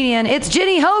first comedian. It's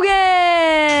Ginny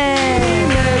Hogan!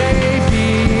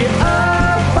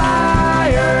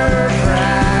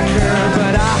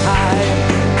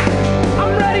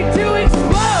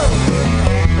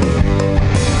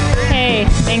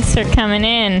 Thanks for coming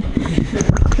in,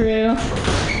 crew.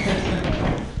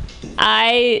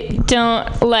 I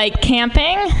don't like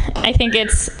camping. I think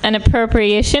it's an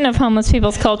appropriation of homeless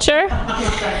people's culture.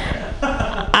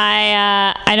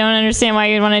 I don't understand why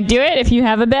you'd want to do it if you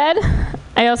have a bed.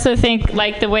 I also think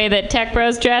like the way that tech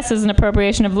bros dress is an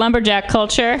appropriation of lumberjack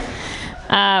culture.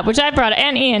 Which I brought,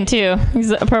 and Ian too.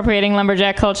 He's appropriating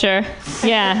lumberjack culture.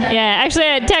 Yeah.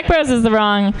 Actually, tech bros is the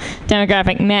wrong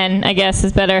demographic. Men, I guess,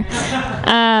 is better.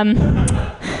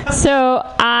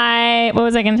 What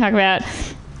was I going to talk about?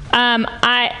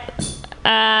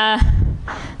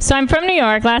 So I'm from New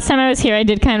York. Last time I was here, I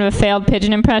did kind of a failed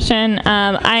pigeon impression.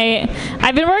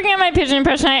 I've been working on my pigeon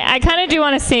impression. I kind of do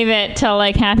want to save it till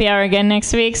like happy hour again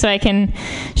next week so I can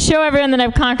show everyone that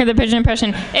I've conquered the pigeon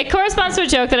impression. It corresponds to a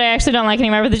joke that I actually don't like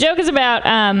anymore, but the joke is about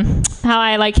how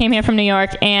I came here from New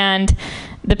York and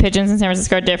the pigeons in San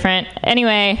Francisco are different.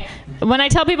 Anyway, when I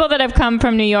tell people that I've come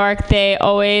from New York, they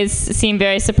always seem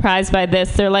very surprised by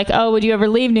this. They're like, oh, would you ever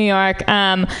leave New York?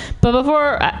 But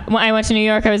before when I went to New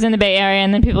York, I was in the Bay Area,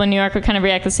 and then people in New York would kind of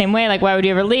react the same way, like, why would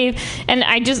you ever leave? And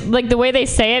I just, like, the way they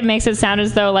say it makes it sound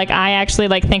as though, like, I actually,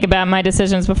 like, think about my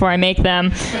decisions before I make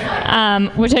them,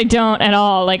 which I don't at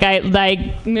all. Like,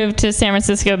 I moved to San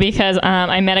Francisco because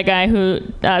I met a guy who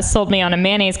sold me on a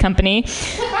mayonnaise company.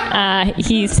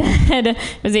 He said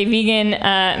it was a vegan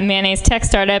mayonnaise tech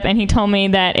startup, and he told me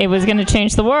that it was going to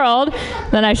change the world,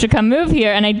 that I should come move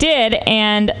here, and I did.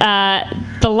 And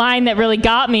the line that really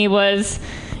got me was,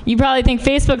 you probably think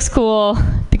Facebook's cool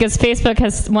because Facebook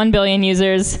has 1 billion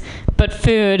users, but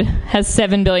food has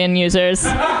 7 billion users.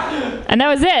 And that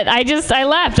was it. I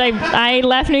left. I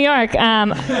left New York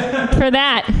for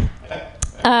that.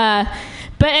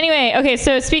 But anyway, okay,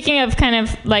 so speaking of kind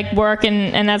of like work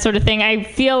and that sort of thing, I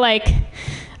feel like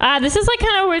this is like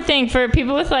kind of a weird thing for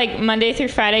people with like Monday through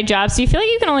Friday jobs. Do you feel like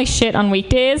you can only shit on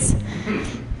weekdays?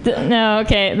 No,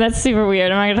 okay, that's super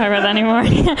weird. I'm not gonna talk about that anymore.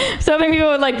 So I think people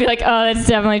would like be like, oh, that's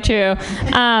definitely true.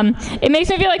 It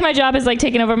makes me feel like my job is like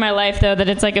taking over my life, though, that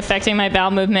it's like affecting my bowel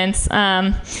movements.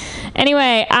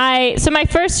 Anyway, so my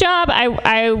first job,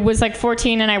 I was like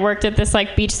 14 and I worked at this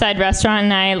like beachside restaurant,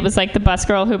 and I was like the bus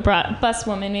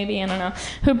woman maybe, I don't know,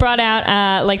 who brought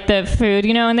out like the food,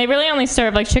 you know, and they really only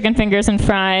serve like chicken fingers and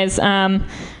fries.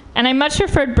 And I much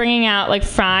preferred bringing out like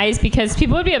fries because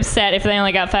people would be upset if they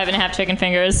only got 5.5 chicken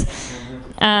fingers.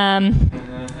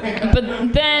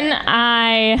 But then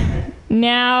I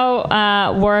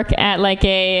now work at like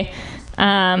a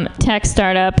tech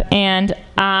startup, and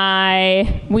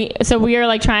we are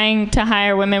like trying to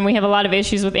hire women. We have a lot of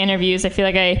issues with interviews. I feel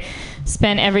like I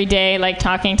spend every day like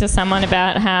talking to someone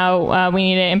about how we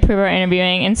need to improve our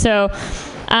interviewing, and so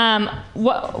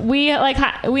we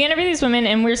interview these women,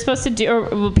 and we're supposed to do,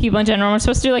 or people in general, we're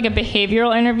supposed to do like a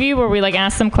behavioral interview where we like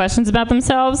ask them questions about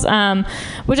themselves,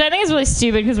 which I think is really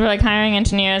stupid because we're like hiring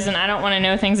engineers, and I don't want to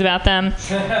know things about them.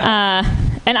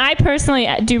 And I personally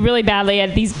do really badly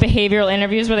at these behavioral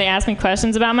interviews where they ask me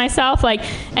questions about myself. Like,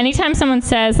 anytime someone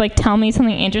says, like, tell me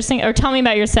something interesting, or tell me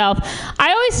about yourself,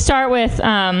 I always start with,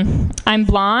 I'm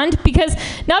blonde, not because I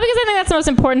think that's the most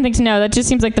important thing to know. That just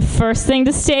seems like the first thing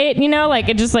to state, you know? Like,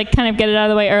 it just, like, kind of get it out of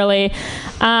the way early.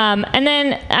 And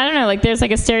then, I don't know, like, there's,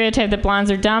 like, a stereotype that blondes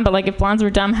are dumb, but, like, if blondes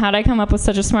were dumb, how'd I come up with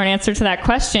such a smart answer to that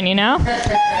question, you know?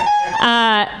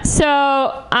 So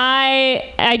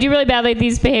I do really badly at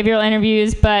these behavioral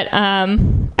interviews, but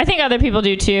I think other people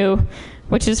do too,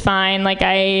 which is fine. Like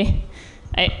I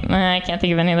can't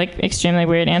think of any like extremely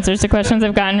weird answers to questions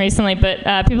I've gotten recently,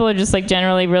 but people are just like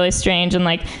generally really strange and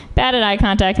like bad at eye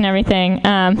contact and everything,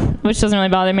 which doesn't really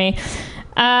bother me.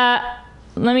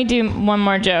 Let me do one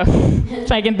more joke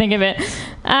if I can think of it.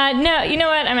 No, you know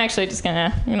what? I'm actually just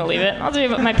gonna leave it. I'll do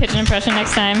my pigeon impression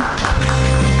next time.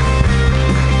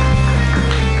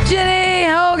 Jenny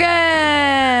Hogan!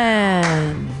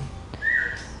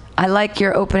 I like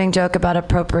your opening joke about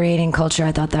appropriating culture.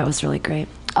 I thought that was really great.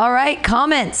 All right,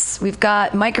 comments. We've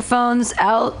got microphones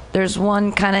out. There's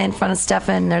one kind of in front of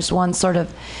Stefan. There's one sort of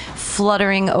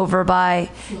fluttering over by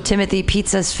Timothy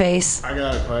Pizza's face. I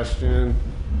got a question.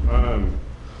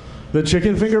 The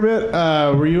chicken finger bit,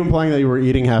 were you implying that you were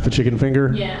eating half a chicken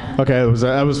finger? Yeah. Okay,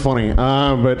 that was funny.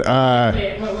 But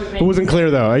it wasn't clear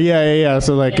though. Yeah.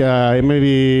 So like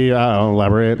maybe I'll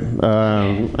elaborate.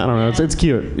 I don't know. It's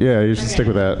cute. Yeah, you should stick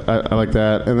with that. I like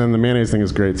that. And then the mayonnaise thing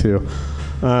is great too.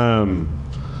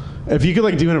 If you could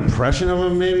like do an impression of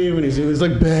him, maybe when he's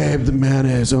like, "Babe, the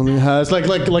mayonnaise only has," like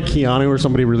Keanu or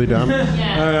somebody really dumb.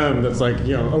 Yeah. That's like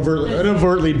an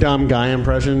overtly dumb guy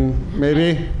impression,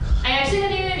 maybe. I actually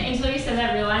didn't even, until you said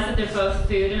that, realize that they're both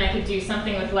food, and I could do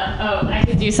something with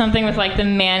like the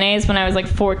mayonnaise when I was like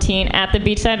 14 at the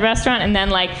beachside restaurant, and then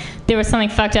like there was something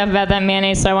fucked up about that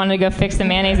mayonnaise, so I wanted to go fix the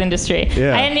mayonnaise industry.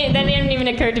 Yeah. That didn't even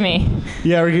occur to me.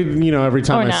 Yeah, every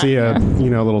time I see a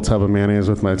little tub of mayonnaise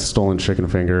with my stolen chicken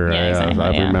finger,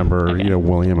 I remember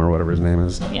William or whatever his name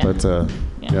is. Yeah. But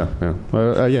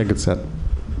yeah, good set.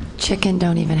 Chicken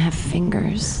don't even have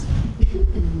fingers.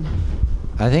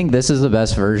 I think this is the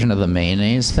best version of the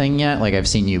mayonnaise thing yet. Like, I've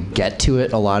seen you get to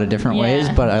it a lot of different ways,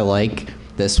 but I like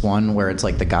this one where it's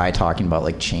like the guy talking about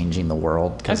like changing the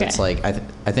world, because it's like I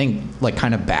think like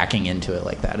kind of backing into it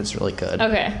like that is really good.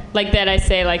 Okay, like that I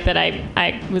say like that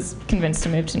I was convinced to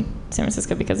move to San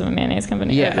Francisco because of a mayonnaise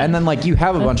company. Yeah, and then like you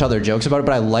have a bunch of other jokes about it,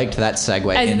 but I liked that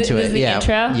segue into it. The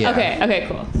intro? Yeah. Okay,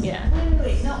 cool. Yeah.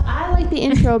 Wait, no, I like the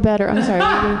intro better. I'm sorry.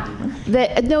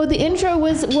 The intro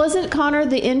wasn't Connor.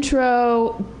 The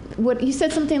intro. What you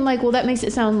said something like, well, that makes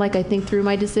it sound like I think through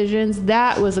my decisions.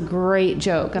 That was a great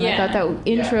joke, and I thought that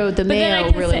introed the mayo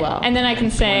really well. And then I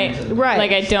can say, right,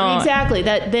 like I don't exactly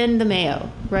that. Then the mayo,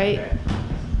 right?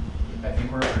 I think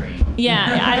we're agreeing.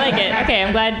 Yeah, I like it. Okay,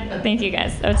 I'm glad. Thank you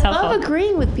guys. That was helpful. I love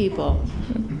agreeing with people.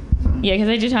 Yeah, because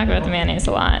I do talk about the mayonnaise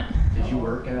a lot. Did you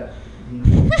work at?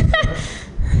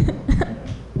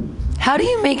 How do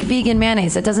you make vegan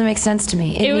mayonnaise? That doesn't make sense to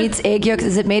me. It needs egg yolks.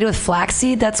 Is it made with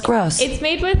flaxseed? That's gross. It's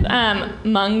made with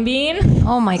mung bean.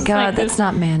 Oh my God, that's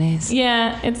not mayonnaise.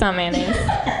 Yeah, it's not mayonnaise.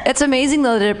 It's amazing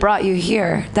though that it brought you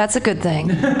here. That's a good thing.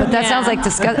 But that sounds like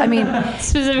disgusting. I mean,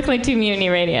 specifically to Mutiny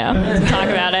Radio to talk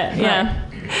about it. Yeah.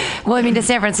 Well, I mean to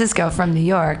San Francisco from New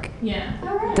York.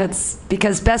 Yeah. That's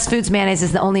because Best Foods mayonnaise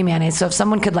is the only mayonnaise. So if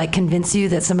someone could like convince you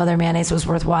that some other mayonnaise was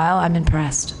worthwhile, I'm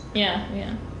impressed. Yeah.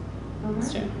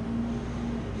 That's true.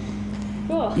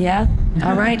 Cool. Yeah.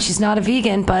 All right. She's not a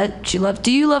vegan, but she loves.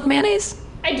 Do you love mayonnaise?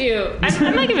 I do.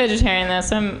 I'm like a vegetarian though,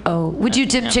 so I'm. Oh, would you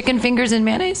dip chicken fingers in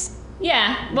mayonnaise?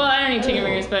 Yeah. Well, I don't eat chicken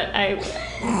fingers, but I don't think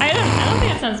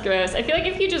that sounds gross. I feel like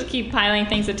if you just keep piling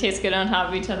things that taste good on top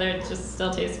of each other, it just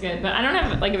still tastes good. But I don't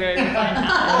have like a very refined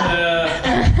palate.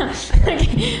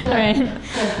 Okay. All right.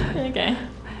 Okay.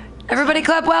 Everybody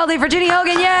clap wildly for Jenny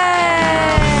Hogan!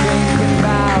 Yay!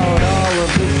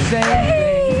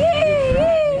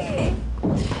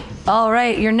 All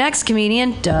right, your next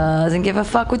comedian doesn't give a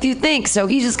fuck what you think, so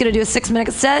he's just going to do a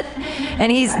 6-minute set,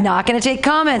 and he's not going to take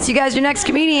comments. You guys, your next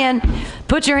comedian,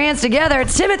 put your hands together.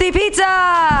 It's Timothy Pizza!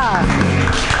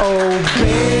 Oh,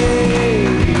 baby.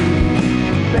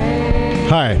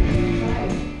 Hi.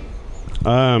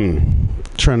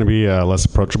 Trying to be less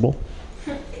approachable.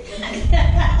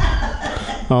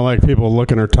 don't like people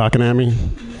looking or talking at me.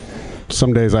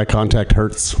 Some days eye contact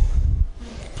hurts.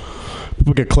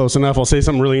 People get close enough, I'll say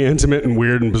something really intimate and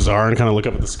weird and bizarre and kind of look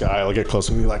up at the sky. I'll get close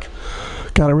and be like,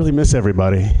 God, I really miss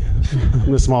everybody. I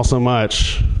miss them all so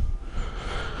much.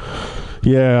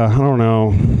 Yeah, I don't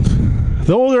know.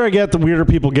 The older I get, the weirder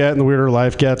people get and the weirder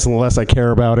life gets and the less I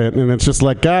care about it. And it's just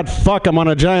like, God, fuck, I'm on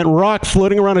a giant rock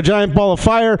floating around a giant ball of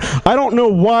fire. I don't know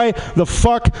why the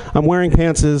fuck I'm wearing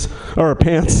pants, or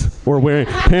wearing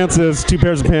pants, 2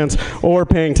 pairs of pants, or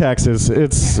paying taxes.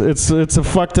 It's a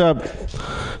fucked up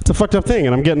thing,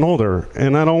 and I'm getting older,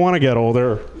 and I don't want to get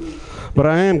older, but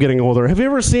I am getting older. Have you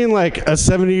ever seen like a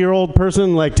 70-year-old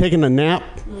person like taking a nap,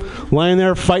 lying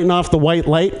there fighting off the white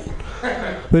light?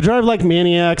 They drive like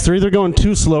maniacs. They're either going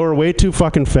too slow or way too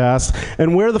fucking fast.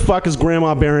 And where the fuck is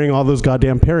Grandma burying all those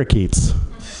goddamn parakeets?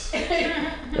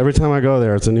 Every time I go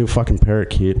there, it's a new fucking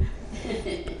parakeet.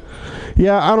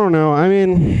 Yeah, I don't know. I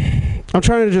mean, I'm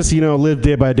trying to just, live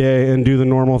day by day and do the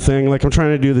normal thing. Like, I'm trying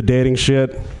to do the dating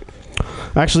shit.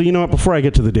 Actually, you know what? Before I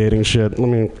get to the dating shit, let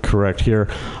me correct here.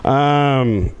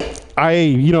 About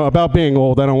being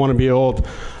old, I don't want to be old.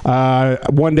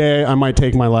 One day I might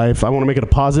take my life. I want to make it a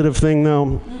positive thing,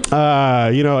 though.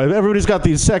 Everybody's got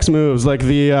these sex moves, like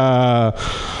the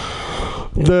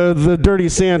Dirty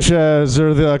Sanchez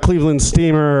or the Cleveland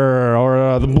Steamer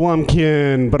or the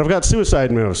Blumkin, but I've got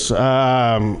suicide moves.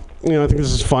 I think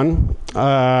this is fun.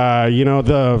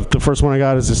 The first one I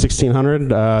got is the 1600.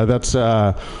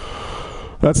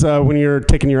 That's when you're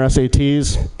taking your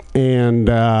SATs and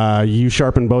you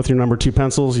sharpen both your number 2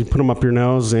 pencils, you put them up your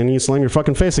nose, and you slam your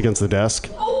fucking face against the desk.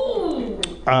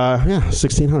 Yeah,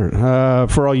 1600.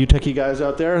 For all you techie guys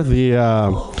out there, the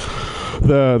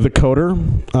coder,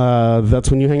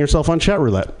 that's when you hang yourself on chat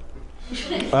roulette.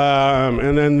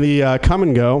 And then the come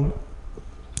and go.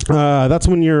 That's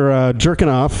when you're jerking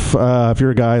off. If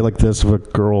you're a guy like this, if a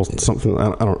girl, something,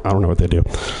 I don't know what they do.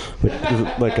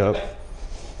 Like that.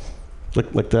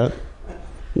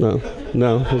 No.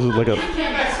 Is it like that?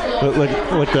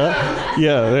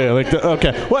 Yeah, like that.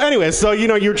 Okay. Well, anyway, so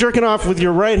you're jerking off with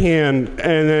your right hand,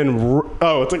 and then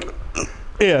it's like.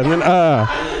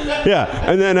 Yeah,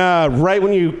 and then right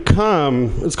when you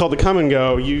come, it's called the come and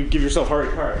go. You give yourself hard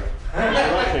with your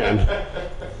right hand.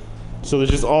 So there's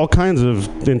just all kinds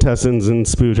of intestines and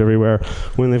spooge everywhere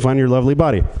when they find your lovely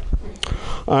body.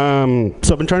 So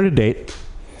I've been trying to date.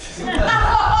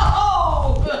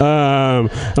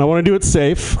 And I want to do it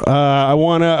safe. I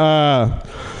want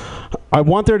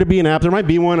there to be an app. There might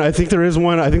be one. I think there is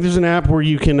one. I think there's an app where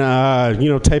you can,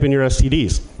 type in your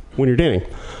STDs when you're dating.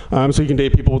 So you can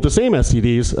date people with the same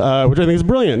STDs, which I think is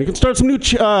brilliant. You can start some new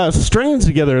strains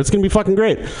together. It's going to be fucking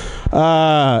great.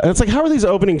 And it's like, how are these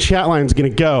opening chat lines going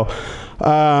to go?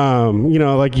 You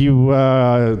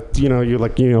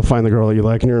find the girl that you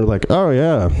like, and you're like, oh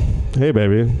yeah, hey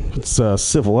baby, it's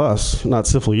civil us, not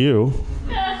civil you.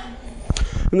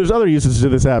 And there's other uses to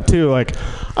this app too. Like,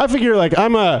 I figure like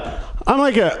I'm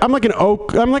like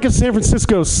a San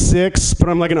Francisco 6, but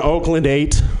I'm like an Oakland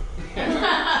 8.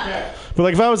 But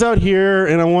like if I was out here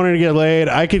and I wanted to get laid,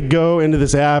 I could go into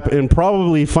this app and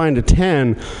probably find a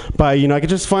 10 by, I could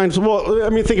just find,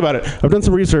 think about it. I've done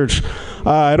some research.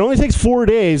 It only takes 4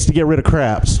 days to get rid of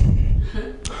crabs.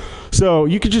 So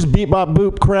you could just beep bop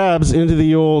boop crabs into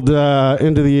the old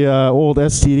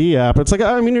STD app. It's like,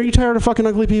 are you tired of fucking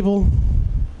ugly people?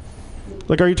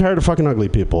 Like, are you tired of fucking ugly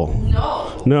people?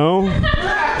 No?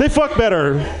 They fuck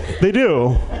better. They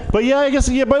do. But yeah, I guess,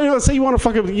 yeah, but say you want to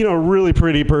fuck a, really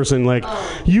pretty person. Like,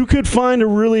 you could find a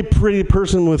really pretty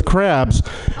person with crabs,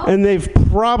 and they've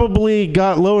probably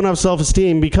got low enough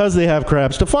self-esteem because they have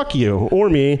crabs to fuck you, or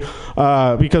me,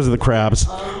 because of the crabs.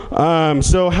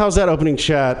 So how's that opening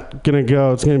chat gonna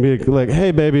go? It's gonna be like,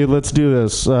 hey baby, let's do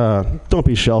this. Don't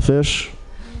be shellfish.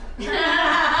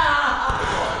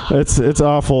 It's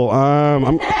awful.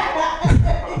 I'm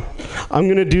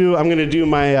gonna do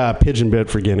my pigeon bit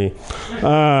for Guinea.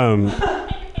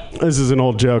 This is an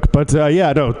old joke, but I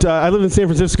lived in San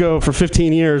Francisco for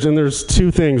 15 years, and there's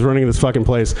 2 things running this fucking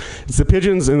place. It's the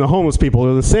pigeons and the homeless people.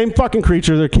 They're the same fucking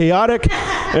creature. They're chaotic,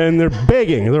 and they're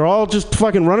begging. They're all just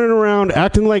fucking running around,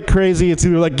 acting like crazy. It's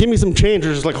either like, give me some change,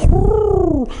 or just like,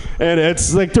 and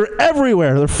it's like they're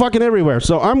everywhere. They're fucking everywhere.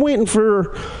 So I'm waiting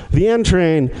for the N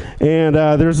train, and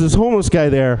there's this homeless guy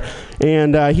there,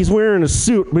 and he's wearing a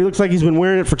suit, but he looks like he's been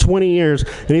wearing it for 20 years,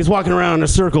 and he's walking around in a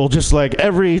circle just like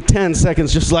every 10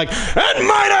 seconds, just like, and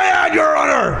might I add, Your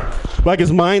Honor! Like his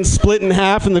mind split in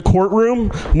half in the courtroom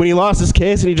when he lost his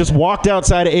case, and he just walked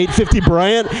outside of 850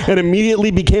 Bryant and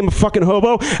immediately became a fucking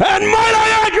hobo. And might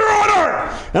I add, Your Honor,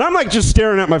 And I'm like just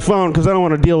staring at my phone because I don't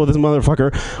want to deal with this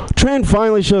motherfucker. Train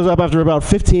finally shows up after about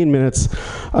 15 minutes.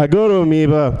 I go to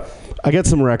Amoeba. I get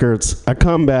some records. I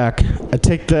come back. I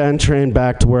take the N train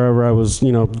back to wherever I was,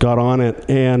 got on it.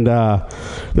 And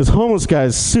this homeless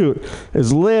guy's suit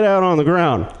is laid out on the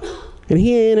ground. And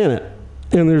he ain't in it.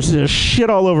 And there's just shit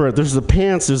all over it. There's the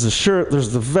pants, there's the shirt,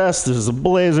 there's the vest, there's the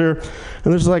blazer.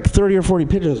 And there's like 30 or 40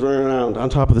 pigeons running around on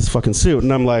top of this fucking suit.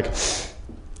 And I'm like,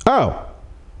 oh,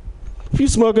 if you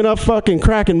smoke enough fucking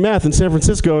crack and meth in San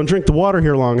Francisco and drink the water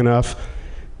here long enough,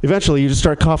 eventually you just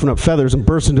start coughing up feathers and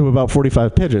burst into about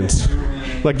 45 pigeons.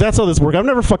 Like, that's how this works. I've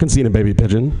never fucking seen a baby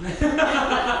pigeon.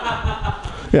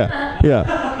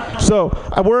 Yeah. So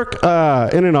I work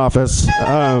in an office.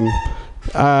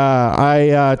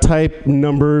 I type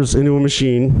numbers into a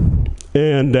machine,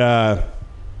 and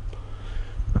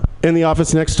in the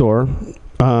office next door,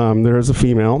 there is a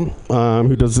female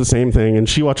who does the same thing, and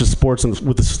she watches sports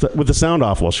with the sound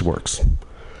off while she works.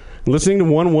 Listening to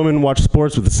one woman watch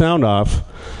sports with the sound off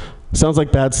sounds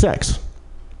like bad sex.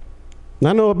 And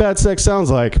I know what bad sex sounds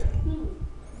like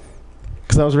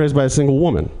because I was raised by a single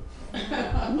woman.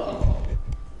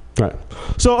 Right.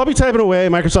 So I'll be typing away,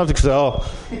 Microsoft Excel,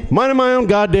 minding my own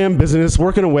goddamn business,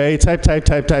 working away, type,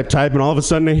 and all of a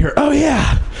sudden I hear, oh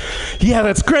yeah,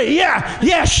 that's great,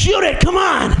 yeah, shoot it, come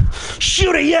on,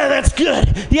 shoot it, yeah, that's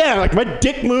good, yeah, like my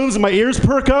dick moves and my ears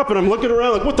perk up and I'm looking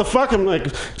around like, what the fuck, I'm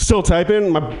like still typing,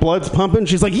 my blood's pumping,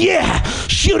 she's like, yeah,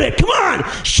 shoot it, come on,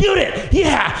 shoot it,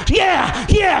 yeah,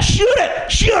 shoot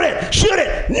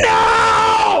it,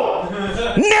 no,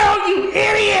 you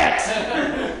idiot!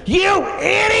 You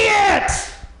idiot!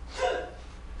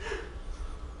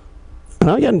 And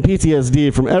I'm getting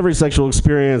PTSD from every sexual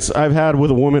experience I've had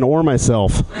with a woman or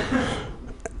myself.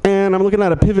 And I'm looking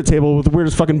at a pivot table with the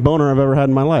weirdest fucking boner I've ever had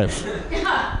in my life.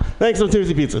 Thanks, I'm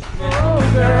Timothy Pizza. Oh,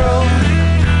 girl.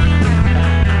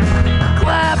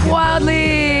 Clap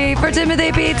wildly for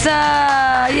Timothy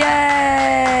Pizza!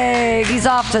 Yay! He's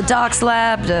off to Doc's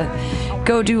Lab to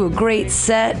go do a great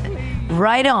set.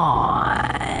 Right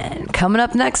on. Coming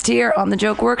up next here on the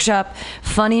Joke Workshop,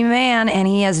 funny man, and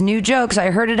he has new jokes.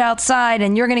 I heard it outside,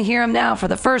 and you're going to hear him now for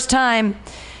the first time,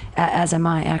 as am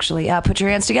I, actually. Put your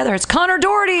hands together. It's Connor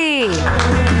Doherty.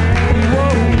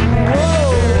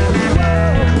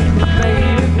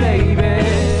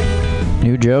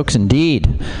 New jokes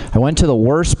indeed. I went to the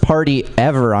worst party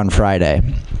ever on Friday.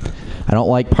 I don't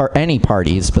like any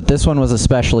parties, but this one was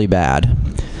especially bad.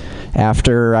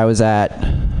 After I was at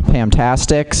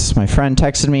Pamtastics, my friend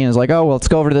texted me and was like, oh, well, let's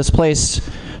go over to this place.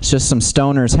 It's just some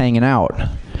stoners hanging out.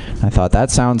 I thought,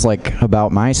 that sounds like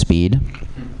about my speed.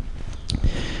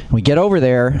 We get over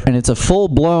there, and it's a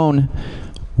full-blown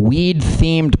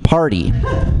weed-themed party.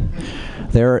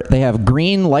 They have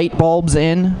green light bulbs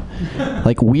in,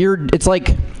 like weird, it's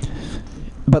like,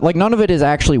 but like none of it is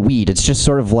actually weed. It's just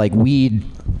sort of like weed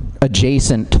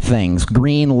adjacent things,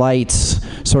 green lights,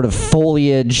 sort of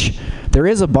foliage. There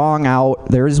is a bong out,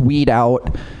 there is weed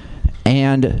out,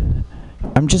 and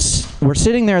we're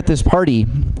sitting there at this party,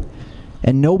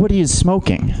 and nobody is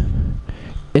smoking.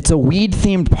 It's a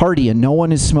weed-themed party, and no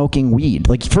one is smoking weed.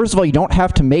 Like, first of all, you don't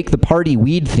have to make the party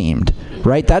weed-themed,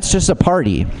 right? That's just a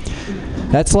party.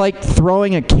 That's like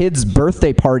throwing a kid's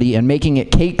birthday party and making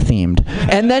it cake-themed.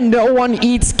 And then no one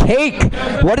eats cake.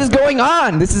 What is going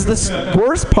on? This is the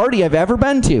worst party I've ever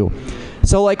been to.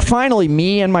 So, like, finally,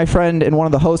 me and my friend and one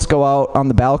of the hosts go out on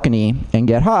the balcony and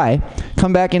get high,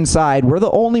 come back inside. We're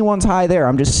the only ones high there.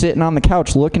 I'm just sitting on the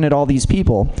couch looking at all these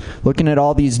people, looking at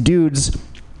all these dudes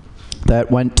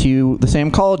that went to the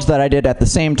same college that I did at the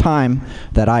same time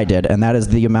that I did, and that is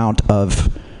the amount of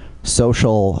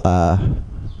social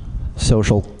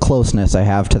closeness I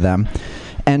have to them.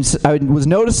 And so I was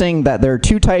noticing that there are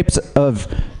two types of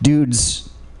dudes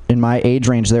in my age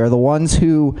range. There are the ones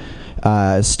who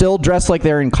still dress like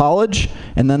they're in college,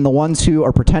 and then the ones who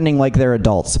are pretending like they're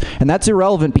adults. And that's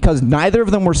irrelevant because neither of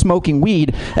them were smoking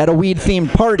weed at a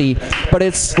weed-themed party, but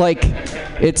it's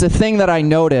a thing that I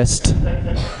noticed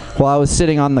while I was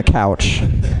sitting on the couch.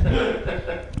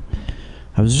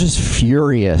 I was just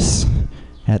furious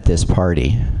at this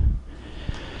party.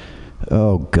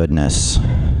 Oh, goodness.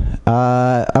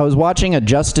 I was watching a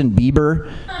Justin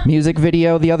Bieber music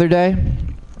video the other day.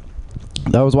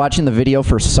 I was watching the video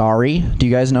for Sorry. Do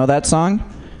you guys know that song?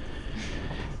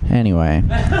 Anyway,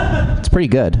 it's pretty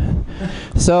good.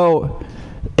 So,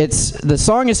 the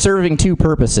song is serving two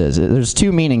purposes. There's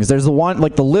two meanings. There's the one,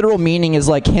 like the literal meaning is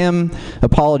like him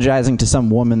apologizing to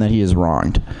some woman that he has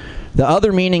wronged. The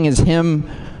other meaning is him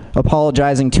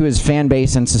apologizing to his fan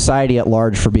base and society at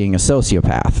large for being a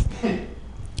sociopath.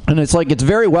 And it's like, it's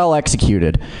very well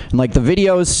executed. And like the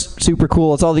video's super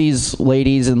cool. It's all these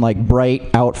ladies in like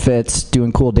bright outfits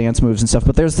doing cool dance moves and stuff.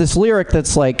 But there's this lyric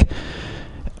that's like,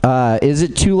 is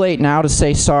it too late now to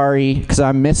say sorry? Because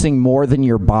I'm missing more than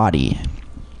your body.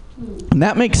 And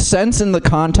that makes sense in the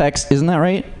context, isn't that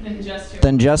right?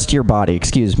 Than just your body,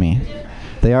 excuse me.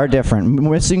 They are different.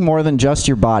 Missing more than just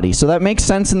your body. So that makes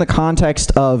sense in the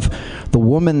context of the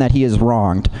woman that he has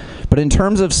wronged. But in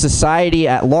terms of society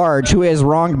at large, who he has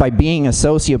wronged by being a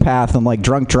sociopath and like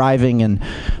drunk driving and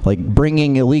like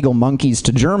bringing illegal monkeys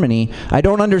to Germany, I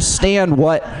don't understand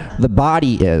what the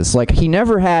body is. Like, he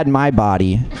never had my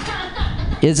body.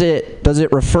 Does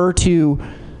it refer to,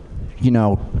 you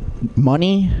know,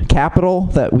 money, capital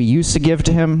that we used to give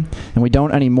to him and we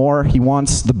don't anymore? He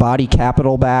wants the body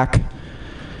capital back.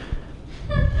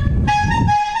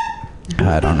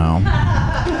 I don't know.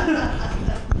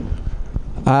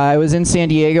 I was in San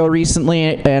Diego recently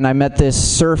and I met this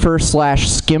surfer /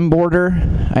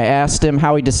 skimboarder. I asked him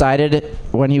how he decided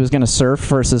when he was going to surf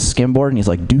versus skimboard, and he's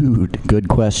like, dude, good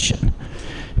question.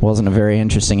 It wasn't a very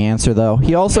interesting answer, though.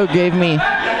 He also gave me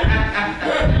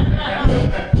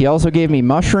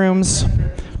mushrooms,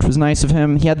 which was nice of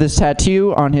him. He had this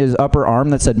tattoo on his upper arm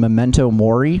that said Memento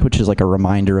Mori, which is like a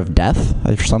reminder of death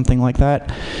or something like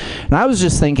that. And I was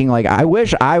just thinking, like, I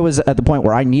wish I was at the point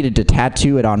where I needed to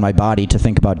tattoo it on my body to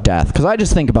think about death, because I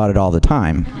just think about it all the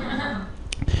time.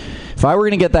 If I were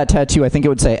going to get that tattoo, I think it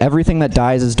would say everything that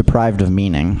dies is deprived of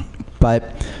meaning.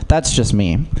 But that's just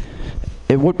me.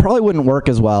 It probably wouldn't work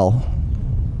as well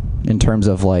in terms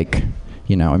of, like,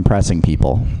 you know, impressing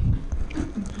people.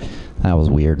 That was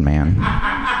weird, man.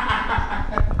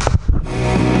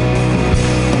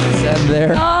 Send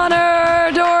there.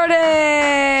 Connor Doherty!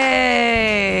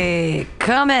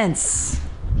 Comments?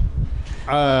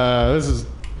 This is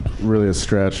really a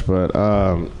stretch, but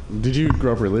did you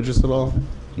grow up religious at all?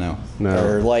 No. No.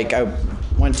 Or, like, I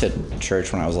went to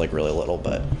church when I was, like, really little,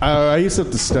 but... I used to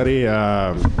have to study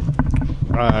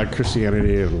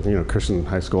Christianity and, you know, Christian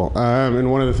high school.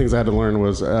 And one of the things I had to learn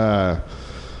was,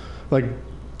 like,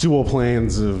 dual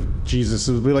planes of Jesus.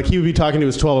 It would be like he would be talking to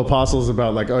his 12 apostles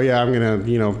about, like, oh yeah, I'm gonna,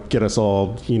 you know, get us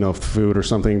all, you know, food or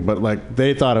something. But like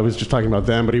they thought I was just talking about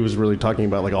them, but he was really talking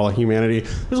about like all humanity.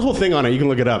 There's a whole thing on it. You can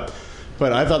look it up.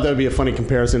 But I thought that would be a funny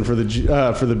comparison for the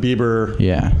Bieber.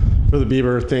 Yeah. For the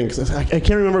Bieber thing. I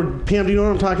can't remember. Pam, do you know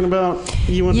what I'm talking about?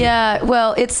 Yeah,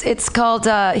 well, it's called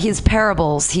his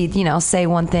parables. He'd, you know, say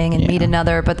one thing and meet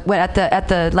another. But at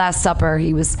the Last Supper,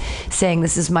 he was saying,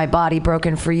 "This is my body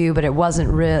broken for you," but it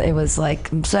wasn't real. It was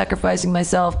like, I'm sacrificing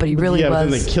myself, but he really was. Yeah, but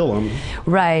then they kill him.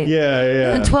 Right.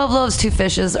 Yeah. And 12 loaves, 2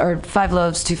 fishes, or 5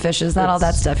 loaves, 2 fishes. Not all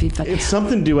that stuff. It's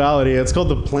something duality. It's called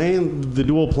the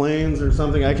dual planes or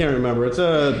something. I can't remember. It's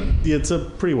a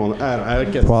pretty well. I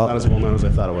guess it's not as well known as I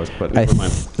thought it was. But never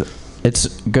mind.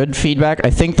 It's good feedback. I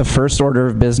think the first order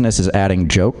of business is adding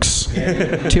jokes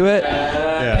to it.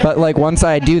 Yeah. But like once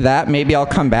I do that, maybe I'll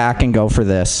come back and go for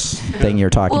this thing you're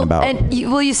talking about. And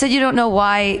you said you don't know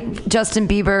why Justin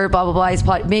Bieber, blah, blah,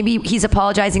 blah. Maybe he's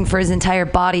apologizing for his entire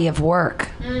body of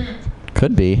work.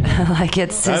 Could be. Like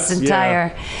it's his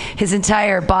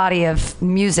entire body of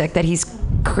music that he's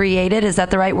created. Is that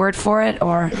the right word for it?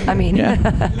 Or, I mean...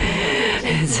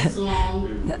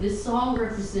 This song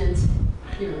represents,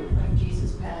 you know, like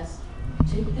Jesus passed.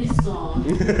 Take this song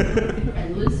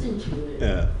and listen to it.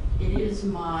 Yeah. It is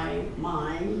my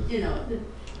mind, you know.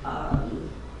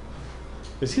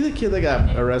 Is he the kid that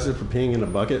got arrested for peeing in a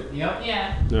bucket? Yep.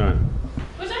 Yeah. All right.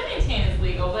 Which I maintain is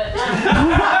legal, but...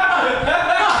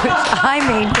 I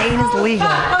maintain is legal,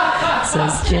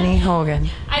 says Jenny Hogan.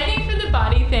 I think for the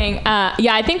body thing,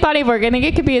 I think body of work, I think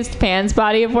it could be his fans'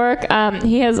 body of work.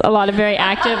 He has a lot of very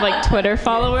active, like, Twitter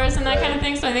followers and that kind of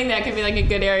thing, so I think that could be, like, a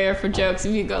good area for jokes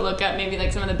if you go look up maybe,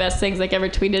 like, some of the best things, like, ever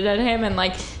tweeted at him, and,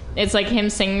 like, it's, like, him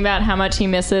singing about how much he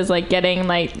misses, like, getting,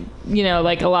 like, you know,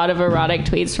 like, a lot of erotic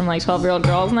tweets from, like, 12-year-old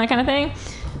girls and that kind of thing.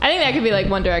 I think that could be, like,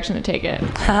 one direction to take it.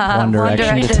 One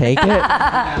direction to take it?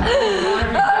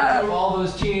 All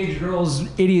those teenage girls'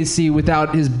 idiocy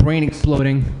without his brain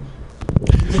exploding.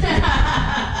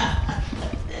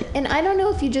 And I don't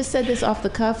know if you just said this off the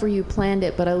cuff or you planned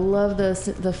it, but I love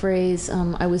the phrase,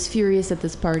 I was furious at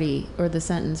this party, or the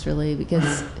sentence, really,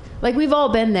 because... Like, we've all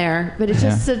been there, but it's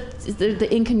just the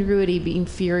incongruity being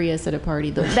furious at a party.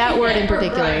 That word in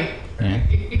particular. Right.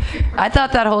 Yeah. I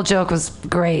thought that whole joke was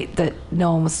great, that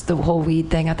no one was the whole weed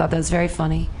thing. I thought that was very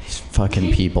funny. These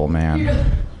fucking people, man.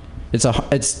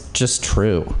 It's just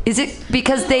true. Is it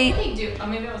because they... Maybe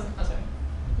that was... Oh, sorry.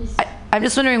 I'm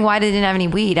just wondering why they didn't have any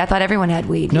weed. I thought everyone had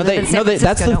weed. That's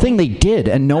the thing they did,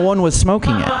 and no one was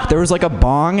smoking it. There was like a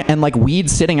bong and like weed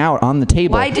sitting out on the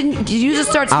table. Did you just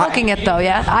start smoking it though?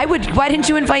 Yeah, I would. Why didn't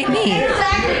you invite me?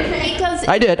 Exactly, because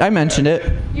I did. I mentioned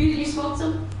it. You smoked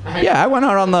some? Yeah, I went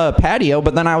out on the patio,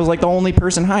 but then I was like the only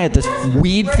person high at this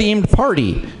weed-themed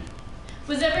party.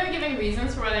 Was everyone giving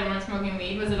reasons for why they weren't smoking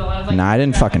weed? Was it a lot of like? Nah, I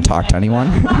didn't fucking talk to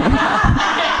anyone.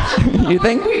 You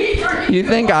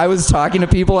think I was talking to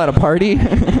people at a party?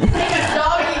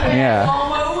 Yeah.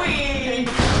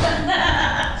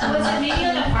 So was it maybe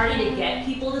like a party to get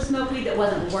people to smoke weed that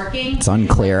wasn't working? It's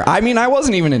unclear. I mean, I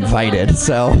wasn't even invited,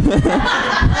 so.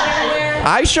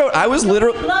 I was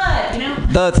literally.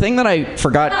 The thing that I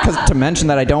forgot to mention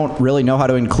that I don't really know how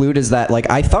to include is that, like,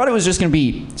 I thought it was just going to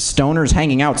be stoners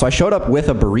hanging out, so I showed up with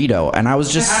a burrito, and I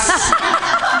was just.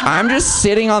 I'm just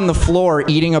sitting on the floor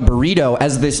eating a burrito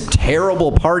as this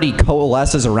terrible party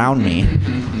coalesces around me.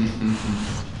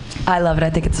 I love it. I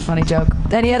think it's a funny joke.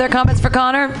 Any other comments for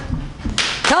Connor?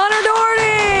 Connor Doherty!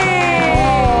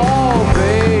 Oh,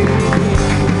 baby,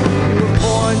 you were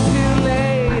born too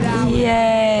late.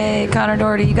 Yay, Connor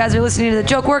Doherty. You guys are listening to the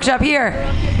Joke Workshop here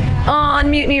on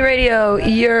Mutiny Radio.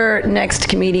 Your next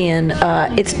comedian.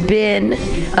 It's been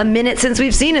a minute since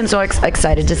we've seen him, so I'm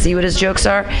excited to see what his jokes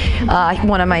are.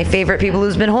 One of my favorite people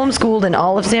who's been homeschooled in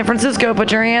all of San Francisco.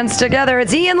 Put your hands together.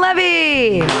 It's Ian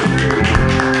Levy.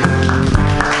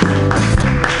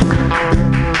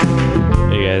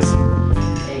 Hey guys.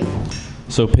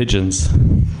 So pigeons.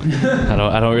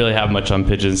 I don't really have much on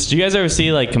pigeons. Do you guys ever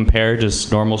see like compare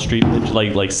just normal street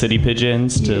like city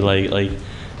pigeons to like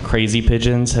crazy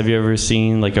pigeons? Have you ever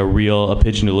seen like a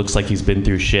pigeon who looks like he's been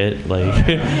through shit? Like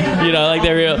like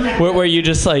they're real where you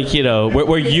just like,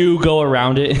 where you go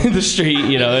around it in the street,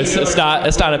 it's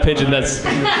not a pigeon that's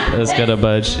gonna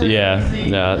budge. Yeah,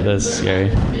 that's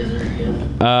scary.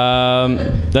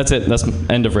 That's it. That's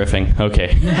end of riffing.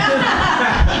 Okay.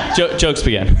 Jokes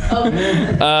begin.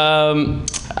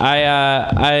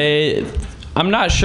 I'm not sure.